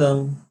binuhusan mo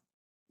lang.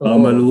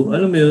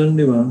 Alam mo yun,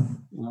 di ba?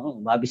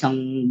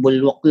 Babisang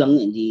bulwak lang,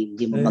 hindi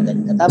mo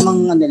maganda.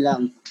 Tamang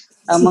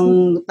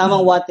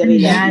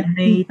watery lang.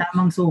 May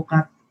tamang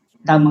sukat.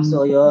 Tamang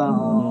soyo.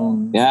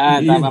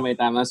 Yan, may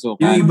tamang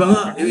sukat. Yung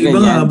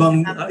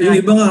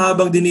iba nga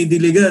habang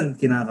dinidiligan,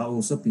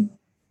 kinakausap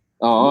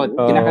Oo,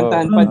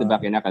 kinakantahan pa, di ba?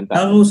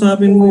 Kinakantahan.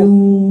 Kakausapin mo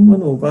yung,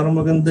 parang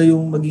maganda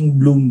yung maging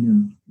bloom niya.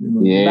 Diba?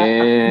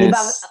 Yes. Di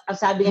ba, ang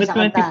sabi nga sa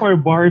kanta. 24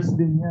 bars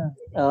din niya.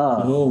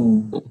 Oo.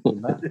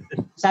 Diba?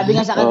 Sabi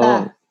nga sa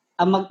kanta,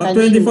 ang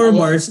magtanim. 24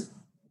 bars,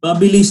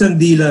 mabilis ang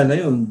dila na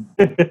yun.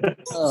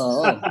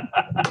 Oo.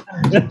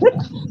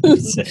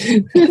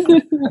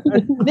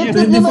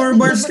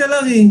 24 bars ka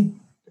lang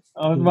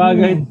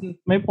Bagay,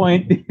 may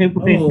point.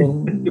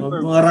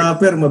 Mga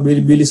rapper,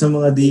 mabilis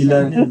ang mga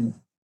dila niya.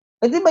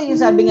 Di ba yung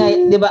sabi nga,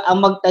 di ba,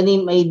 ang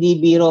magtanim ay di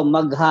biro,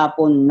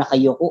 maghapon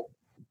nakayuko.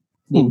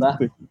 Di ba?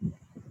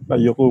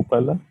 Nakayuko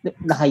pala.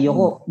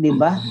 Nakayuko, di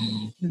ba?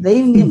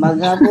 Dahil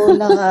maghapon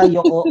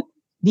nakayuko,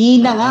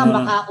 di na nga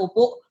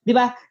makaupo. Di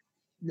ba?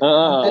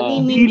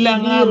 Di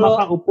lang nga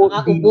makaupo.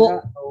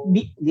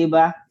 Di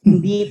ba?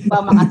 Hindi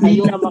pa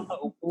makatayo na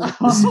makaupo.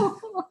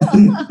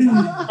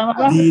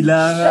 Di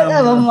lang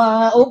nga.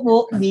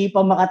 Makaupo, di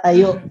pa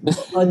makatayo.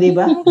 O, di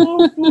ba?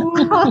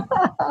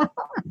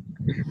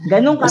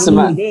 Ganun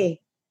kami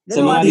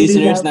Sa mga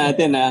listeners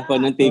natin,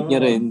 kung anong take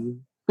nyo rin.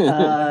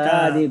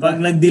 Diba?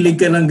 Pag nagdilig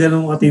ka ng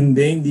ganun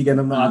katindi, hindi ka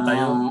na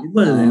makatayo.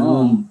 Diba?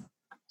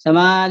 Sa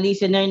mga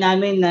listener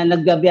namin na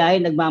naggabiyahe,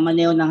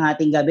 nagmamaneho ng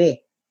hating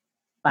gabi,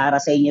 para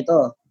sa inyo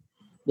to.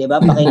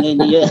 Diba?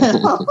 Pakinggan niyo.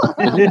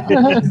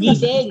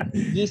 Gising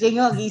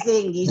kayo.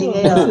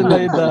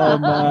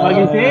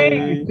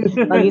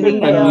 Magising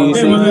kayo.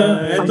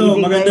 Ito,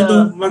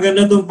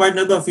 maganda tong part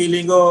na to.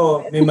 Feeling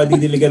ko may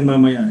madidiligan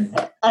mamaya.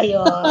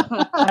 Ayun.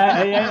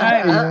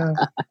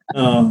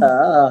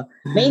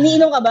 May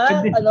iniinom ka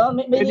ba?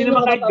 Pwede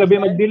naman kahit gabi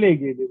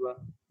magdilig, di ba?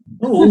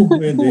 Oo,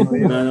 pwede.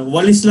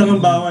 Walis lang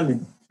ang bawal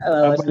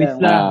Walis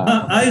lang.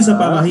 Ayos sa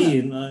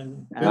pamahiin.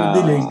 Pero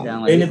dilig.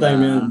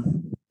 Anytime yan.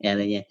 Yan.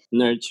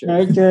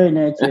 Nurture. Okay.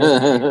 Nurture.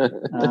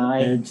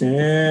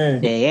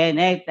 Yeah,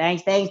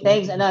 thanks. Thanks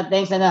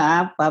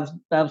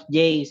Pops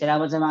J.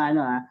 Salamat sa mga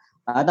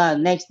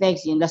next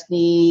next yung last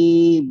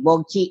ni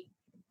Bogchi.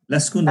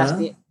 Last ko na.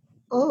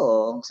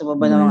 Oo, sa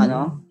baba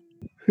namang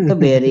Ito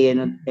very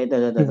ito.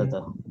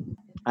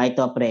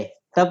 Ito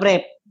pre,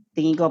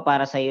 tingin ko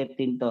para sa iyo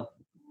din to.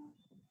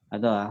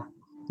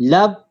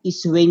 Love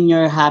is when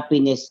your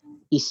happiness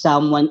is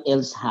someone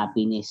else's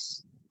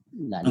happiness.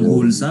 Ang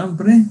wholesome,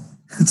 pre.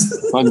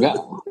 Pag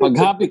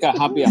happy ka,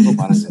 happy ako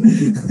para sa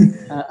iyo.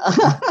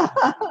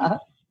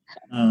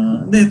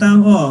 Hindi,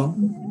 tama.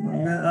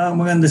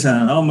 Maganda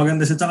siya.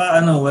 Maganda siya.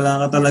 Tsaka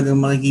wala ka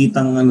talagang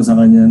makikitang sa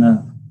kanya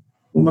na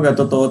kumbaga,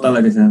 totoo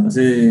talaga siya.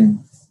 Kasi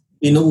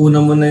inuuna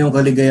mo na yung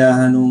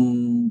kaligayahan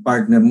ng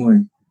partner mo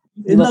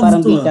Diba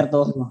parang bitter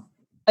to?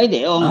 Ay,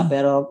 di. Nga.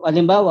 Pero,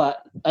 halimbawa,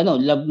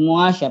 love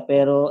mo nga siya,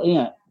 pero,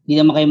 hindi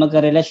naman kayo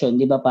magkarelasyon.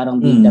 Di ba parang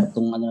bitter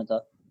tong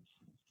to?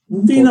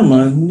 Hindi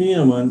naman.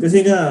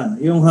 Kasi nga,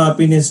 yung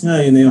happiness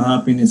nga, yun na yung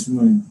happiness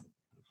mo.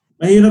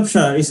 Mahirap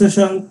siya. Isa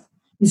siyang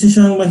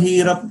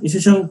mahirap, isa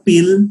siyang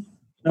pill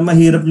na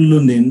mahirap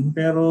lulunin,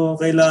 pero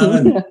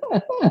kailangan.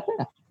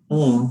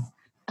 Oo.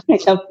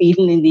 Isang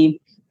pill,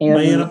 hindi.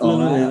 Mahirap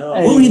lulunin.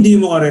 Kung hindi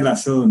mo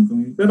karelasyon.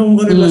 Pero kung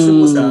karelasyon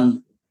mo siya,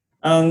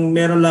 ang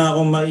meron lang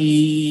akong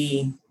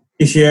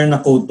i-share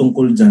na quote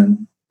tungkol dyan.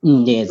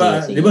 Yes.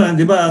 Di ba?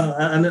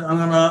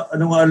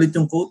 Ano nga ulit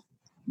yung quote?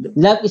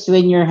 Love is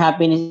when your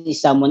happiness is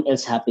someone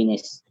else's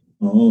happiness.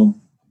 Oo.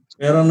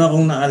 Meron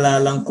akong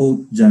naalalang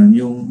quote dyan,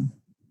 yung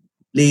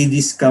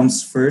ladies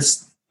comes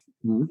first.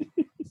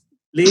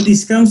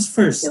 Ladies comes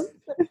first.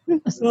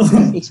 So,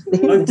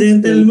 pag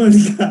gentleman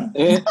ka.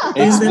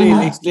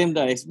 Explain.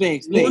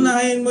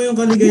 Unahin mo yung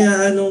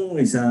kaligayahan ng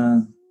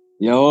isa.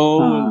 Yo.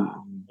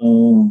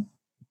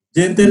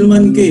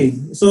 Gentleman ka eh.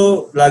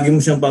 So, lagi mo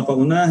siyang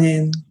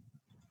papaunahin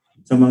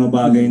sa mga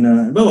bagay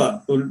na,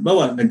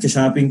 bawa,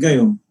 nag-shopping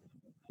kayo.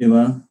 Di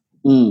ba?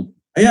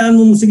 Hayaan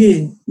mo,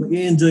 sige,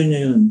 mag-i-enjoy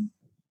niya yun.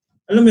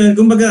 Alam mo yun,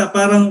 kumbaga,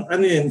 parang,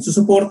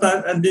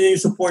 susuporta, andyan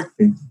yung support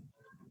eh.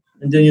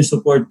 Andyan yung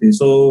support eh.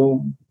 So,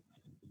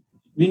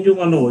 yun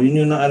yung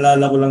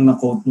naalala ko lang na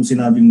quote nung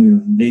sinabi mo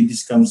yun,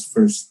 ladies comes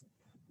first.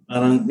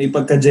 Parang may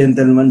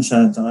pagka-gentleman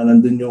siya, tsaka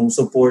nandun yung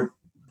support.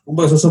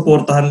 Kumbaga,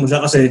 susuportahan mo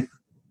siya kasi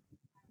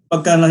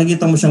pagka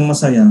nakikita mo siyang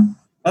masaya,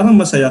 parang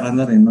masaya ka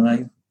na rin.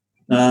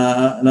 Na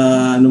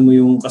ano mo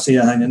yung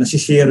kasiyahan niya,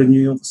 na-share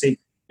niyo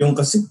yung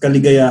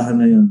kaligayahan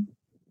na yun.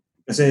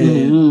 Kasi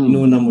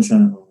inuna mo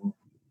siya.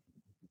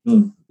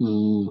 Yun.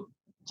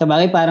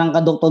 Sabagay, parang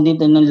kaduktong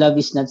dito ng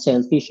love is not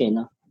selfish eh,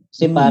 no?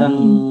 Kasi parang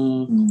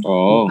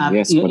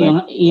yes,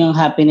 yung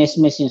happiness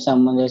miss yung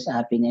someone else's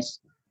happiness.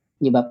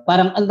 Di ba?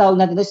 Parang ang tawag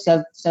natin ito,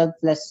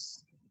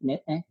 selflessness.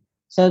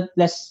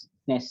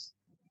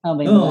 Ano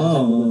ba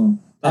yung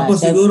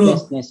tapos siguro,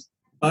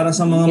 para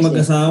sa mga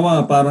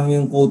mag-asawa, parang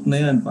yung quote na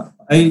yan,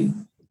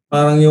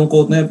 parang yung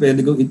quote na yan,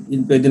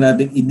 pwede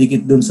natin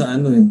idikit dun sa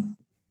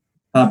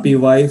happy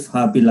wife,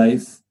 happy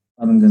life.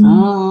 Parang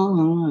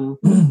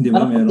gano'n. Di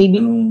ba? Meron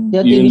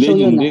TV show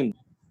yun.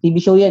 TV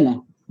show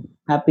yan.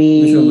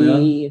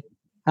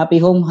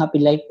 Happy home, happy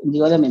life. Hindi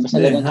ko alam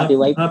Basta lang happy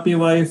wife. Happy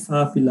wife,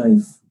 happy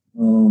life.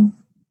 Oh.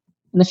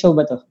 Ano show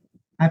ba to?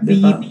 Happy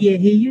Yippee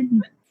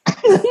yun.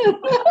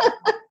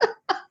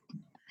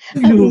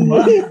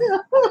 Luma.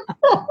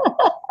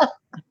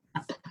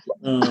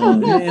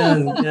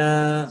 Yan.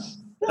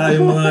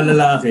 Tayong mga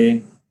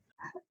lalaki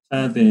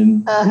sa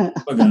atin,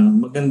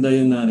 maganda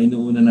yun na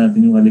inuuna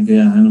natin yung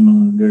kaligayahan ng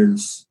mga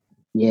girls.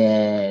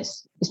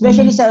 Yes.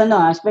 Especially sa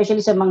mga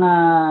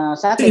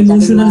sa atin.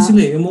 Emotional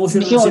sila.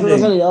 Emotional sila.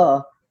 Oo.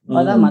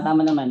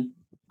 Tama naman.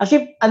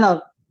 Actually,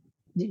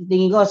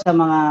 tingin ko sa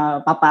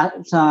mga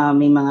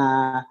may mga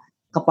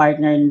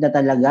kapartner na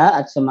talaga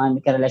at sa mga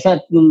may karelasyon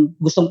at yung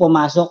gustong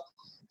pumasok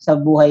sa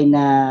buhay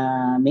na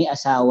may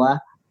asawa,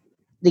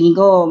 tingin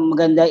ko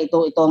maganda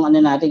ito ang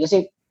natin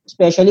kasi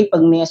especially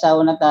pag may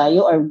asawa na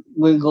tayo or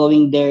we're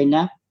going there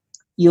na,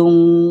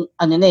 yung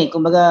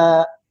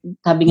kumbaga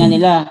sabi nga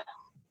nila,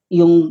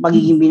 yung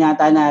pagiging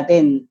binata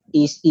natin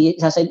is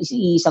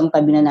isang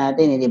tabi na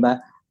natin di ba?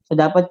 So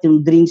dapat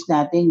yung dreams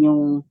natin,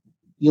 yung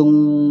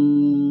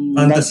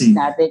fantasy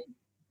natin,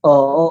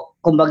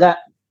 kumbaga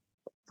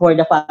for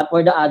the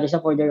others,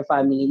 for their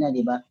family na,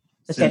 di ba?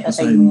 So set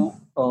aside mo,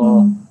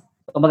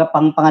 kumbaga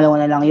pangalawa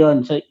na lang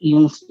yon. So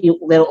yung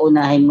pero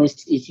unahin mo is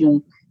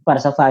yung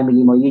para sa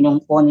family mo. Yun yung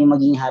kung yung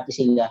maging happy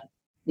sila,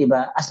 'di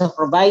ba? As a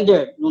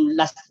provider, yung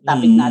last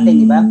topic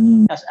natin, 'di ba?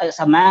 As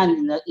a man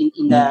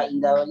in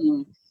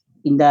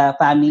the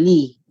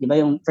family, 'di ba?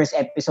 Yung first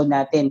episode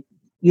natin.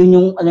 Yun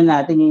yung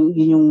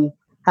yun yung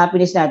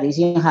happiness natin, is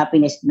yung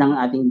happiness ng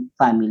ating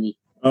family.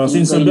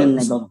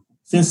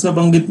 Since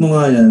nabanggit mo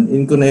nga yan,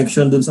 in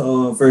connection dun sa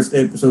first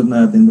episode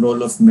natin, Role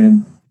of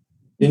Men.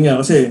 Yun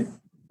nga kasi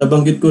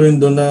nabanggit ko rin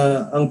doon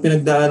na ang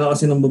pinagdaanan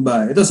kasi ng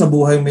babae, ito sa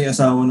buhay may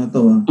asawa na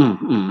to.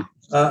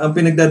 Ang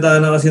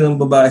pinagdadaanan kasi ng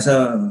babae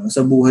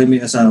sa buhay may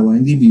asawa,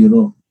 hindi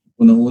biro.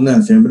 Unang-una,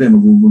 siyempre,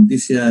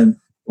 magbubuntis yan,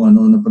 kung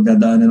ano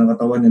pagdadaanan ng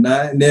katawan niya,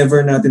 na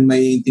never natin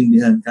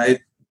maiintindihan. Kahit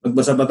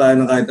magbasa pa tayo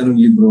ng kahit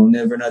anong libro,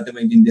 never natin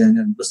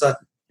maiintindihan yan.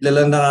 Basta,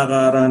 ilalang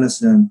nakakaranas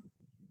yan.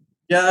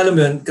 Kaya alam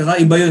mo yun,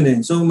 kakaiba yun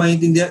eh. So,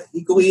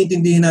 kung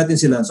iintindihin natin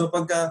sila, so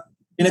pagka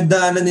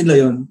pinagdaanan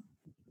nila yun,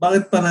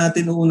 bakit pa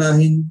natin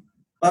uunahin?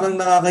 Parang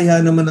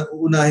nakakahiya naman na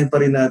uunahin pa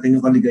rin natin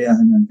yung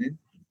kaligayahan natin.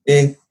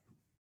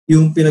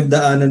 Yung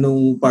pinagdaanan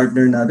ng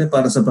partner natin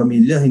para sa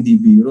pamilya, hindi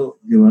biro,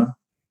 di ba?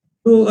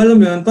 So, alam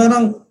mo yun,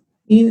 parang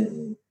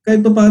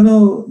kahit pa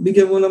paano,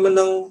 bigyan mo naman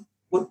ng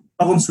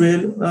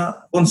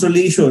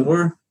consolation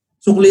or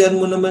suklian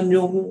mo naman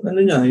yung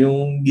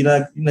yung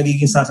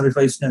nagiging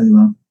sacrifice niya, di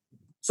ba?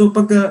 So,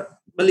 pagka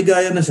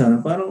maligaya na siya,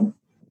 parang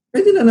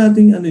pwede na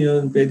natin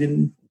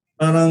pwede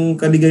parang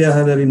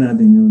kaligayahan na rin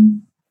natin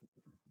yun.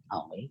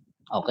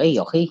 Okay.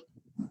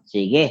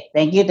 Sige.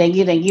 Thank you.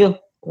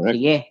 Correct.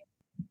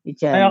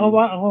 Sige. Ay, ako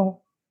ba?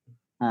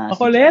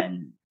 Ako ulit?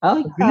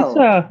 Ikaw.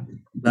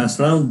 Last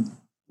round.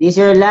 This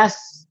is your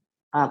last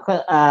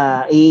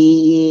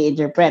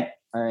i-interpret.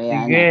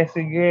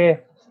 Sige.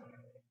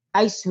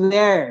 I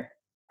swear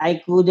I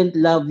couldn't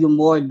love you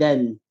more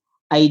than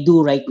I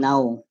do right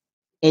now.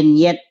 And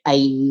yet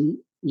I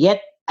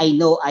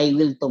know I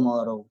will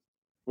tomorrow.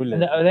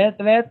 Ulit. I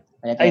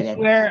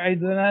swear I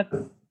do not.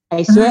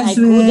 I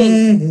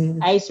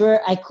swear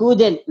I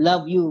couldn't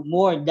love you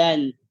more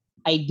than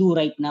I do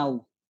right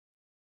now.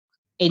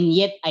 And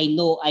yet I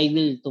know I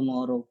will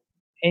tomorrow.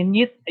 And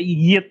yet I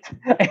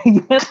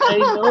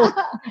know.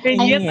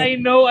 And yet I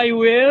know I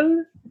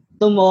will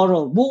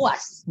tomorrow.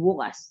 Bukas.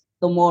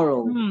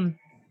 Tomorrow.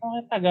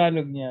 Bakit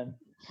Tagalog niyan?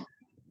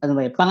 Ano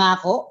ba 'yan?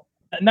 Pangako?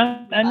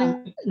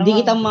 Di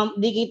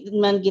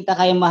kita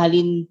kaya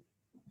mahalin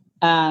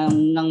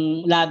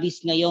ng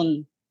labis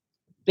ngayon.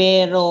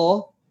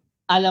 Pero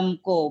alam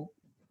ko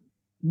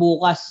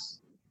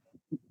bukas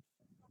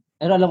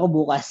Pero alam ko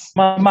bukas.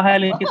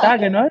 Mamahalin kita,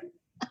 gano'n?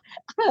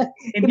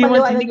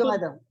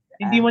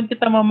 Hindi man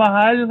kita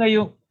mamahal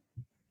ngayong...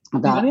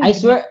 I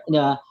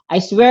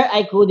swear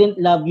I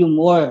couldn't love you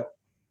more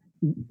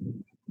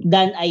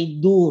than I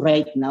do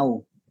right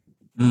now.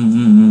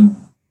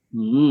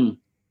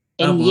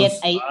 And yet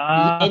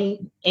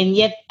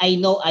I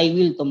know I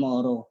will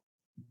tomorrow.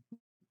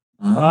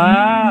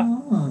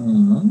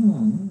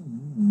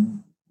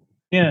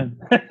 Yan.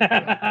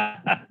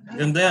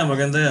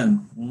 Maganda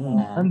yan.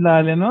 Ang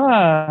lalim, no?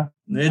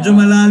 Medyo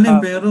malalim,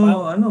 pero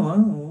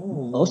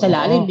sa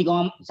lalim, di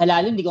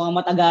ko nga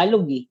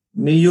matagalog eh.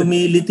 May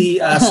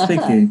humility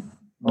aspect eh.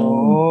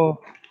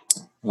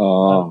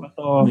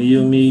 May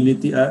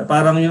humility.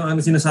 Parang yung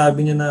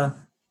sinasabi niya na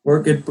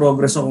work in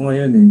progress ako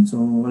ngayon eh.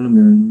 So, alam mo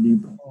yun, hindi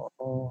pa.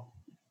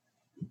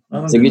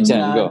 Sige,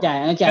 Chan, go.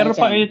 Pero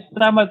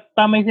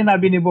tama yung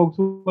sinabi ni Bogs.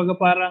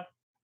 Parang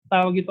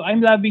tawag ito, I'm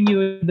loving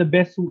you the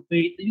best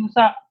way. Yung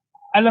sa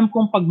alam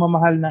kong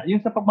pagmamahal na, yung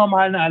sa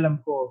pagmamahal na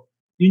alam ko,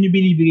 yun yung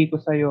binibigay ko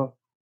sa'yo.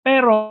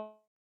 Pero,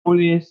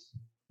 is,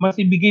 mas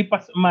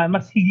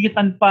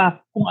higitan pa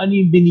kung ano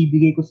yung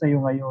binibigay ko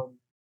sa'yo ngayon.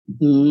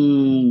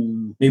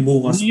 May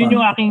bukas pa. Yun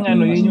yung aking,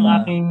 yun yung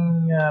aking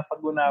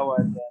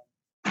pag-unawa.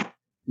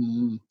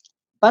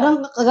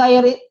 Parang kagaya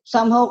rin,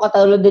 somehow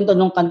katulad din to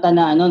nung kanta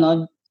na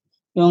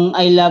yung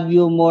I love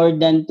you more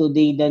than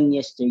today than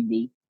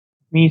yesterday.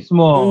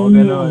 Mismo,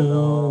 gano'n.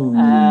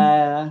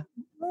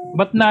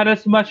 But not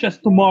as much as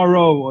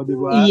tomorrow, di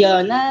ba?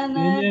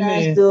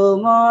 As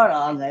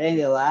tomorrow. Ganun,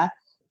 di ba?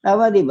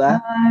 Tama, di ba?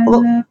 I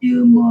love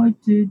you more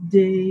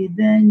today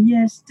than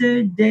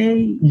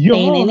yesterday.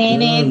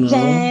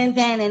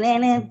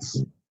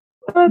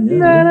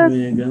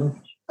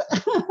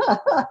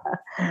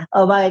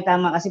 Bakit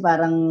tama kasi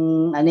parang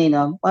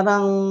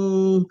parang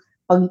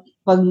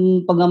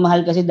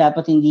pagmamahal kasi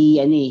dapat hindi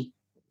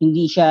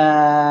siya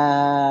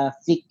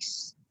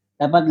fix.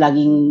 Dapat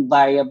laging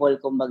variable,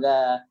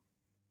 kumbaga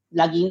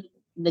laging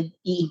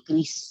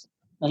nag-i-increase.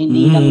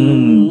 Hindi lang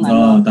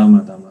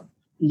tama.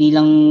 Hindi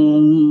lang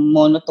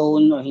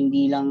monotone o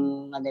hindi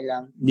lang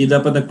lang. Hindi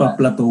dapat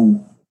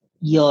nagpa-plateau.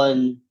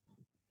 Yon.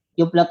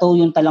 Yung plateau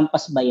yung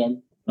talampas ba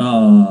yan?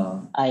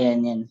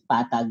 Ayan yan,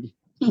 patag.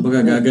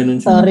 Baga gaganon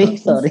siya.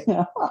 Sorry.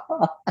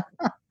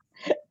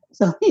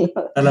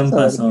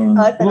 Talampas. Yung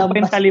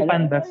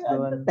talipandas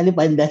doon.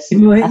 Talipandas.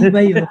 Iba yun.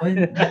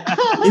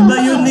 Iba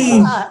yun eh.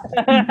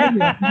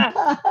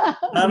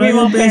 Parang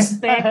yung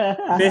peste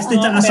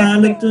tsaka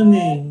salad yun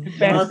eh.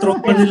 Mga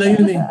tropa nila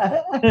yun eh.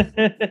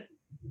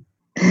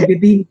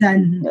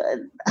 Bibintan.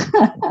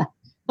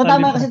 So,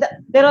 tama kasi,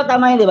 pero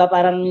tama yun, di ba?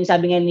 Parang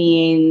sabi nga ni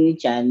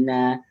Chan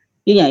na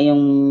yun nga,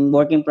 yung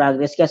work in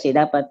progress kasi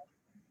dapat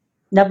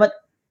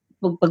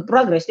pag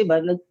progress, di ba?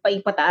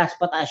 Pataas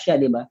siya,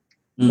 di ba?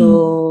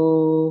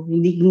 So,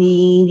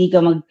 hindi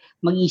ka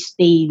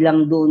mag-stay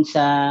lang doon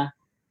sa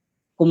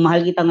kung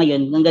mahal kita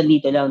ngayon, hanggang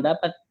dito lang.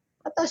 Dapat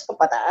pataas ng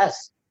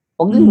pataas.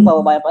 Huwag din mo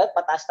bababa,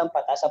 pataas ng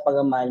pataas sa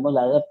pagmamahal mo,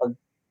 lalo pag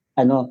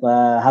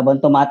habang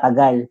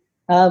tumatagal.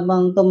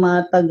 Habang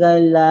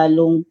tumatagal,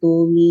 lalong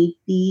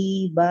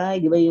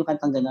tumitibay. Di ba yung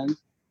kantang ganon?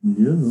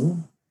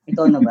 Yun,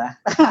 Ikaw na ba?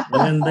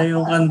 Maganda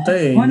yung kanta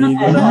eh. Hindi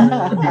ko na...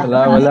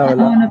 Wala.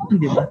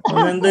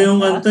 Maganda yung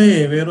kanta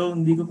eh, pero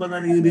hindi ko pa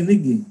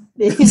naririnig eh.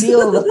 Hindi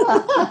ko ba?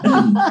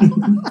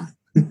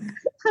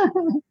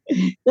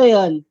 So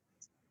yun.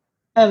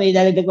 May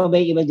dalagdag pa ba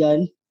yung iba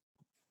dyan?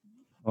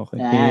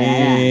 Okay.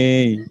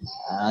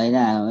 Okay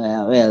na.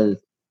 Well,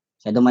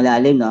 masyadong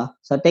malalim, no?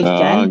 So, take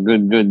Chan.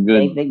 Good. Good.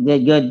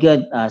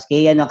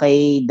 Kay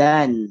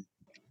Dan.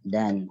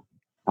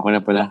 Ako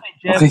na pala.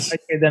 Okay.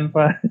 Kay Dan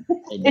pa.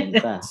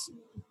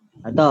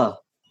 Ito.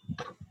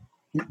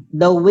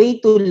 The way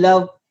to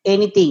love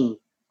anything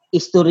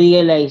is to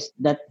realize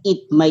that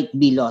it might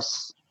be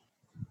lost.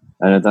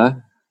 Ano to?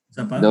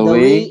 The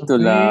way to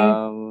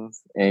love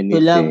anything. To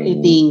love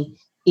anything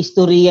is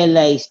to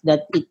realize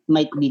that it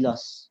might be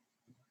lost.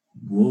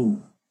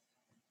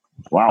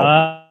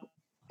 Wow.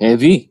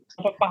 Heavy.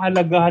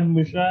 Papahalagahan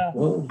mo siya.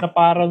 Na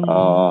parang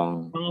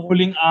mga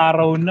huling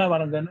araw na,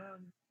 parang gano'n.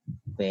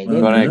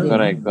 Pwede.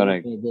 Correct.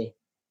 Pwede.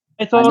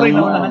 Sorry,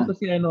 naunahan ko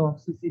si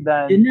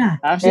Dan. Yun na.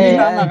 Actually,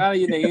 tama ka.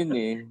 Yun na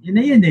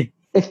yun eh.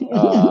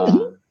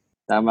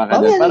 Tama ka.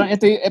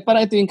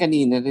 Parang ito yung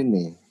kanina rin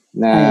eh.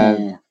 Na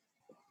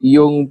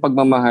yung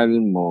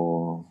pagmamahal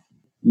mo,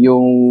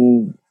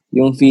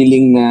 yung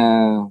feeling na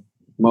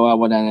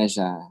mawawala na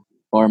siya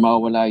or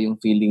mawawala yung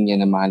feeling niya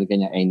na mahal ka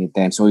niya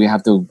anytime. So you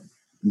have to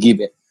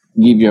give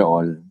your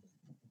all.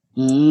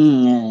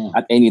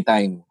 At any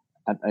time.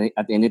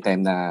 At any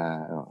time na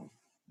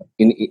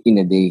in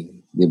a day,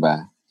 'di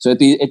ba? So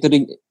ito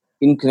rin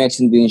in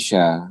connection din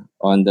siya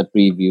on the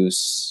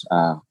previous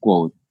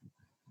quote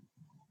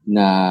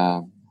na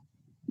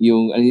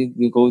yung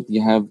quote, you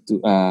have to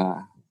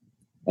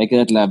I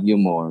cannot love you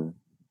more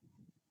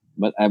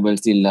but I will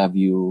still love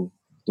you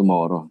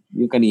tomorrow.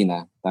 Yung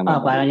kanina, tama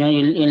ba? Parang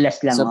yung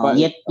last lang. So,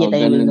 yet I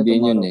will love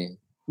din yun eh.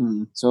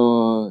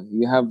 So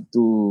you have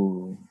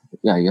to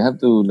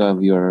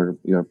love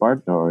your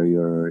partner or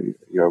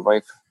your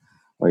wife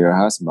or your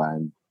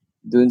husband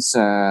dun sa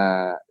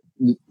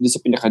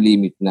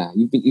pinaka-limit na.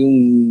 Yung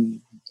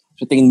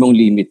sa tingin mong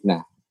limit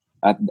na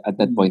at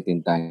that point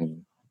in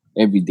time.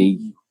 Every day.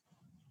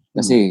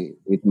 Kasi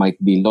it might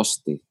be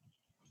lost eh.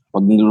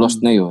 Pag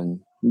lost na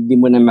yon, hindi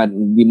mo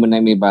na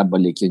may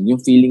babalik yun.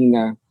 Yung feeling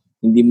na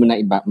hindi mo na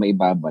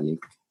maibabalik.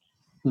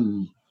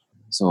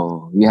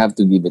 So, you have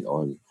to give it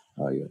all.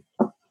 Yun.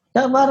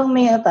 So, parang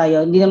may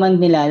tayo, hindi naman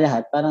nila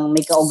lahat, parang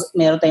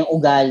meron tayong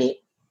ugali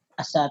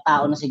sa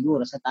tao na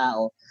siguro, sa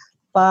tao.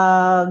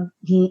 Pag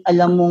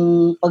alam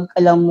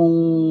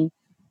mong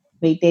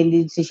may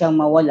tendency siyang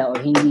mawala or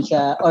hindi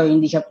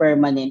siya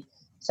permanent,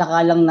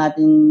 saka lang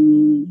natin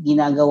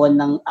ginagawan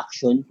ng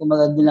action.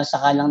 Kumbaga doon lang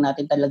saka lang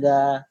natin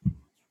talaga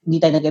hindi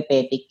tayo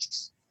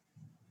nag-epetics.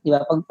 Di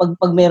ba?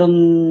 Pag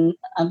meron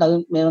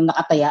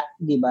nakataya,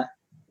 di ba?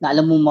 Na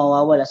alam mo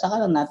mawawala,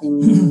 saka lang natin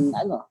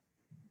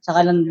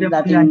saka lang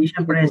natin hindi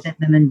siya present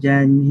na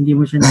nandyan, hindi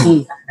mo siya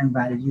nakita ng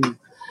value.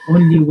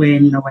 Only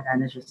when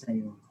nawala na siya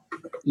sa'yo.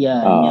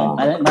 Yan.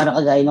 Parang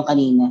kagaya nung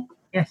kanina.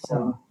 Yes.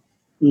 So,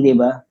 hindi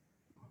ba?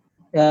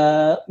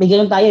 May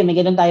ganun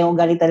tayo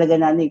ugali talaga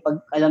natin. Pag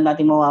alam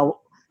natin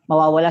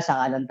mawawala,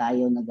 saka lang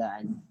tayo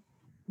nagaan.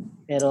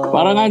 Pero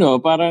parang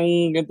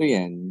ganito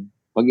yan.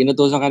 Pag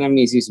inutusan ka ng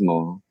misis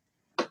mo,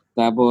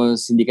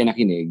 tapos hindi ka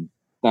nakinig,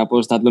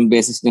 tapos 3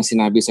 beses niyang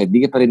sinabi sa'yo,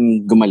 di ka pa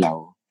rin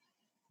gumalaw.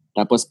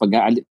 Tapos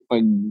pag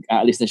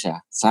aalis na siya,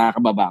 saka ka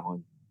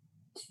babangon.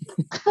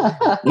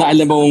 Na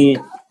alam mong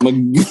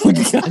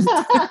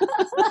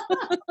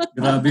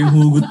Grabe yung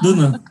hugot dun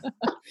ah.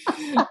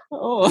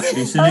 Oo.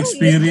 Special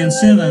experience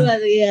yan ah.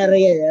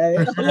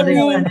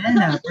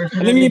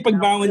 Alam mo yung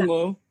pagbangon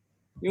mo,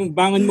 yung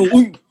bangon mo,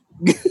 uy!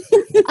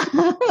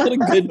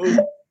 Parang ganun.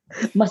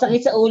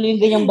 Masakit sa ulo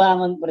yung ganyang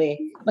bangon, pre.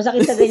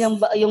 Masakit sa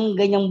yung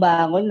ganyang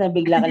bangon na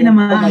bigla ka lang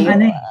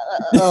tumayo.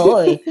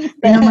 Oo eh.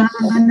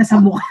 Pinamakan na sa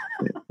mukha.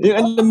 Yung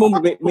alam mo,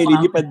 may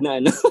lilipad na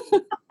ano.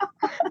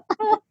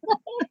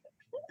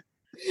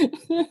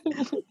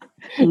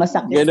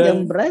 Masakit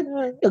yung Brad.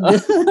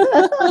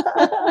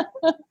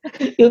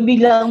 Yung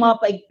bigla kang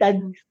mapaigtad.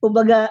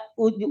 Kumbaga,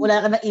 wala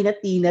ka na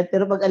inat-inat,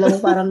 pero pag alam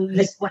mo parang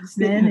response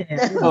na yan eh.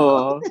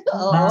 Oo.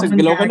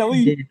 Galaw ka na,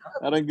 uy.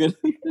 Parang gano'n.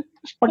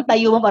 Pag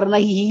tayo mo, parang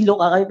nahihilo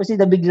ka kasi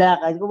nabigla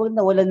ka. Kumbaga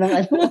nawalan ng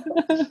ano.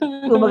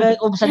 Kumbaga,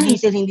 sa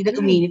diesel, hindi na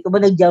uminit.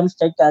 Kumbaga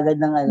nag-jumpstart ka agad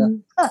ng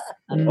ano.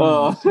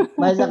 Oo.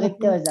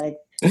 Masakit ka, masakit.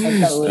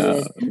 Ang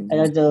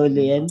sa ulo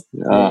yan.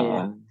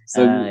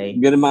 So,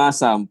 ganun mga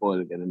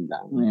sample, ganun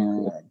lang.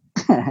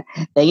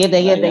 Thank you,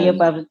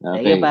 Pops.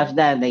 Thank you, Pops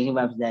Dan.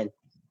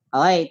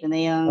 Okay, ito na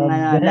yung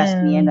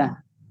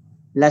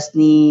last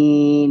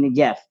ni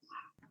Jeff.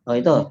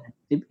 Ito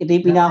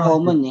yung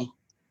pinaka-common eh.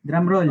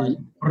 Drum roll.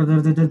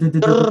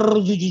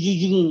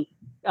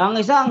 Ang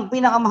isang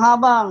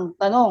pinakamahabang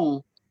tanong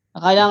na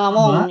kailangan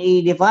mong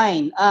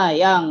i-define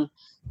ay ang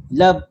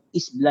love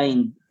is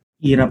blind.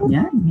 Hirap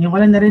niyan. Yung ko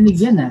lang narinig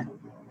yan ah.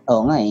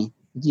 Oo nga eh.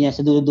 Hindi na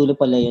sa dulo-dulo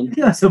pala yun.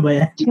 Seryoso ba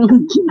yan?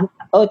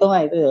 Ito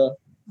nga ito.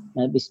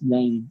 Love is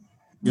blind.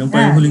 Yung pa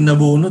yung huling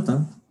nabunot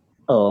ha?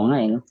 Oo nga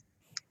eh.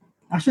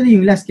 Actually,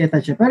 yung last kita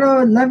siya.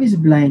 Pero love is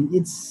blind.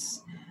 It's,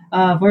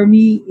 for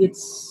me,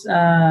 it's,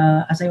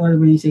 as I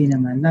always say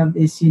naman, love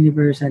is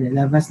universal.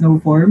 Love has no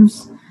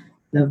forms.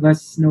 Love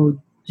has no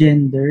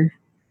gender.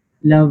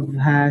 Love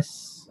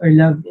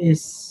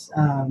is,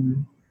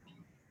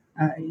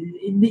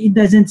 it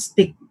doesn't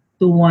stick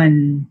to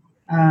one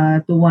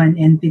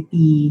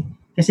entity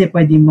kasi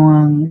pwede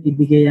mong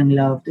ibigay ang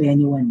love to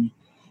anyone.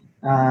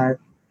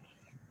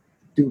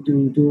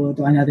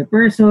 To another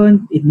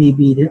person, it may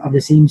be of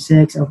the same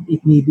sex,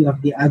 it may be of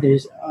the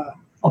other's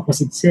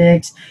opposite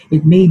sex,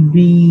 it may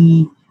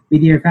be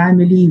with your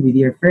family, with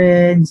your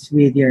friends,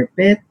 with your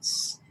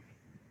pets.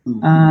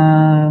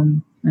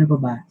 Ano pa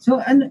ba? So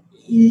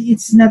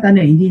it's not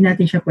hindi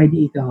natin siya pwede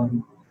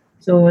ikahon.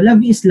 So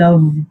love is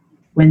love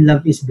when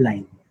love is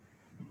blind.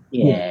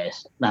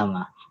 Yes,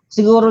 tama.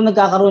 Siguro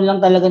nagkakaroon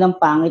lang talaga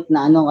ng pangit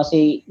na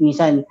kasi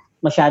minsan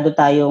masyado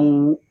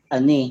tayong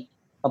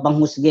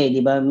papanghusga, di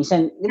ba?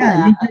 Minsan, di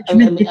ba?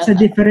 It's a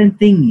different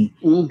thing eh.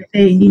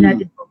 Kasi hindi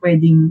natin po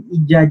pwedeng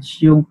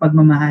i-judge yung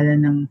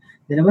pagmamahalan ng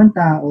dalawang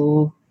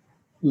tao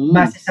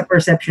base sa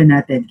perception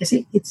natin.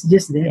 Kasi it's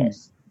just there.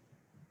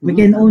 We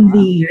can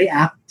only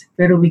react,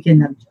 pero we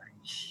cannot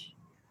judge.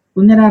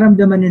 Kung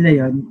nararamdaman nila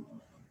yon,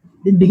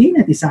 then bigay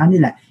natin sa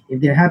kanila. If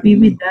they're happy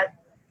with that,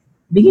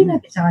 bigay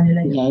natin sa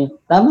kanila yun. Yeah,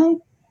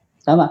 tama.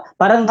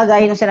 Parang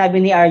kagaya ng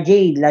sinabi ni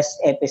RJ, last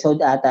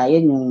episode ata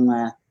yun, yung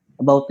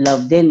about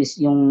love din, is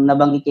yung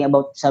nabanggit niya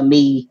about sa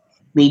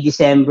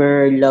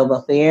May-December love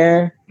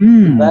affair.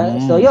 Diba?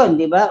 So yun,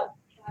 di ba?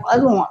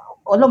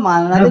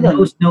 Love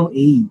knows no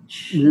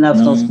age.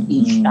 Love knows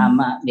age,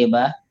 tama, di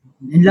ba?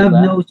 And love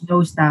knows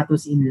no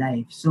status in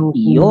life. So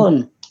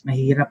kung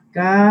mahirap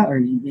ka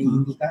or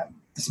hindi ka,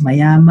 tas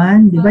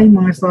mayaman, di ba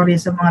yung mga story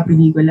sa mga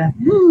pelikula?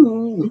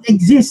 It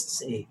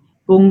exists eh.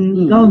 Kung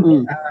ikaw,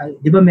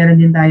 di ba meron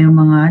din tayong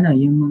mga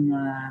yung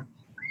mga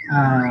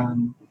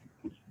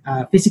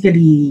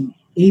physically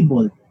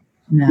able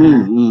na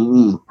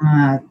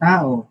mga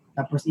tao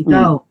Tapos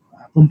ikaw,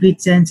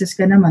 complete senses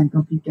ka naman,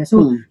 complete ka.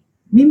 So,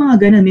 may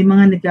mga ganun, may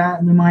mga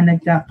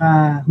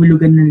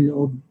nagkakahulugan ng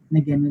loob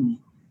na ganun eh.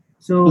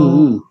 So,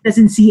 it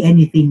doesn't see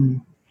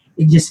anything.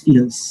 It just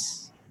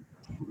feels.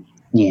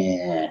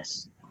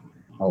 Yes.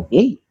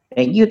 Okay.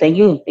 Thank you,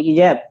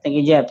 Jeff.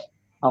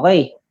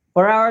 Okay.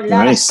 For our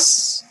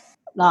last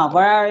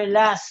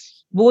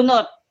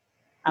bunot.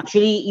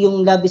 Actually,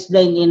 yung Love is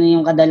Blind, yun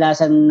yung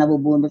kadalasan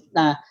nabubunot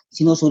na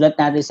sinusulat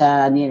natin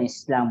sa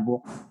slam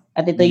book.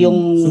 At ito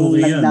yung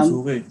suki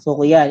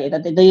yan.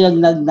 Ito yung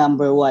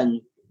number 1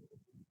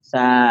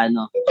 sa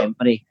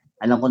syempre.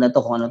 Alam ko na to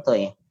kung ano to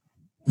eh.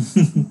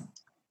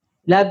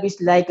 Love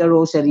is like a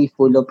rosary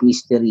full of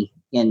mystery.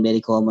 Yan,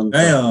 very common to.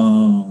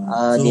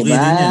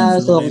 Diba?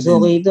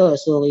 Suki ito,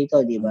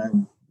 diba?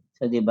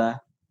 So,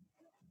 diba?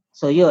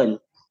 So, yun.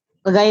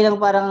 Kagaya lang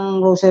parang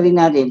rosary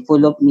natin,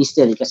 full of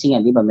mystery. Kasi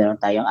nga, di ba, meron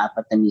tayong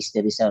 4 na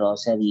mystery sa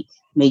rosary.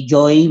 May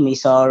joy, may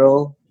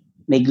sorrow,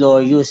 may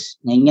glorious.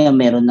 Ngayon nga,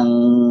 meron ng,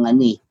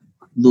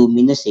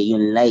 luminous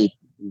yung light.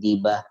 Di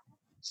ba?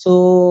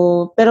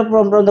 So, pero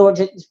from the word,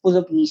 it's full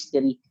of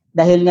mystery.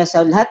 Dahil nga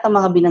sa lahat ng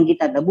mga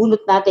binanggit na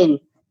nabunot natin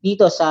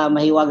dito sa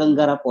Mahiwagang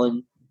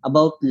Garapon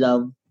about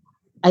love,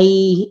 ay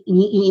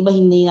yung iba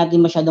hindi natin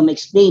masyadong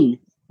ma-explain.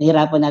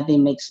 Nahirapan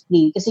natin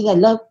ma-explain. Kasi nga,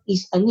 love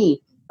is,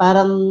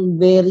 parang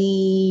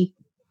very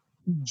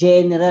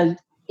general.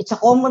 It's a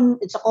common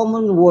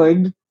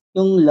word,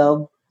 yung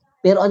love,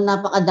 pero ang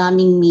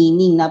napakadaming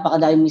meaning,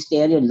 napakadaming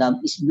misteryo. Love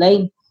is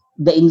blind.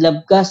 In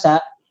love ka sa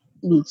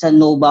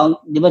no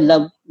bound, di ba?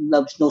 Love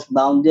knows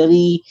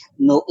boundary,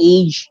 no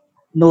age,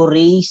 no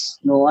race,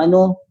 no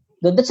ano.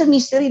 That's a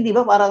mystery, di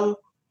ba? Parang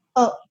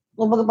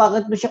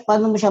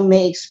paano mo siya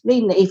may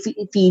explain na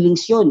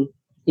feelings 'yun.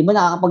 Di ba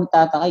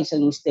nakakapagtataka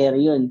isang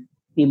misteryo 'yun,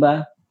 di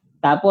ba?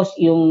 Tapos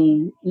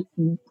yung,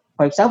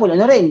 for example,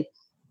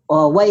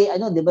 why,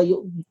 di ba,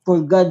 for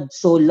God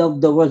so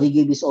loved the world, He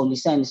gave His only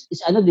Son.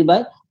 It's di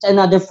ba? It's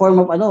another form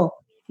of,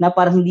 na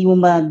parang hindi mo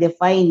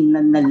ma-define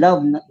na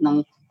love ng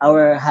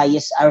our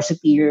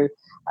superior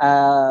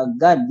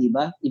God, di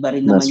ba? Iba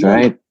rin naman yun. That's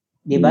right.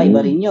 Di ba?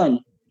 Iba rin yun.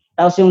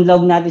 Tapos yung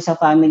love natin sa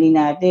family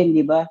natin,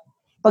 di ba?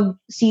 Pag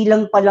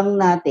silang pa lang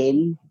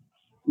natin,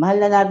 mahal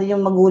na natin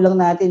yung magulang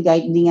natin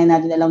kahit hindi nga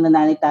natin alam na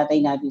nanay,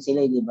 tatay natin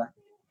sila, di ba?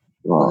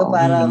 Wow.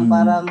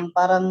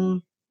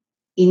 Parang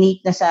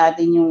innate na sa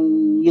atin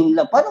yung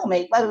love. Paano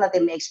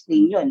natin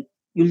ma-explain yun?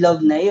 Yung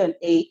love na yun.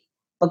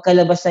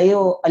 Pagkalabas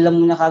sa'yo,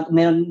 alam mo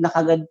meron na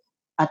kagad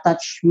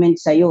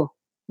attachment sa'yo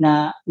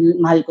na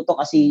mahal ko to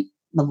kasi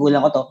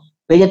magulang ko to.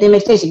 Pwede natin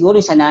ma-explain siguro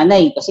sa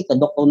nanay kasi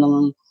kadoktor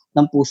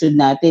ng puso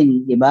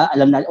natin, di ba?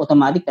 Alam na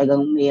automatic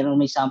talagang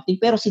may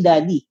something. Pero si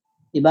daddy,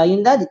 di ba?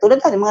 Yung daddy,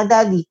 tulad natin, mga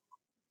daddy,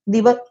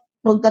 di ba?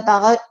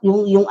 Magkataka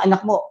yung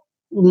anak mo,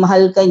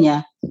 mahal ka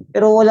niya,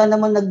 pero wala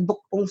naman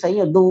nagduktong sa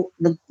inyo.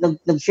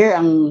 Nag-share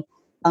ang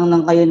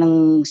kayo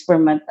ng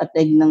sperm at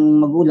egg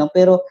ng magulang,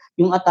 pero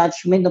yung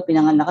attachment ng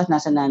pinanganak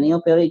nasa nanay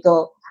mo, pero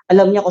ikaw,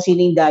 alam niya kung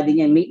sino yung daddy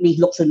niya, may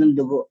lukso ng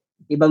dugo.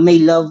 Diba?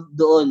 May love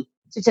doon.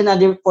 So it's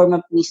another form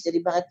of mystery.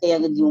 Bakit kaya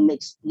hindi mo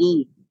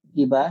ma-explain?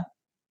 Diba?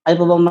 Ano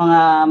pa bang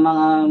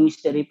mga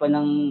mystery pa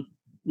ng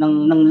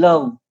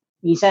love?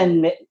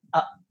 Minsan,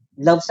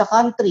 love sa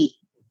country.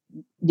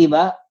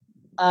 Diba?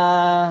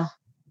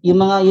 Yung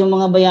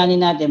mga bayani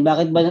natin,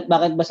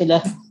 bakit ba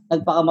sila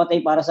nagpakamatay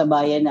para sa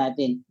bayan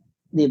natin?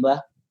 'Di ba?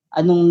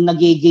 Anong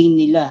nage-gain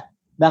nila?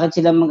 Bakit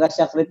sila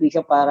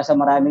mag-sakripisyo para sa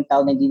maraming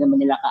tao na hindi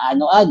naman nila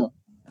kaano-ano?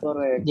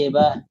 Correct. 'Di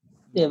ba?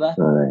 'Di ba?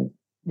 Correct.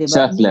 'Di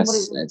ba?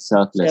 Selfless.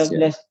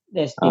 Selfless,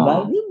 'di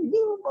ba? Hindi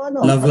mo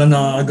ano. Love lang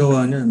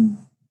nakakagawa niyan.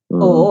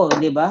 Oo,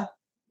 'di ba?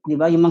 'Di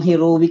ba? Yung mga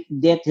heroic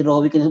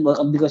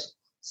because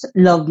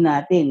love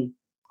natin.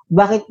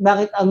 Bakit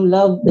ang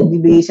love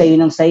nagbibigay sa iyo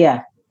ng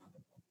saya?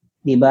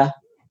 'Di ba?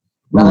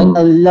 Bakit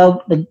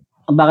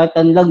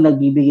ang love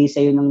nagbibigay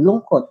sa iyo ng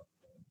lungkot?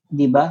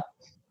 'Di ba?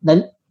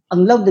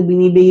 Ang love na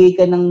binibigay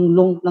ka ng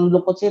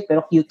lungkot sa'yo,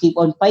 pero you keep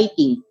on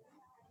fighting.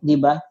 'Di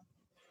ba?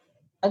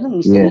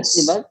 Anong mystery, yes.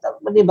 'di ba?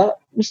 'Di ba?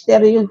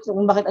 Mystery 'yun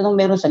kung bakit anong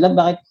meron sa love,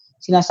 bakit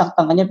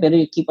sinasaktan ka niya pero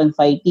you keep on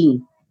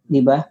fighting,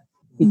 'di ba?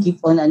 You keep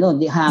on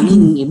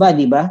hanging iba,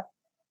 'di ba?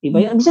 'Di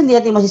ba? Minsan hindi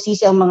natin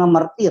masisisi ang mga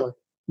martir.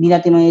 Hindi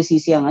natin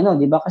masisisi ang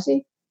 'di ba?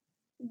 Kasi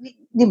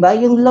 'di ba,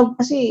 yung love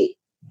kasi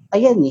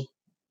ayan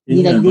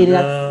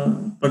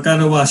pagka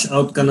na-wash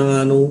out ka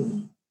ng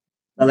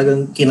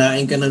talagang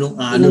kinain ka na nung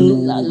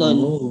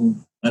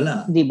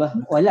wala. Di ba?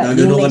 Wala.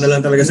 Gagano ka na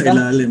lang talaga sa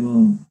ilalim.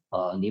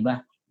 Di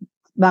ba?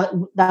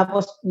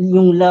 Tapos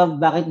yung love,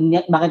 bakit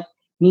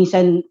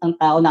minsan ang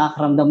tao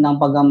nakakaramdam ng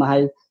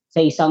pagmamahal sa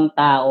isang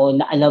tao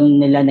na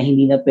alam nila na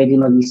hindi na pwede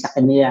maging sa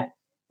kanila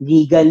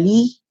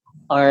legally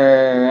or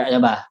ano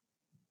ba?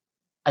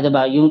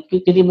 Yung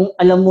mong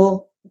alam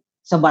mo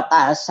sa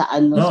batas, sa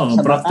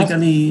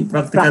practically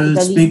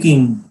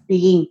speaking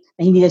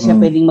na hindi na siya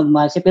pwedeng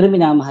magmahal siya pero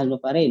minamahal mo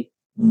pa rin.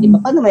 Di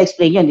ba? Paano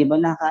ma-explain yan? Di ba?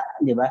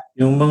 Di ba?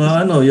 Yung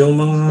mga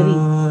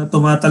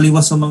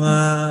tumataliwas sa mga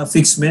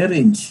fixed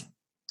marriage.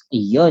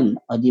 Iyon.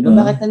 O, di ba?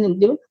 Bakit na,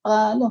 di ba?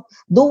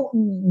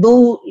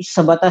 Though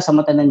sa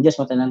mata ng Diyos,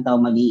 mata ng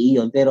tao, mali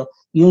iyon. Pero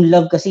yung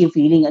love kasi, yung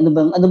feeling, ano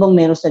bang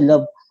meron sa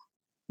love?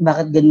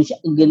 Bakit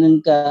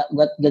ganun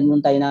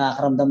tayo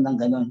nakakaramdam ng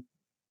ganun?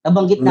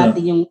 Nabanggit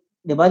natin yung,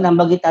 di ba?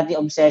 Nabanggit natin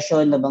yung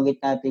obsession,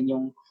 nabanggit natin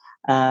yung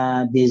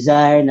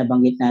desire,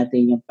 nabanggit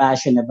natin yung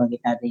passion,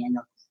 nabanggit natin yung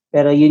ano.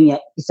 Pero yun nga,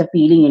 isa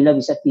feeling yung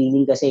love, isa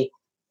feeling kasi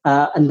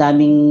ang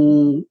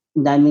daming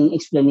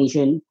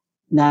explanation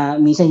na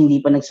minsan hindi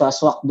pa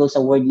nagswaswak doon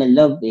sa word na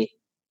love eh.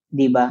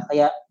 'Di ba?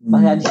 Kaya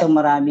masyado siyang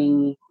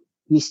maraming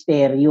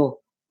misteryo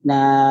na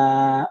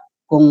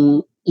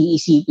kung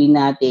iisipin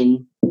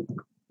natin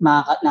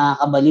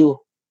nakakabaliw.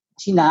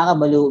 Kasi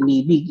nakakabaliw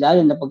umibig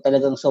lalo na pag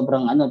talagang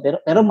sobrang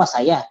pero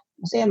masaya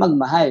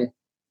magmahal.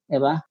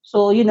 'Di ba?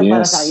 So yun ang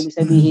para sa akin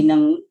sabihin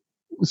ng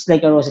it's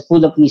like a rose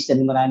full of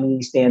mystery, maraming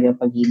misteryo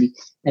pag-ibig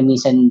na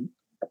minsan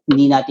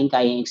hindi natin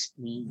kayang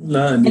explain. Di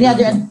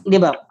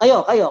ba?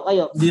 Kayo.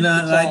 Hindi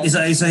na, kahit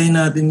isa-isahin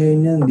natin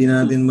ngayon yan, hindi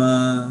natin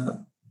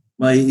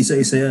may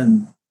isa-isa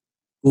yan.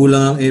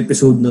 Kulang ang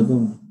episode na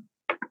to.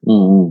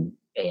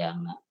 Kaya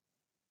nga.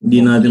 Hindi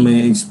natin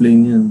may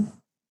explain yan.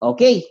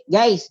 Okay,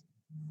 guys.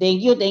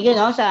 Thank you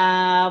no, sa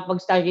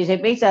pag-start sa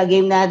page, sa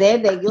game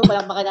natin. Thank you.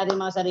 Palakpakan natin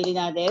mga sarili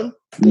natin.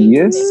 Thank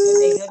you.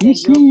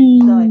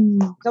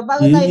 So,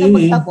 bago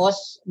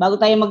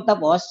tayo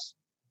magtapos,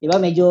 di ba,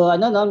 medyo,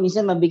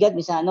 minsan mabigat,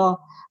 minsan,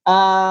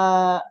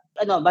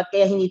 ba't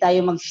kaya hindi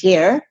tayo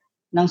mag-share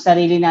ng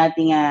sarili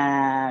nating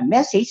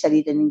message,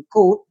 sarili nating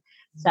quote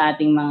sa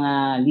ating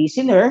mga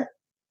listener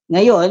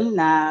ngayon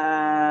na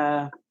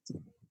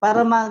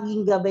para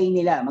maging gabay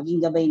nila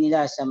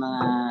sa mga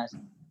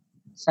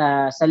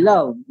sa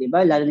love, di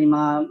ba? Lalo na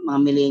yung mga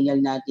millennial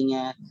nating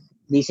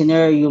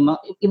listener,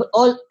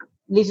 all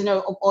listener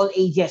of all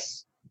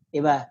ages.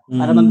 Diba?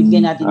 Para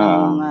mabigyan natin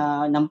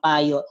ng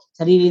payo,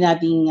 sarili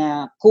nating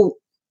quote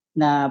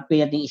na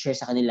pwede natin i-share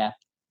sa kanila.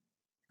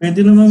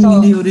 Pwede naman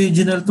hindi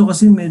original to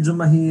kasi medyo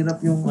mahirap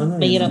yung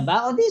Mahirap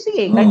ba? O di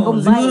sige, kahit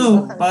combine.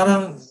 Siguro,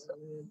 parang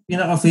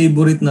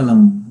pinaka-favorite na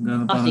lang.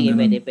 Sige,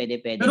 pwede.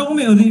 Pero kung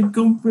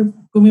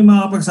may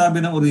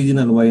makapagsabi ng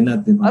original, why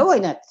not? Diba? Why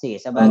not?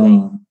 Sige, sa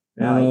bagay.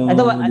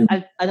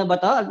 Ano ba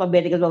to?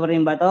 Alphabetical pa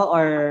rin ba to?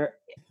 Or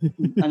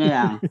ano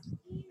lang?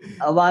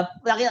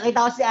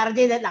 Nakita ko si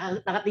RJ,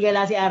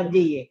 nakatigala si RJ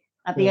eh.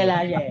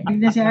 Nakatigala siya eh.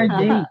 Tignan si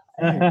RJ.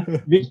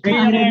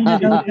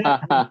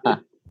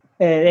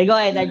 Go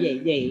ahead, RJ.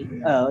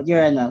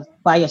 Your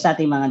payo sa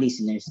ating mga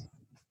listeners.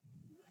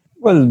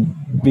 Well,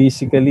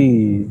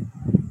 basically,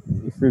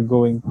 if you're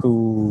going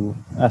to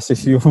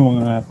assess yung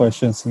mga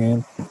questions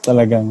ngayon,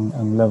 talagang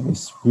ang love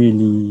is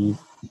really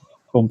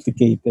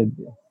complicated.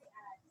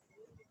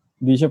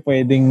 Hindi siya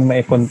pwedeng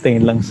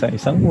ma-contain lang sa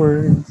isang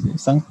word,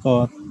 isang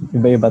thought.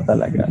 Iba-iba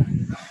talaga.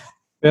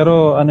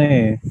 Pero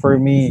for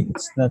me,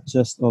 it's not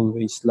just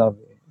always love.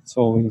 It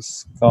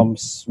always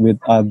comes with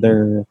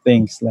other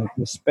things like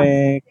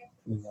respect,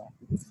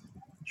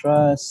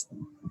 trust,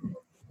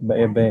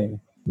 iba-iba.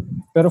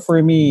 Pero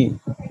for me,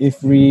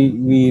 if we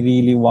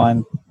really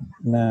want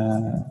na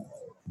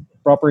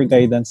proper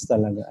guidance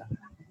talaga,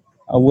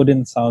 I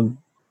wouldn't sound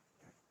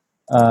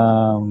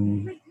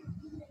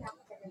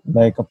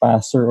like a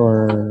pastor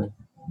or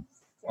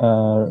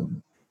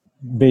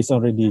based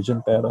on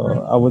religion,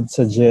 pero I would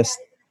suggest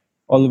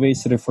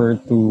always refer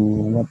to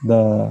what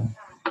the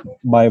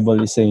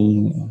Bible is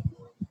saying.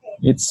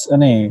 It's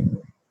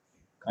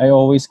I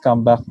always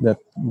come back that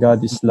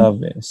God is love.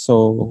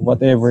 So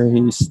whatever He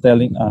is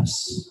telling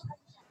us,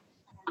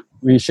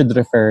 we should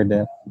refer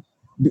that.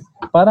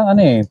 Parang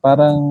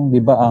parang 'di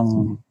ba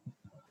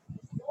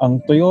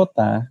ang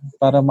Toyota,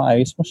 para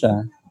maayos mo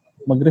siya,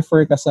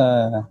 mag-refer ka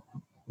sa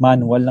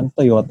manual ng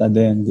Toyota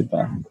din, di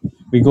ba?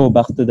 We go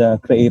back to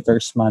the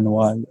creator's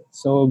manual.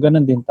 So,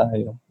 ganun din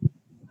tayo.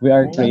 We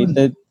are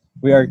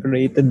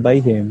created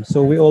by Him.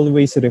 So, we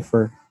always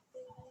refer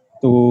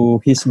to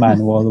His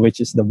manual,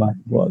 which is the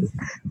Bible.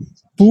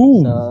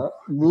 Boom!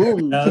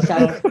 Boom!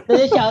 Shoutout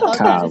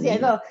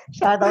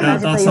na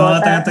si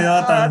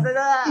Toyota.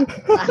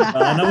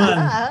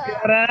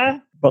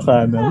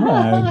 Baka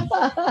naman.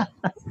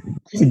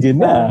 Sige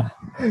na.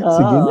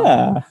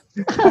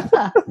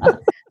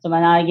 So,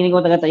 nakikinig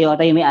ko taga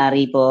Toyota, yung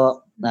may-ari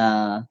po.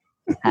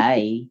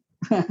 Hi.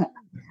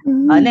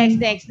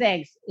 Next.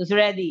 Who's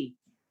ready?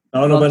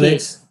 Ako na ba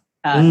next?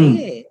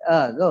 Sige.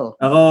 Go.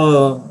 Ako,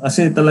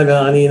 kasi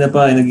talaga kanina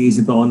pa,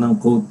 nag-iisip ako ng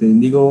quote.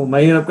 Hindi ko,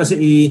 mahirap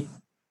kasi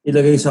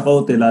ilagay sa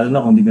quote, lalo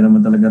na kung hindi ka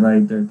naman talaga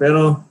writer.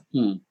 Pero,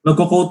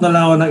 nagko-quote na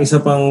lang ako ng isa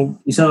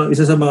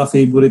sa mga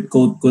favorite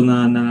quote ko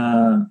na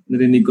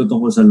narinig ko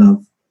tungkol sa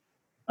love.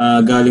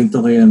 Galing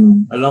to kay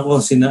alam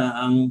ko,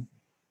 ang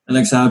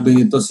nagsabi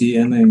nito si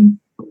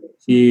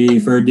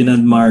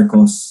Ferdinand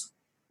Marcos.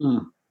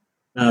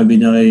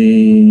 Sabi niya kay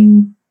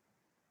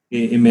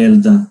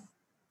Imelda.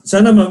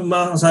 Sana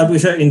masabi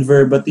ko siya in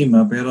verbatim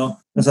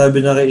pero nasabi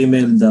niya kay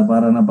Imelda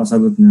para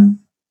napasagot niya.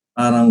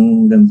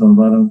 Parang ganito,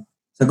 parang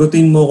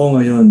sagutin mo ko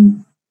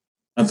ngayon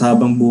at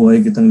habang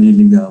buhay kitang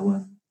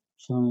liligawan.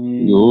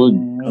 Yun.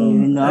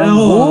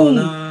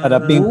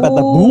 Paraping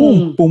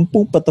patabung, pum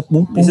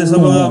patabung. Isa sa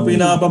mga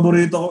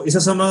pinaka-paborito ko, isa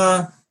sa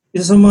mga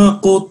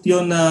quote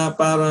yon na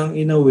parang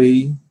in a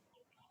way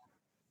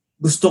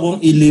gusto kong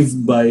i-live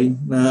by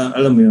na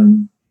alam mo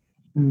yun.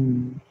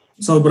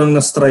 Sobrang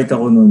na-strike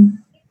ako nun.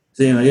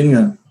 Kasi yun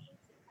nga.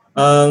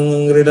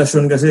 Ang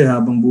relasyon kasi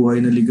habang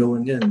buhay na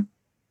ligawan yan.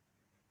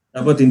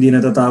 Dapat hindi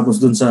natatapos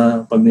dun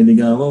sa pag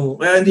niligawan mo.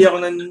 Kaya hindi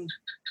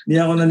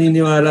ako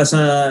naniniwala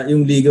sa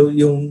yung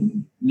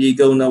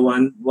ligaw na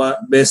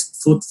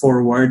best foot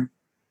forward.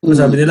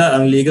 Sabi nila,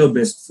 ang ligaw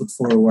best foot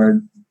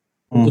forward.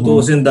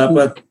 Tutuusin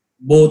dapat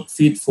both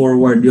feet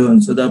forward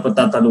yon. So dapat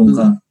tatalong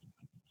ka.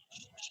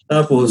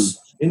 Tapos,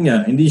 yun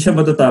nga, hindi siya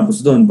matatapos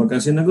doon. Pagka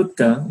sinagot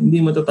ka,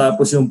 hindi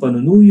matatapos yung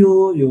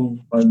panunuyo,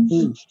 yung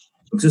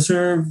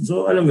pagsiserve.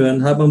 So alam mo yun,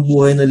 habang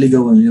buhay na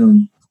ligawan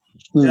yun.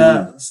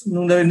 Kaya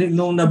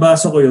nung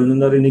nabasa ko yun,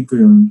 nung narinig ko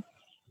yun,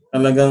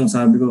 talagang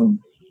sabi ko,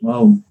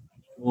 wow,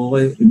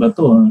 okay, iba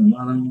to.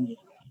 Parang,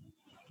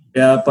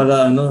 kaya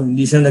pala,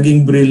 hindi siya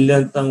naging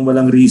brilliant ang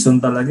walang reason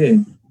talaga eh.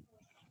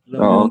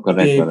 Oo,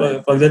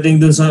 correct.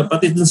 Pagdating dun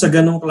pati dun sa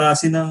ganong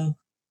klase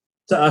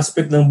sa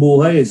aspect ng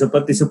buhay,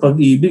 pati sa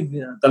pag-ibig,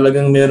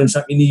 talagang meron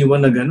siyang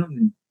iniwan na ganon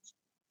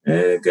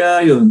eh.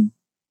 Kaya yun,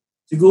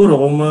 siguro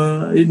kung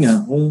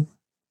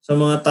sa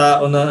mga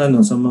tao na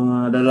sa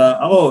mga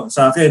ako,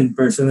 sa akin,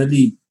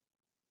 personally,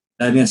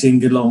 dahil nga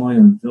single ako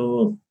ngayon,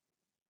 so,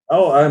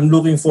 I'm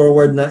looking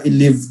forward na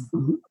mag-live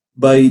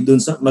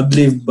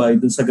by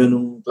dun sa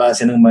ganung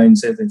klase ng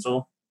mindset.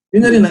 So,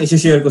 yun na rin ang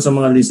isi-share ko sa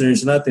mga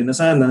listeners natin na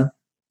sana,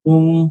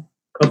 kung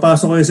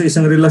papasok kayo sa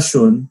isang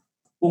relasyon,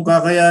 kung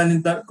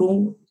kakayanin,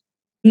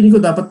 feeling ko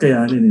dapat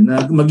kayanin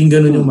na maging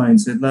ganun yung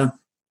mindset na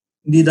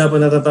hindi dapat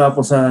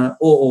natatapos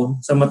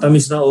sa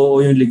matamis na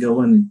yung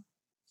ligawan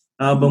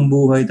Habang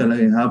buhay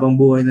talaga habang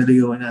buhay na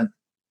ligawan natin.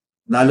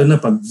 Lalo na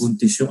pag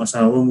buntis yung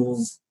asawa mo,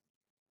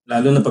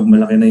 lalo na pag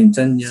malaki na yung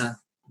tiyan niya.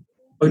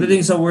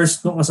 Pagdating sa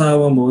worst ng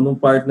asawa mo, ng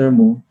partner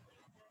mo,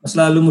 mas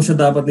lalo mo siya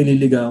dapat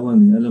nililigawan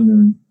Alam mo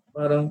yun?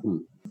 Parang,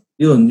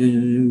 yun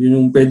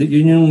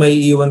yung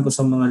maiiwan ko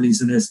sa mga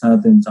listeners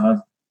natin.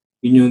 Tsaka,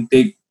 yun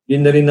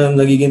na rin ang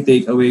nagiging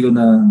take away ko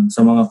na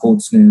sa mga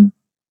quotes ngayon.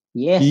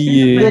 Yes. Thank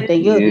you.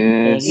 Okay yun.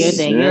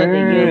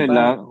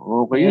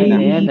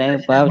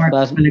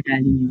 Paps.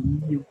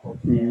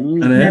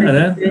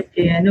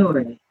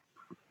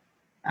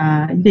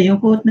 Hindi, yung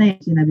quote na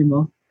yun, sinabi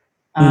mo,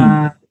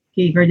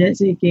 kay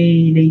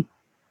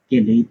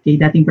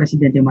dating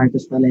Presidente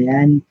Marcos pala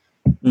yan.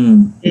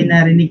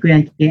 Narinig ko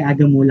yan kay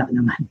Aga Mulak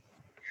naman.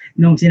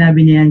 Nung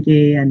sinabi niya yan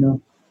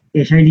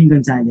kay Charlene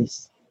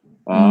Gonzalez.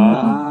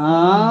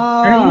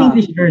 Pero yung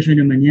English version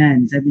naman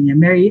yan. Sabi niya,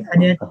 marry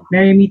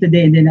me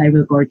today and then I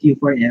will court you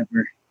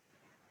forever.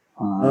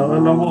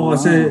 Alam mo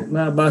kasi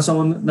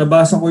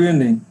nabasa ko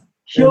yun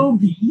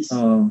Showbiz?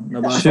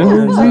 Nabasa ko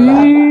yun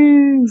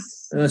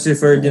si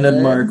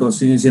Ferdinand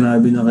Marcos, yung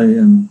sinabi na kay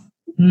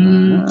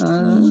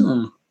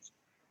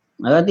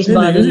At least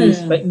baka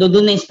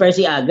doon na-inspire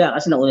si Aga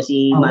kasi nauna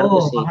si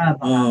Marcos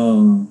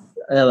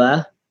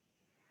Diba?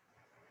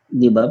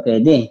 Diba?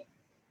 Pwede.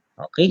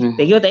 Okay.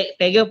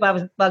 Thank you,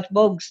 Pops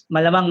Bogs.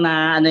 Malamang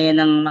na yan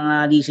ng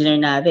mga listener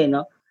natin,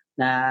 no?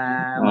 Na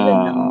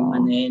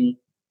magandang yun.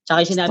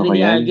 Tsaka sinabi ni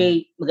RJ,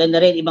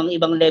 maganda rin,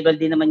 ibang level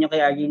din naman yung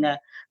kay RJ na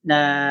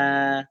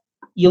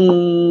yung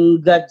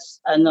God's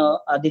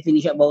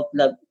definition about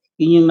love,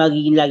 yun yung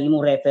magiging lagi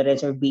mong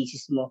reference or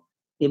basis mo.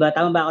 Diba?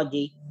 Tama ba ako,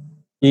 Jay?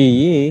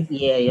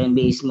 Yeah, yung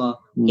base mo.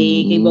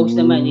 Kay Bogs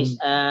naman is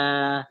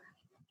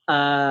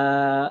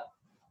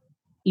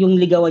yung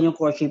ligawan yung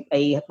courtship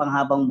ay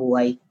panghabang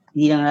buhay.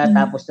 Hindi lang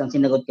natapos ng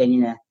sinagot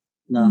kanina.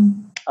 No?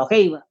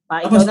 Okay.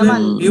 Ikaw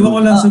naman. Iwan ko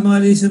lang sa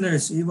mga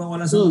listeners.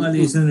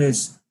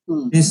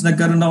 Since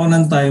nagkaroon ako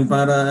ng time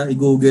para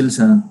i-google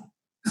siya.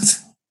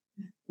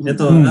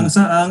 Ito,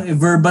 ang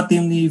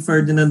verbatim ni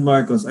Ferdinand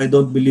Marcos, I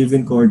don't believe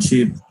in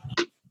courtship.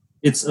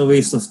 It's a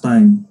waste of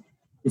time.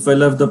 If I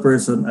love the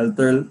person, I'll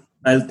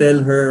tell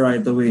her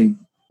right away.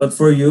 But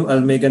for you,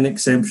 I'll make an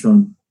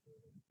exemption.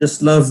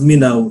 Just love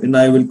me now and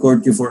I will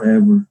court you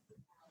forever.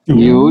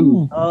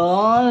 Yun.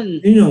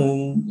 Yun yung,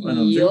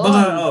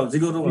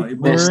 siguro nga.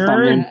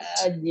 Testament.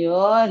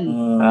 Yun.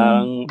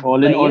 Ang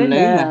all-in-all na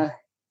yun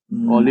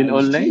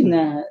All-in-all na yun.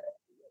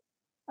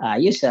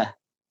 Ayos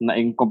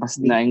Na-encompass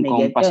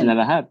na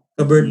lahat.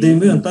 Ka-birthday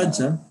mo yun,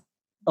 Taj, ha?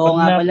 Oo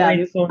nga pala.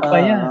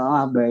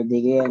 Birthday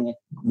ko yan.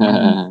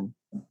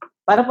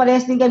 Para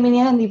parehas din kami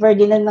niyan, ni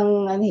Ferdinand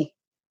ng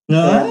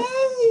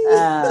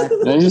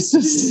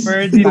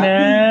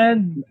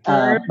Ferdinand.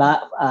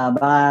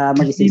 Baka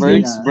mag-isip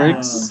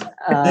Birds.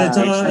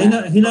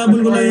 Hinabol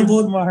ko lang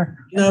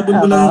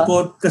yung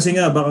quote kasi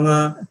nga, baka nga,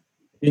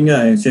 yun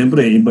nga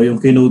siyempre, iba yung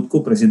kinote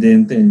ko,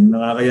 presidente.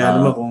 Nakakaya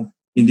naman kung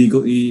hindi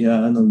ko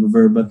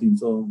verbatim.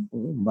 So,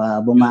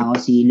 bumangon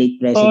si late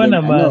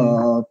president,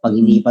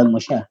 pag-inipan mo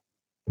siya.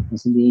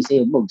 Sabihin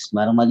sa'yo, Bogs,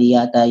 parang mali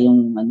yata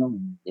yung,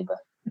 di ba?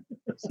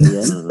 So,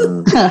 yun.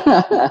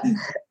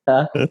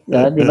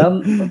 Di ba?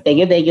 Thank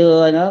you,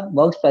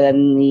 Bogs, para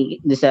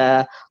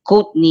sa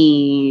quote ni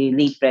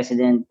late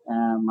President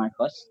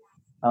Marcos.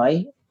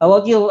 Okay? How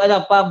about you,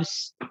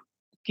 Pabs?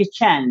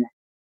 Chan.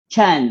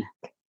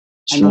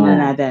 Ano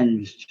na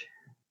natin?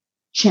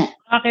 Chan.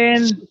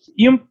 Akin,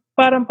 yung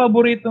parang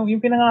paborito, yung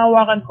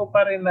pinangahawakan ko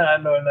pa rin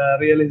na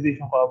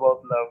realization ko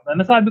about love.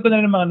 Na nasabi ko na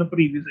rin mga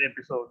previous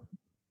episode.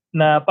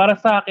 Na para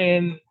sa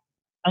akin,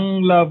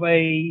 ang love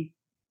ay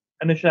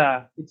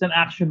it's an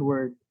action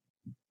word.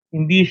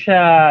 Hindi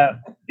siya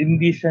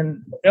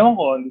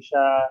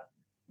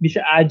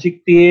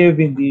adjective,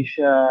 hindi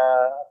siya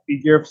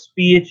figure of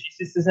speech.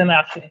 It's an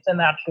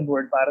action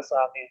word para sa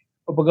akin.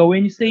 Kapag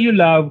when you say you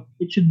love,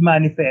 it should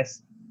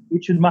manifest.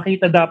 It should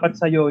makita dapat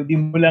sa'yo. Hindi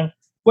mo lang,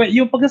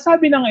 yung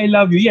pagsasabi ng I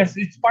love you, yes,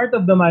 it's part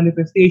of the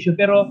manifestation.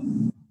 Pero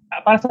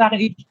para sa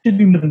akin, it should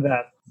be more than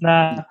that.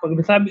 Na pag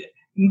nasabi,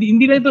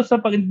 hindi lang ito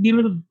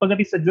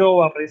pagdating sa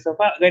jowa, pero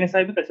gaya na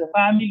sabi ko, sa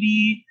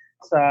family,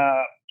 sa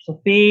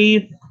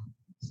faith,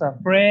 sa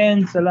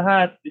friends, sa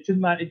lahat, it should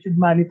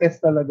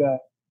manifest talaga.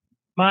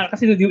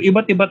 Kasi yung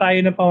iba't iba tayo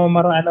ng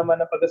pamamaraan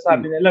naman ng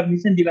pagsasabi na love.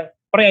 Minsan hindi lang,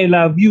 pre, I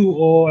love you,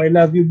 o I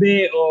love you,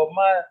 be, o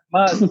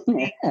ma,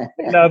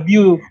 I love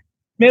you.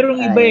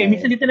 Merong iba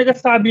minsan hindi tayo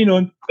nagsasabi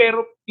nun,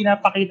 pero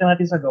pinapakita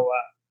natin sa gawa.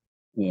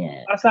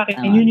 Yeah. Para sa akin,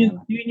 yun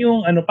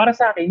yung para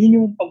sa akin, yun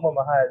yung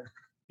pagmamahal.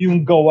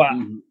 Yung gawa.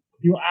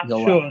 Yung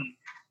action.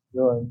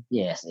 Yun.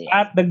 Yes.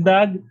 At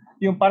dagdag,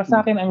 yung para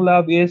sa akin, ang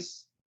love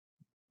is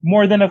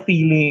more than a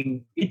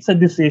feeling. It's a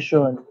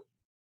decision.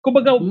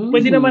 Kumbaga,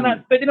 pwede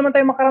naman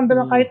tayo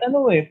makaramdam ng kahit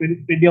ano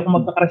Pwede ako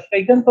magka-crush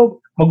kay ganito,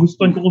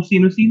 magustuhan ko kung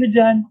sino-sino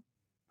dyan.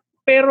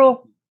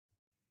 Pero,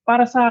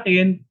 para sa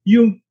akin,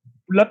 yung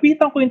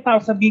lapitan ko yung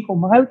tao, sabihin ko,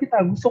 mahal kita,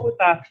 gusto ko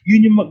kita,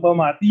 yun yung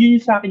magmamati. Yun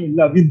yung sa akin yung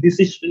love, yung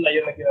decision na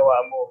yun na ginawa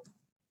mo.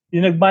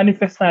 Yung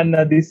nag-manifest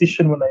na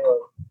decision mo na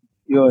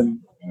yun.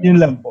 Yun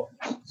lang po.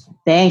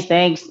 Thanks.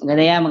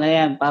 Maganda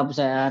yan, Pabs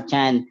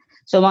Chan.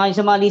 So,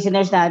 sa mga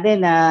listeners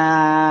natin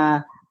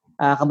na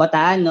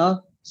kabataan,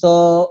 no?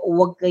 So,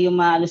 huwag kayong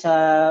maano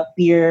sa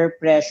peer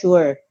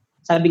pressure.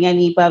 Sabi nga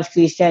ni Pabs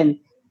Christian,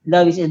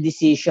 love is a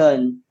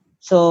decision.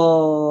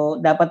 So,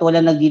 dapat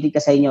walang nagdidikta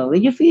sa inyo.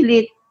 When you feel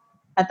it,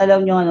 at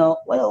alam nyo,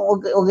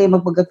 huwag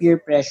kayong magpagka-peer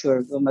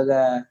pressure. Kung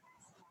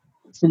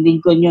sundin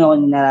ko nyo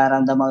kung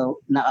nararamdaman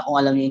na kung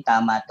alam nyo yung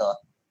tama to.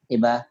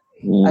 Diba?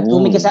 At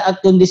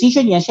kung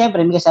decision niya,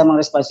 syempre may kasamang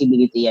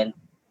responsibility yan.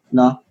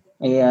 No?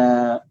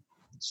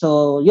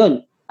 So,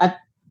 yun.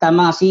 At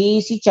tama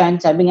si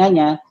Chan, sabi nga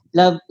niya,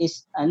 love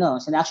is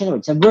it's an action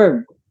word, it's a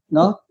verb,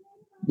 no?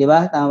 'Di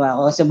ba? Tama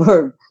ako, it's a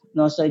verb.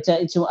 No, so it's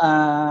a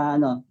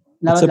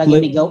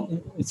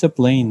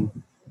plane.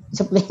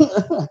 It's a plane.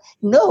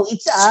 No,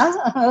 it's a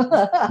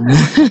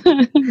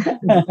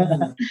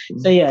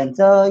So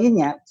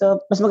yun nga. So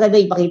mas maganda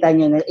ipakita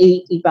niyo na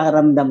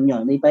iparamdam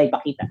niyo,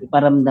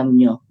 iparamdam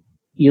niyo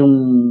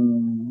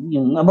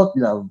yung about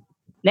love.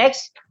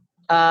 Next,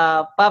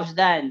 Pops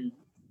Dan.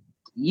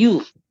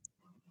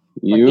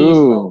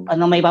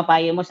 Ano may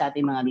papayo mo sa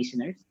ating mga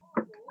listeners?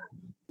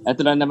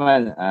 Ito lang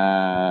naman,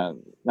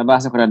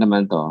 nabasa ko na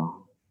naman to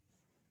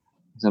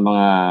sa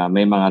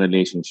may mga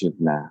relationship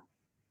na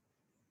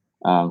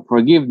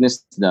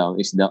forgiveness daw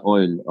is the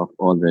oil of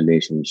all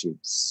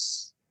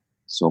relationships.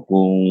 So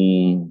kung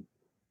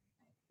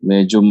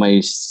medyo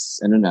may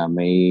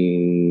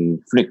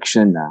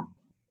friction na,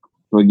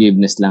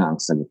 forgiveness lang ang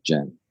sagot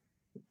dyan.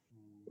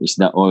 Is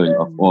the oil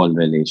of all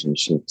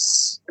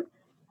relationships.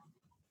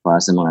 Para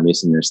sa mga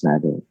listeners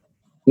natin.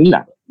 Yun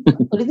lang.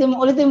 ulitin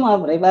mo mga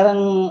pre.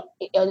 Parang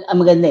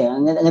maganda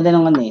Ang ganda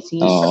naman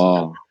Sige.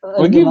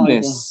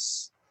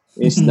 Forgiveness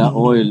is the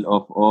oil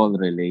of all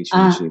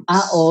relationships.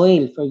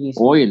 Oil. Forgiveness.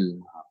 Oil.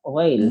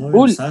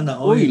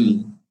 Sana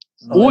oil.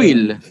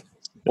 Oil.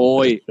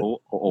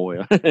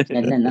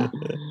 Ganda na.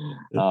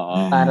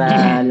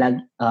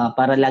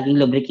 Para laging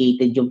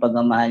lubricated yung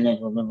pagmamahal niya.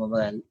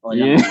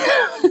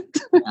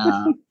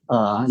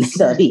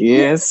 Sorry.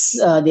 Yes.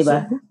 Di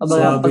ba?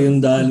 Swabe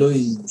yung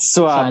daloy.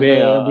 Swabe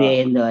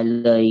yung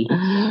daloy.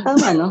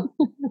 Tama, no?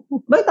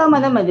 Tama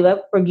naman, di ba?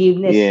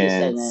 Forgiveness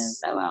is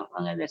tama.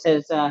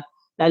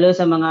 Lalo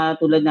sa mga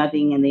tulad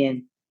nating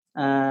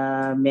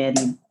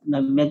married, na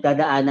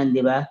nagdadaanan,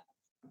 di ba?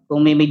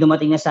 Kung may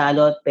dumating na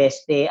salot,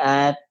 peste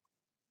at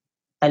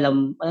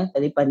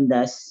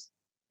talipandas.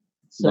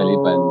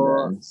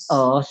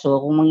 So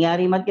kung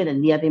mangyari man ganun,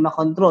 hindi natin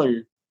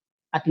makontrol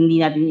at hindi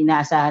natin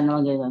inaasahan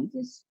naman gano'n.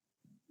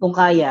 Kung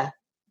kaya,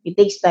 it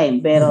takes time.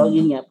 Pero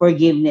yun nga,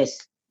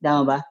 forgiveness.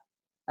 Tama ba?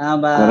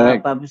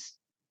 Correct. Pabs?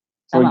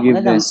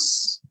 Forgiveness.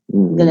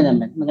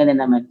 Maganda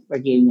naman.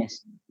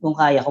 Forgiveness. Kung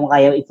kaya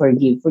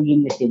i-forgive.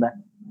 Forgiveness, diba?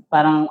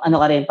 Parang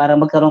parang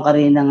magkaroon ka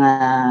rin ng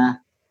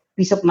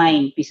peace of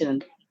mind.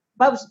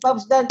 Pabs,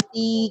 that,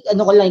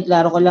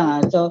 iklaro ko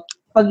lang. So,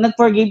 pag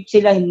nag-forgive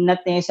sila,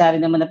 not necessary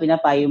naman na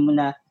pinapayo mo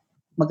na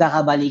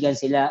magkakabalikan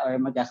sila or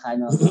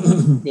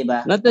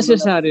diba? Not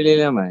necessarily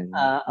naman.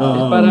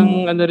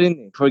 Parang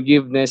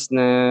forgiveness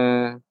na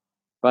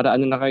para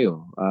na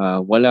kayo.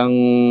 Walang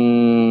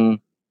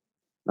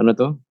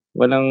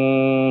walang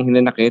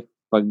hinanakit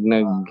pag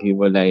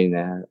naghiwalay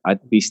na.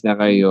 At peace na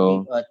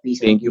kayo.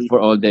 Thank you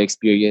for all the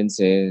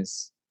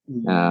experiences.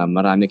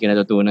 Marami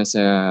kinatutunan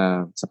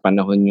sa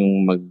panahon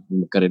yung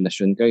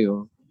magkarelasyon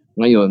kayo.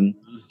 Ngayon,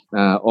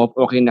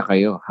 okay na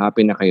kayo.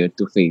 Happy na kayo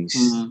to face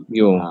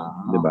yung,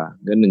 di ba?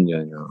 Ganun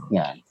yun.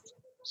 Yan.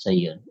 So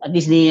yun. At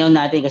least din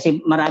natin kasi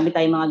marami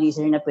tayong mga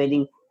listener na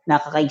pwedeng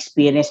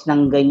nakaka-experience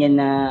ng ganyan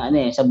na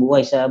sa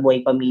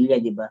buhay pamilya,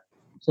 di ba?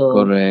 So,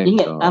 correct.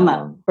 Yun nga,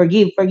 tama.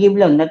 Forgive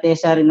lang. Not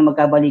necessary na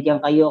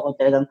magkabalikan kayo kung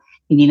talagang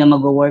hindi na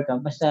mag-work.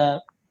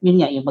 Basta,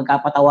 yun nga, yung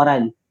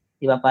pagkapatawaran.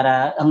 Di ba?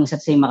 Para ang isa't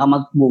isa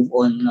makamag-move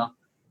on, no?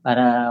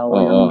 Para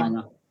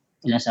walang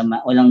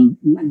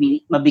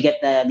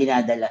mabigat na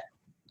dinadala.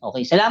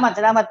 Okay. Salamat,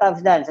 Pops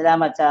Dan.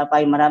 Salamat sa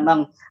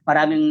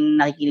maraming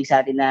nakikinig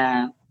sa atin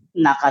na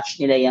na-catch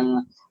nila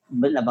yung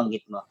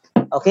nabanggit mo.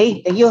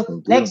 Okay, thank you.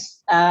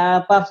 Next,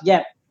 Pops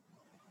Jeff.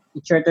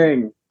 It's your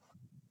turn.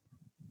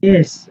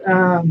 Yes.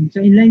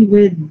 So in line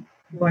with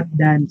what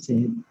Dan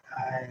said,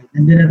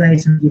 nandun na tayo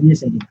sa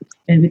forgiveness again.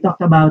 And we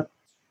talked about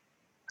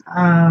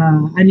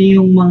ano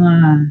yung mga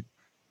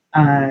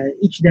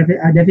each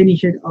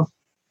definition of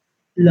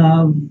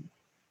love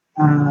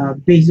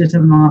based on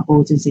sa mga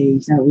quotes and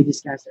sayings that we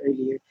discussed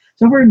earlier.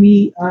 So for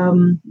me,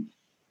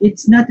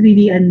 it's not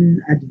really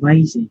an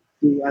advice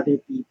to other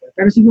people.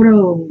 Pero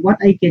siguro what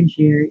I can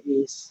share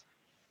is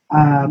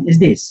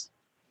this.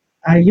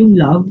 Yung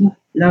love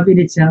in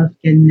itself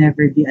can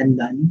never be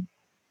undone,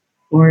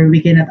 or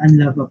we cannot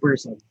unlove a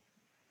person.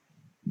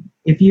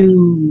 If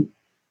you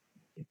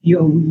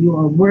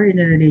were in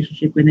a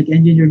relationship, when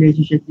nag-end yung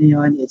relationship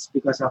niyon, it's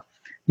because of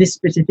this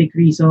specific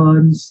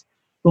reasons.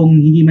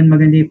 Kung hindi man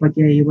maganda yung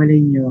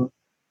pagkahiwalay nyo,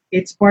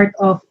 it's part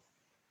of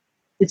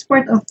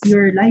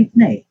your life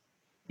na eh.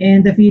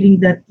 And the feeling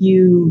that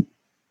you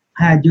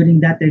had during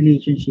that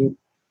relationship,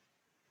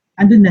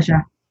 andun na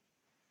siya.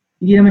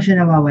 Hindi naman siya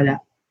nawawala.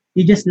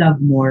 You just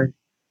love more.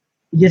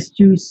 You just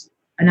choose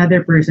another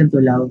person to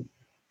love.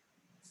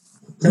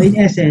 So in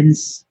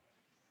essence,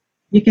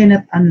 you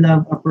cannot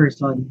unlove a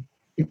person.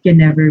 It can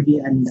never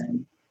be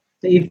undone.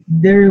 So if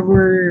there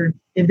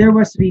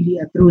was really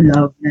a true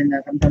love na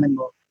naramdaman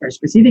mo for a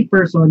specific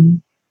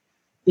person,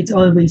 it's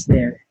always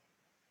there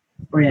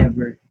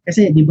forever.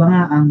 Kasi di ba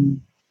nga ang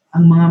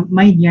mga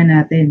mind nga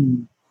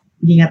natin,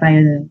 hindi nga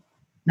tayo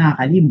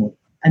nakakalimot.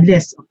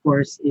 Unless, of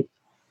course, if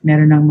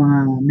meron ng mga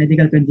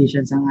medical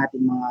conditions ang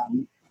ating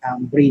mga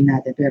brain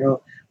natin.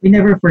 Pero we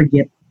never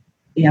forget,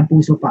 ang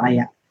puso pa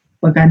kaya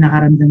pagka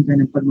nakaramdam ka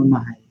ng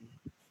pagmamahal.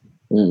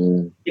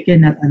 You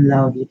cannot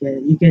unlove, you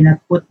cannot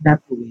put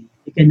that away.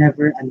 You can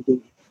never undo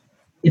it.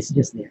 It's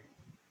just there.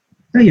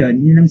 So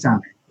yun lang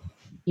sa akin.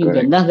 Yung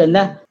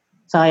ganda.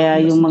 Kaya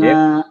yung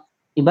mga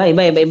iba,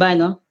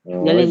 no?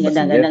 Galing,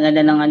 ganda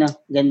ng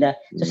ganda.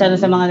 So sana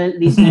sa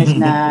mga listeners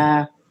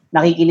na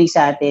nakikinig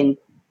sa atin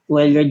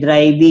while you're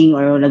driving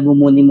or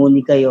nagmumuni-muni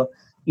kayo,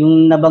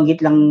 yung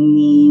nabanggit lang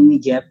ni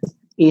Jeff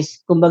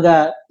is,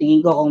 kumbaga,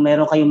 tingin ko kung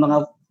meron kayong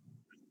mga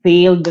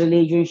failed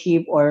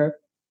relationship or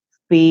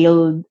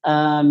failed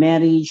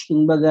marriage,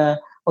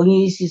 kumbaga, huwag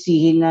niyo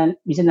isisihin na,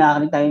 minsan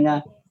nakakalit tayo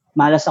na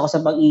malas ako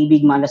sa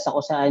pag-ibig, malas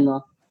ako sa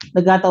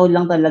nagkataon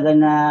lang talaga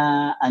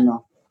na,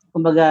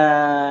 kumbaga,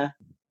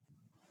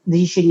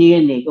 decision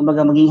niyo yun eh.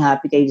 Kumbaga, maging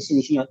happy kayo sa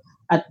decision niyo.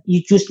 At you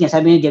choose niya,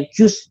 sabi niya, Jeff,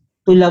 choose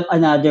to love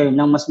another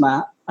ng mas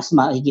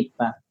mahigit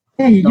pa.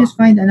 Yeah, you just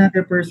find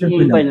another person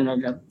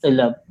to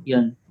love.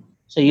 Yun.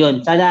 So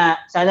yun, sana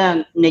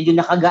medyo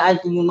nakagaan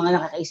yung mga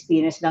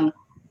nakaka-experience ng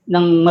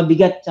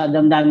mabigat sa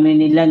damdamin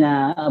nila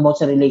na about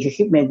sa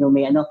relationship, medyo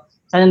may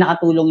sana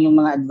nakatulong yung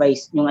mga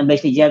advice ni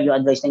Jeff, yung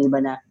advice ng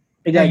iba na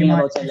regarding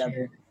about sa love.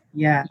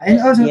 Yeah, and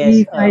also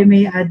if I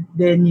may add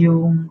then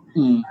yung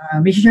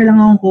may share lang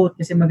akong quote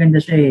kasi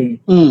maganda siya eh.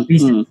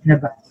 Recently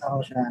nabasa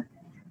ko siya.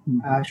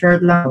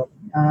 Short lang.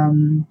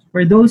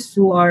 For those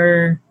who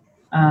are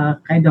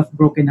kind of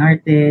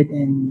broken-hearted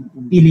and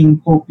feeling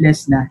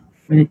hopeless na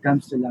when it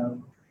comes to love.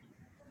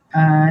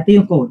 Ito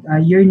yung quote,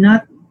 you're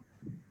not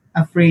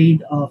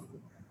afraid of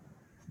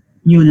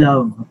new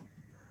love.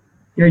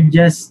 You're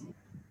just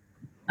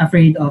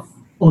afraid of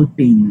old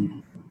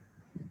pain.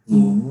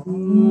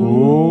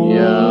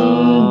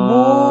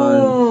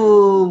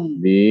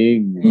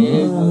 Big.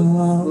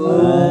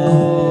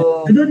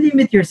 So don't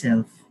limit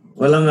yourself.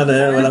 Walang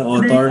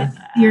author.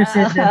 Here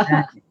said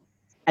that.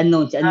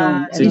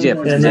 Si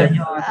Jeff.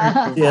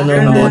 Si ang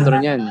author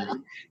niyan.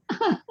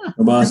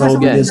 Nabasa ko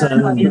din sa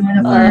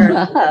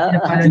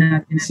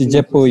Si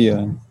Jeff po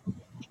yun.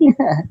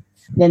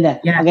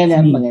 Ganda.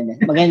 Maganda.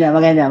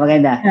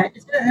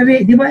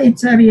 Di ba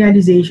it's a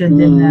realization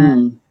din na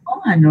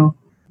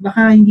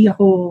baka hindi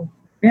ako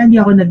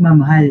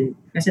nagmamahal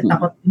kasi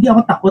hindi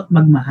ako takot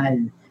magmahal.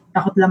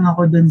 Takot lang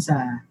ako dun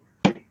sa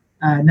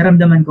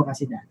naramdaman ko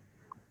kasi dahil.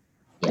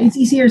 It's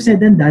easier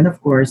said than done, of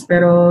course,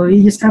 pero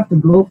you just have to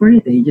go for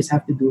it. You just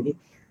have to do it.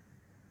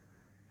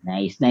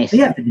 Nice. So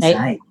you have to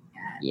decide.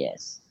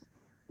 Yes.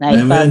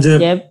 Nice, Pops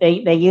Jeff.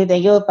 Thank you,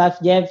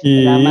 Pops Jeff.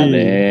 Salamat.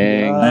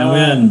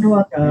 You're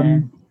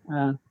welcome.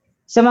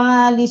 Sa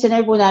mga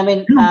listener po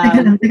namin,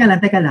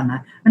 teka lang ha.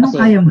 Anong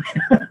kaya mo?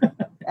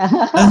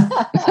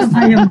 Anong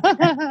kaya mo?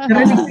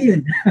 Narinig ko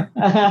yun.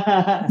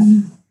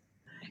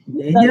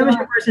 Hindi naman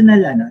siya personal,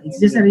 It's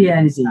just a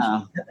realization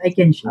that I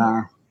can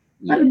share.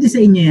 Para din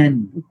sa inyo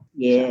yan.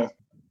 Yes.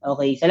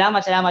 Okay.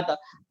 Salamat.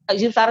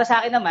 Para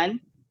sa akin naman,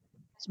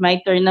 it's my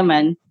turn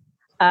naman,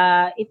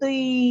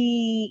 ito'y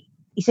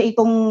isa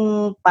itong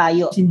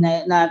payo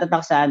na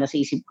natatak sa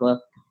isip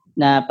ko,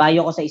 na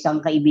payo ko sa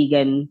isang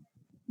kaibigan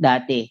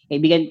dati.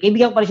 Kaibigan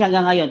ko pa rin siya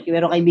hanggang ngayon,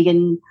 pero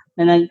kaibigan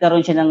na nagkaroon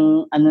siya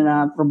ng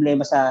na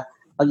problema sa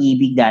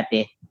pag-ibig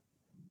dati.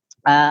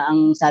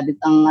 Ang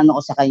ano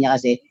ko sa kanya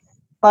kasi,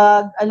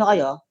 pag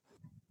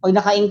pag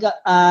nakain ka,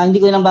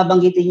 hindi ko nang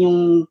babanggitin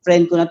yung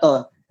friend ko na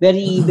to.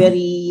 Very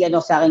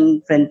sa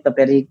akin friend to,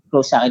 very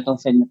close sa akin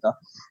tong friend na to.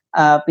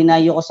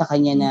 Pinayo ko sa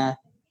kanya na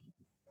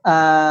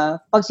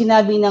pag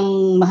sinabi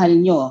ng mahal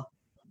nyo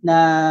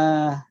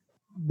na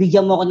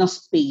bigyan mo ako ng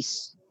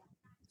space,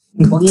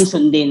 huwag nyo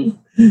sundin.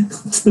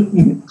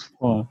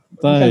 Huwag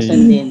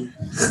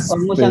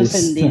mo siyang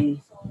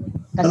sundin.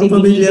 Kasi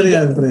pamilyar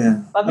yan,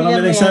 pre. Pamilyar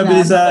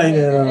nagsabi sa akin.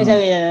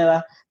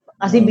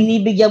 Kasi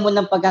binibigyan mo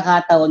ng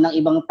pagkakataon ng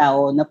ibang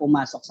tao na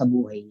pumasok sa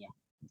buhay niya.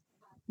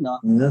 No?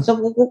 So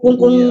kung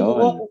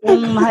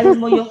mahal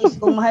mo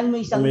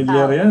isang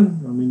pamilyar tao. Yan.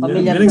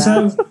 Pamilyar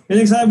yan.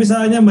 Yan sabi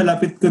sa kanya,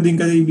 malapit ko din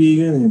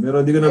kaibigan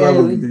pero hindi ko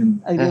nababagitin.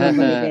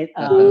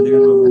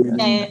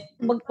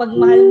 Pag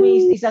mahal mo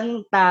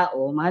isang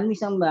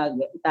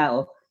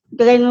tao,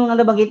 kagaya nung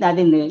nabanggit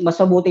natin, mas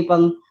mabuti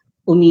pang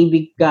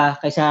umibig ka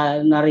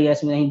kaysa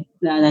na-realize mo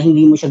na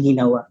hindi mo siya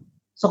ginawa.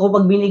 So kung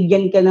pag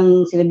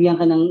sinabihan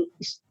ka ng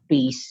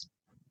space,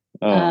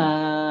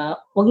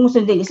 wag mo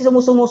sundin kasi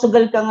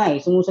sumusugal ka nga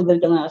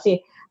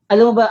kasi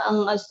alam mo ba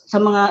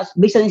sa mga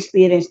based on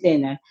experience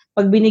din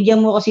pag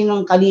binigyan mo kasi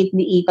ng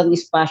kaliit-liitang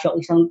espasyo ang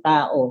isang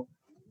tao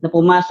na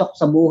pumasok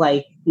sa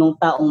buhay ng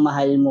taong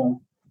mahal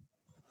mo,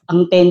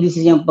 ang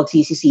tendency niyang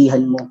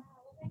pagsisisihan mo.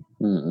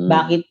 Mm-hmm.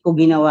 Bakit ko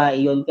ginawa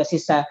iyon?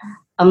 Kasi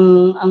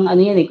ang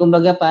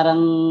kumbaga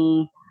parang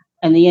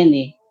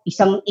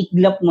isang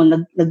iglap mo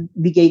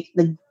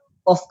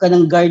nag-off ka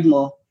ng guard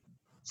mo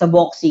sa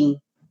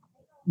boxing,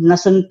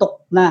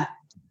 nasuntok na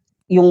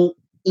yung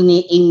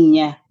ini-aim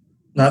niya.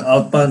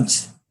 Knockout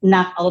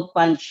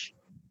punch,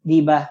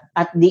 'di ba?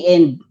 At the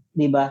end,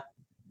 'di ba?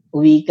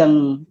 Uwi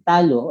kang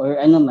talo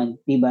or ano man,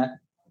 'di ba?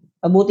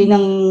 Pabuti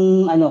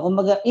ng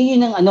kumbaga,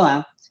 yun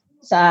ang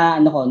sa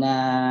na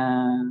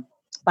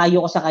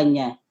payo ko sa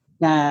kanya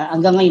na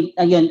hanggang ngayon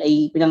ayun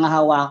ay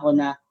pinangahawa ko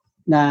na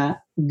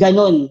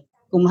ganon.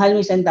 Kung mahal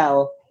mo isang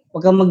tao,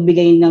 huwag kang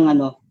magbigay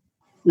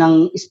ng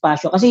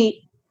espasyo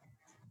kasi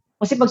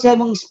pag sinabi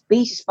mong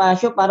space,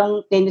 espasyo,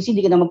 parang tendency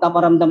hindi ka na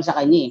magpaparamdam sa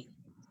kanya.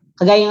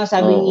 Kagaya nga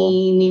sabi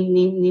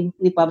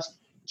ni Pops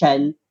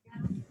Chan,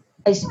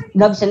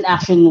 love's an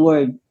action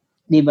word,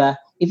 'di ba?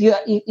 If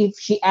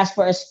she asks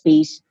for a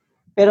space,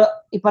 pero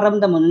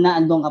iparamdam mo na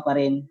andun ka pa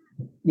rin,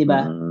 'di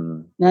ba?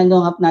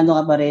 Nandun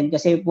ka pa rin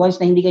kasi once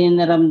na hindi ka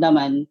niya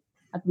naramdaman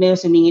at may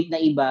sumingit na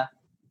iba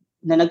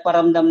na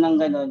nagparamdam ng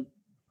ganon,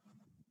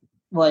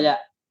 wala.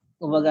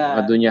 Kumbaga,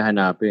 doon niya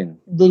hanapin.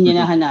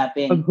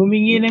 Pag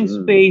humingi ng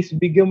space,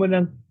 bigyan mo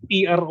ng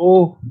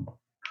PRO.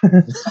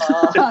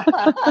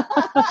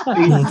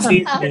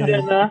 Space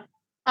na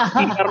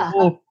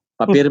PRO.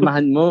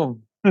 Papirmahan mo.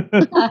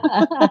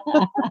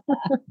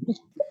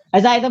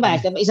 Ito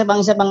ba? Isa pang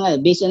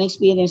based on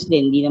experience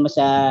din, hindi naman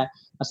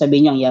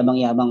masabihin niyo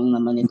yabang-yabang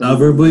naman ito.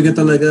 Loverboy ka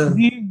talaga.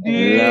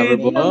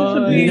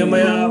 Loverboy.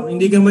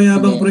 Hindi ka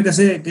mayabang pre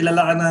kasi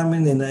kilala ka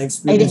namin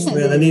na-experience mo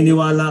yan.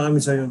 Naniniwala kami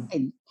sa'yo.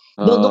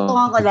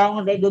 Duduktuhan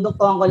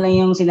ko lang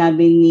yung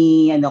sinabi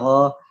ni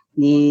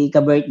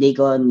ka-birthday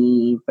ko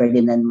ni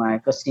Ferdinand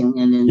Marcos yung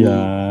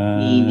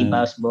ni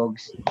Paus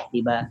Bogs,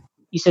 'di ba?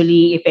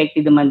 Usually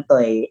effective naman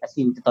to as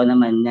in totoo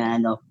naman na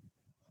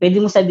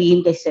pwede mo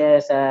sabihin kasi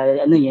sa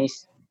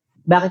is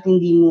bakit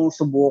hindi mo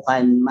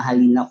subukan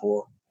mahalin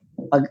ako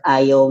pag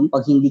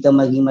hindi ka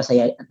maging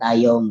masaya at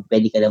ayaw,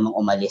 pwede ka namang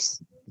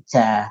umalis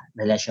sa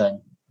relasyon.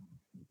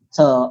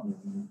 So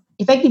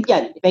effective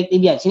yan.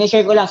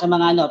 Sineshare ko lang sa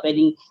mga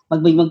pwedeng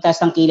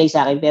magtaas ng kilay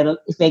sa akin, pero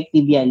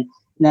effective yan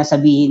na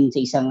sabihin sa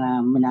isang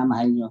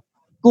minamahal nyo.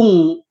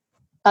 Kung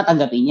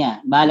tatanggapin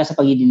niya, bahala sa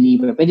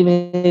pag-deliver. Pwede mo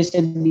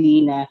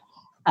sabihin na,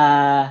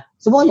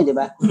 subukan niya, di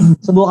ba?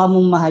 Subukan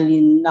mong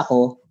mahalin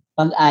ako,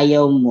 pag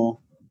ayaw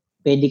mo,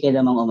 pwede ka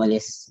namang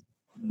umalis.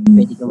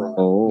 Pwede ka man.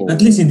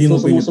 At least hindi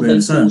mo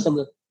pinipersa.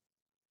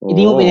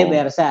 Hindi mo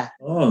pinipersa.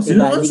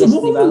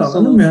 Subukan mo lang.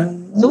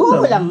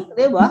 Subukan mo lang,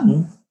 di ba?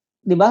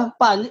 Di ba?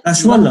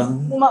 Casual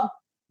lang.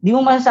 Di mo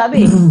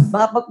masasabi.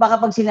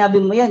 Baka pag sinabi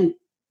mo yan,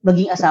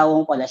 maging asawa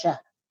mo pala siya.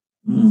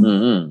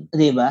 Mm-hmm.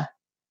 Di ba?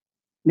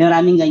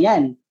 Maraming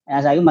ganyan.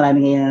 Sabi ko,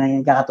 maraming ganyan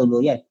na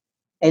kakatuluyan.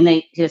 And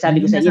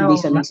sinasabi ko sa inyo,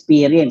 based on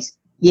experience.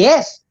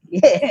 Yes.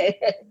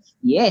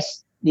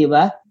 Di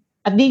ba?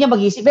 At di niya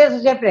mag-isip.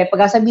 Pero siyempre,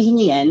 pagkasabihin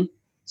niya yan,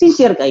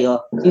 sincere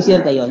kayo. Hindi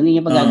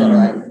niya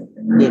pagagawan.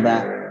 Di ba?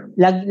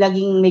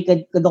 Laging may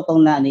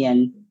kadoktong na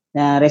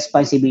na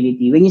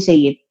responsibility. When you say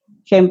it,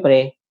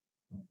 syempre,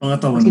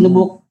 pangatawan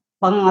mo.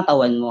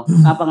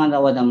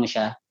 Pangatawanan mo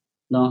siya,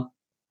 no?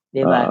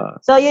 Diba?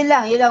 So, yun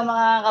lang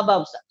mga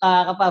kapabs,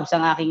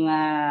 ang aking,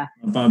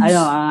 ang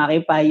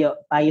aking payo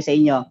sa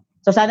inyo.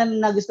 So, sana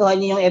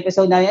nagustuhan niyo yung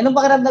episode namin. Anong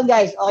pakiramdam,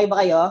 guys? Okay ba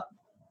kayo?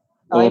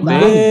 Okay ba?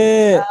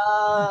 Okay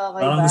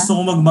parang gusto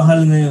ko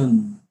magmahal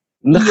ngayon.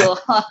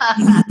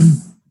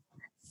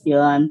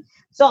 Yun.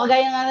 So,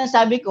 kagaya nga ng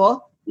sabi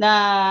ko,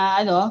 na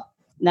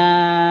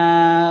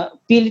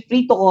feel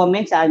free to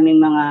comment sa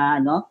aming mga,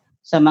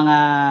 sa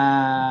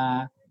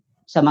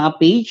mga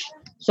page.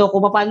 So,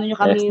 kung paano nyo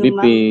kami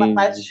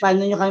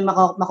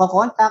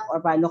mako-contact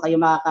or paano kayo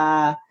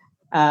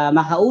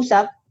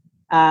makausap,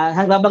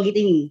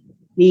 babanggitin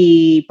ni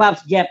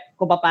Pops Jeff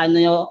kung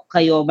paano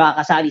kayo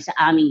makakasali sa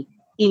aming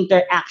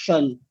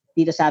interaction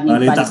dito sa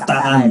aming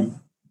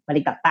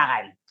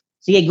Baliktaktakan.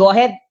 Sige, go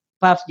ahead,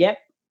 Pops Jeff.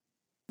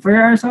 For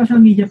our social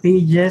media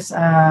pages,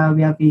 we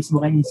have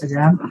Facebook and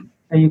Instagram.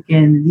 You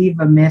can leave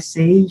a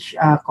message,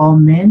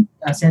 comment,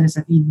 send us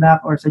a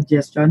feedback or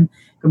suggestion.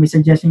 Kung may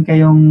suggestion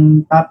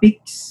kayong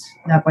topics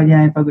na pwede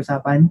namin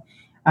pag-usapan.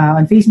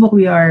 On Facebook,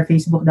 we are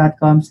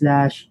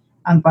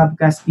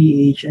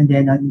facebook.com/angpodcastph, and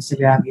then on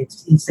Instagram,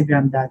 it's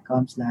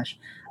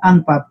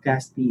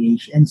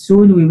instagram.com/angpodcastph. And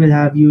soon, we will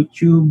have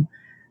YouTube,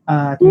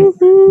 and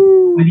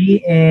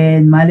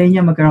malay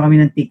niya magkaroon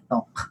kami ng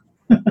TikTok.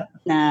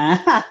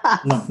 Nice.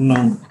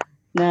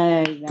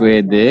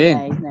 Pwede.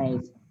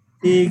 Nice.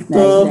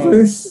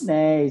 TikTokers.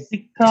 Nice.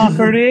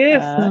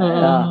 TikTokers.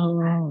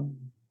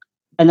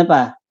 Ano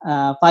pa?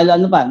 Follow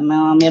ano pa?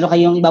 Meron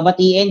kayong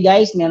ibabatiin,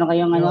 guys? Meron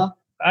kayong ano?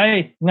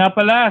 Ay, nga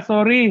pala,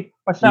 sorry.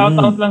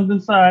 Pa-shoutout lang dun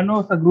sa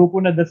sa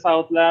grupo na The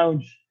South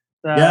Lounge.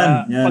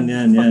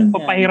 Yan.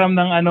 Papahiram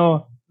ng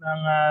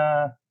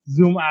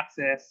Zoom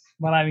access.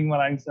 Maraming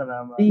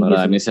salamat.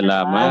 Maraming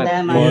salamat.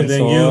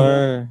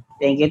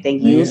 Thank you. Thank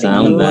you.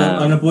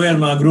 Ano po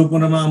yan? Mga grupo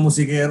ng mga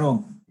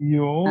musikero.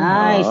 Yo.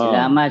 Ay,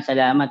 salamat.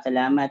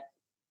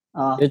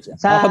 Oh.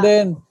 Ako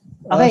din.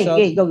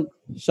 Okay, go.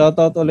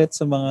 Shoutout ulit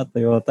sa mga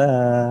Toyota.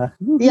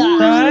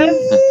 Yeah.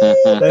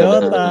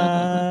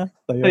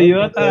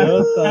 Toyota.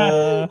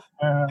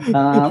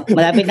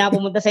 Malapit na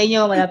pumunta sa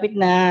inyo. Malapit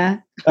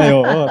na. Ay,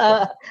 oo.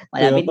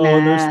 Malapit Toyota na.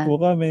 owners po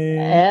kami.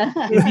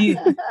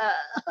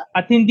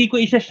 Hindi ko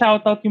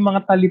isa-shoutout yung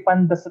mga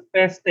talipanda sa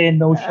peste.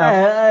 No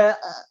shout.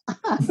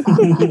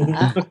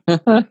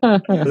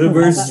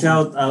 Reverse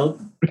shoutout.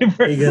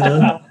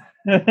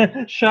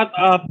 Shut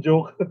up,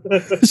 joke.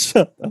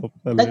 Shut up.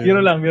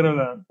 Biro lang.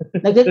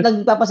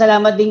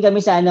 Nagpapasalamat din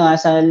kami sa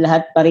sa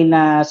lahat pa rin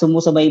na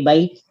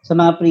sumusubaybay sa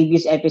mga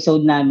previous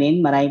episode namin.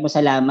 Maraming po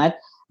salamat.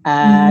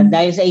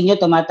 Dahil sa inyo,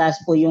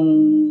 tumataas po yung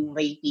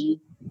rating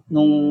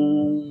nung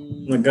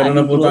nagkaroon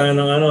na po tayo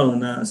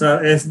ng sa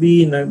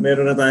FB,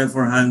 meron na tayo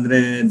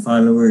 400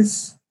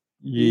 followers.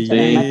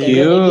 Thank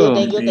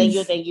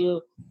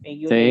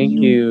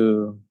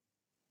you.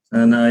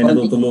 Sana ay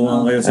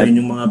natutulungan kayo sa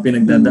inyong mga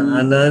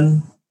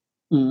pinagdadaanan.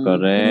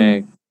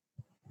 Correct.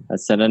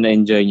 At sana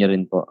na-enjoy niyo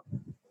rin po.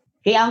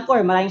 Kay Anchor,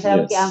 maraming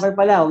salamat kay Anchor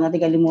pala. Huwag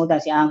natin kalimutan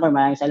si Anchor.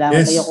 Maraming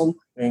salamat sa iyo. Kung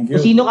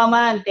sino ka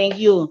man, thank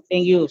you.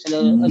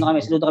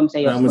 Saludo kami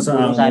sa iyo.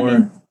 Salamat sa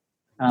Anchor.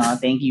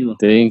 Thank you.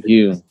 Thank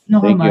you,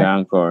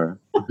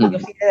 Anchor.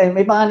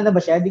 May pangalan na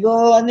ba siya? Di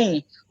ko Hindi.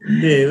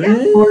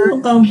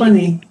 Yung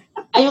company.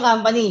 Ay, yung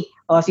company.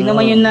 Sino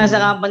man yun nasa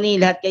company,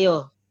 lahat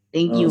kayo.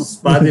 Thank you.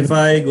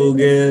 Spotify,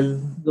 Google,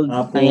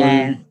 Apple.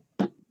 Ayan.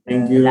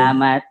 Thank you.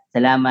 Salamat.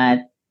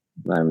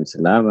 Maraming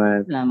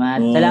salamat.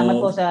 Salamat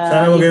po sa...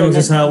 Sana huwag kayo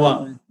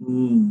magsasawa.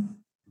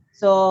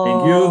 So,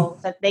 thank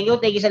you.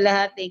 Thank you sa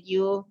lahat. Thank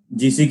you.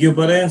 GCQ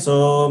pa rin.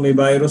 So, may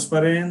virus pa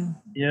rin.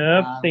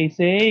 Yep. Stay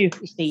safe.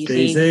 Stay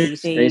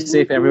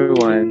safe,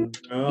 everyone.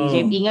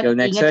 Stay safe. Till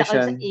next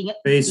session.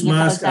 Face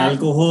mask,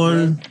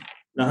 alcohol,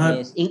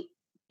 lahat. Yes.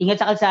 Ingat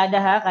sa kalsada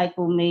ha. Kahit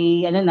po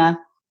may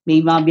may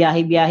mga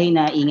biyahe-biyahe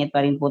na ingat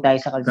pa rin po tayo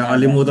sa kalsada.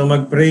 Kakalimutan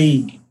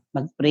mag-pray.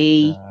 That's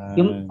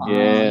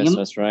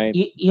right.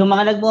 Yung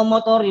mga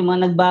nagmo-motor, yung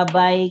mga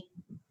nagbabike,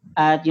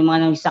 at yung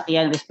mga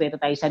nagsakyan,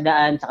 respeto tayo sa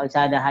daan, sa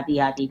kalsada,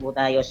 hati-hati po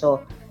tayo. So,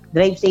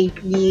 drive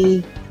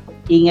safely,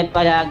 ingat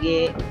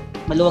palagi,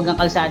 maluwag ang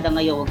kalsada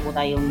ngayon, huwag po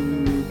tayong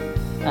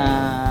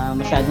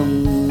masyadong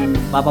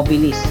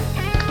papabilis.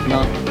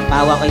 No?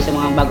 Pahawa kayo sa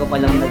mga bago pa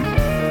lang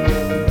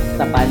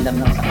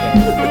nagtapandam ng sakyan.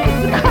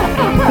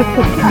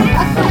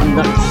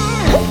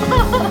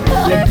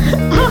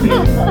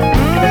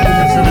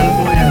 Personal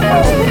po yan.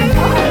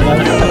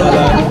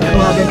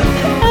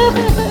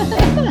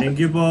 Thank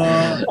you po.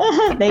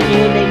 Thank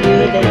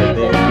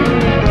you.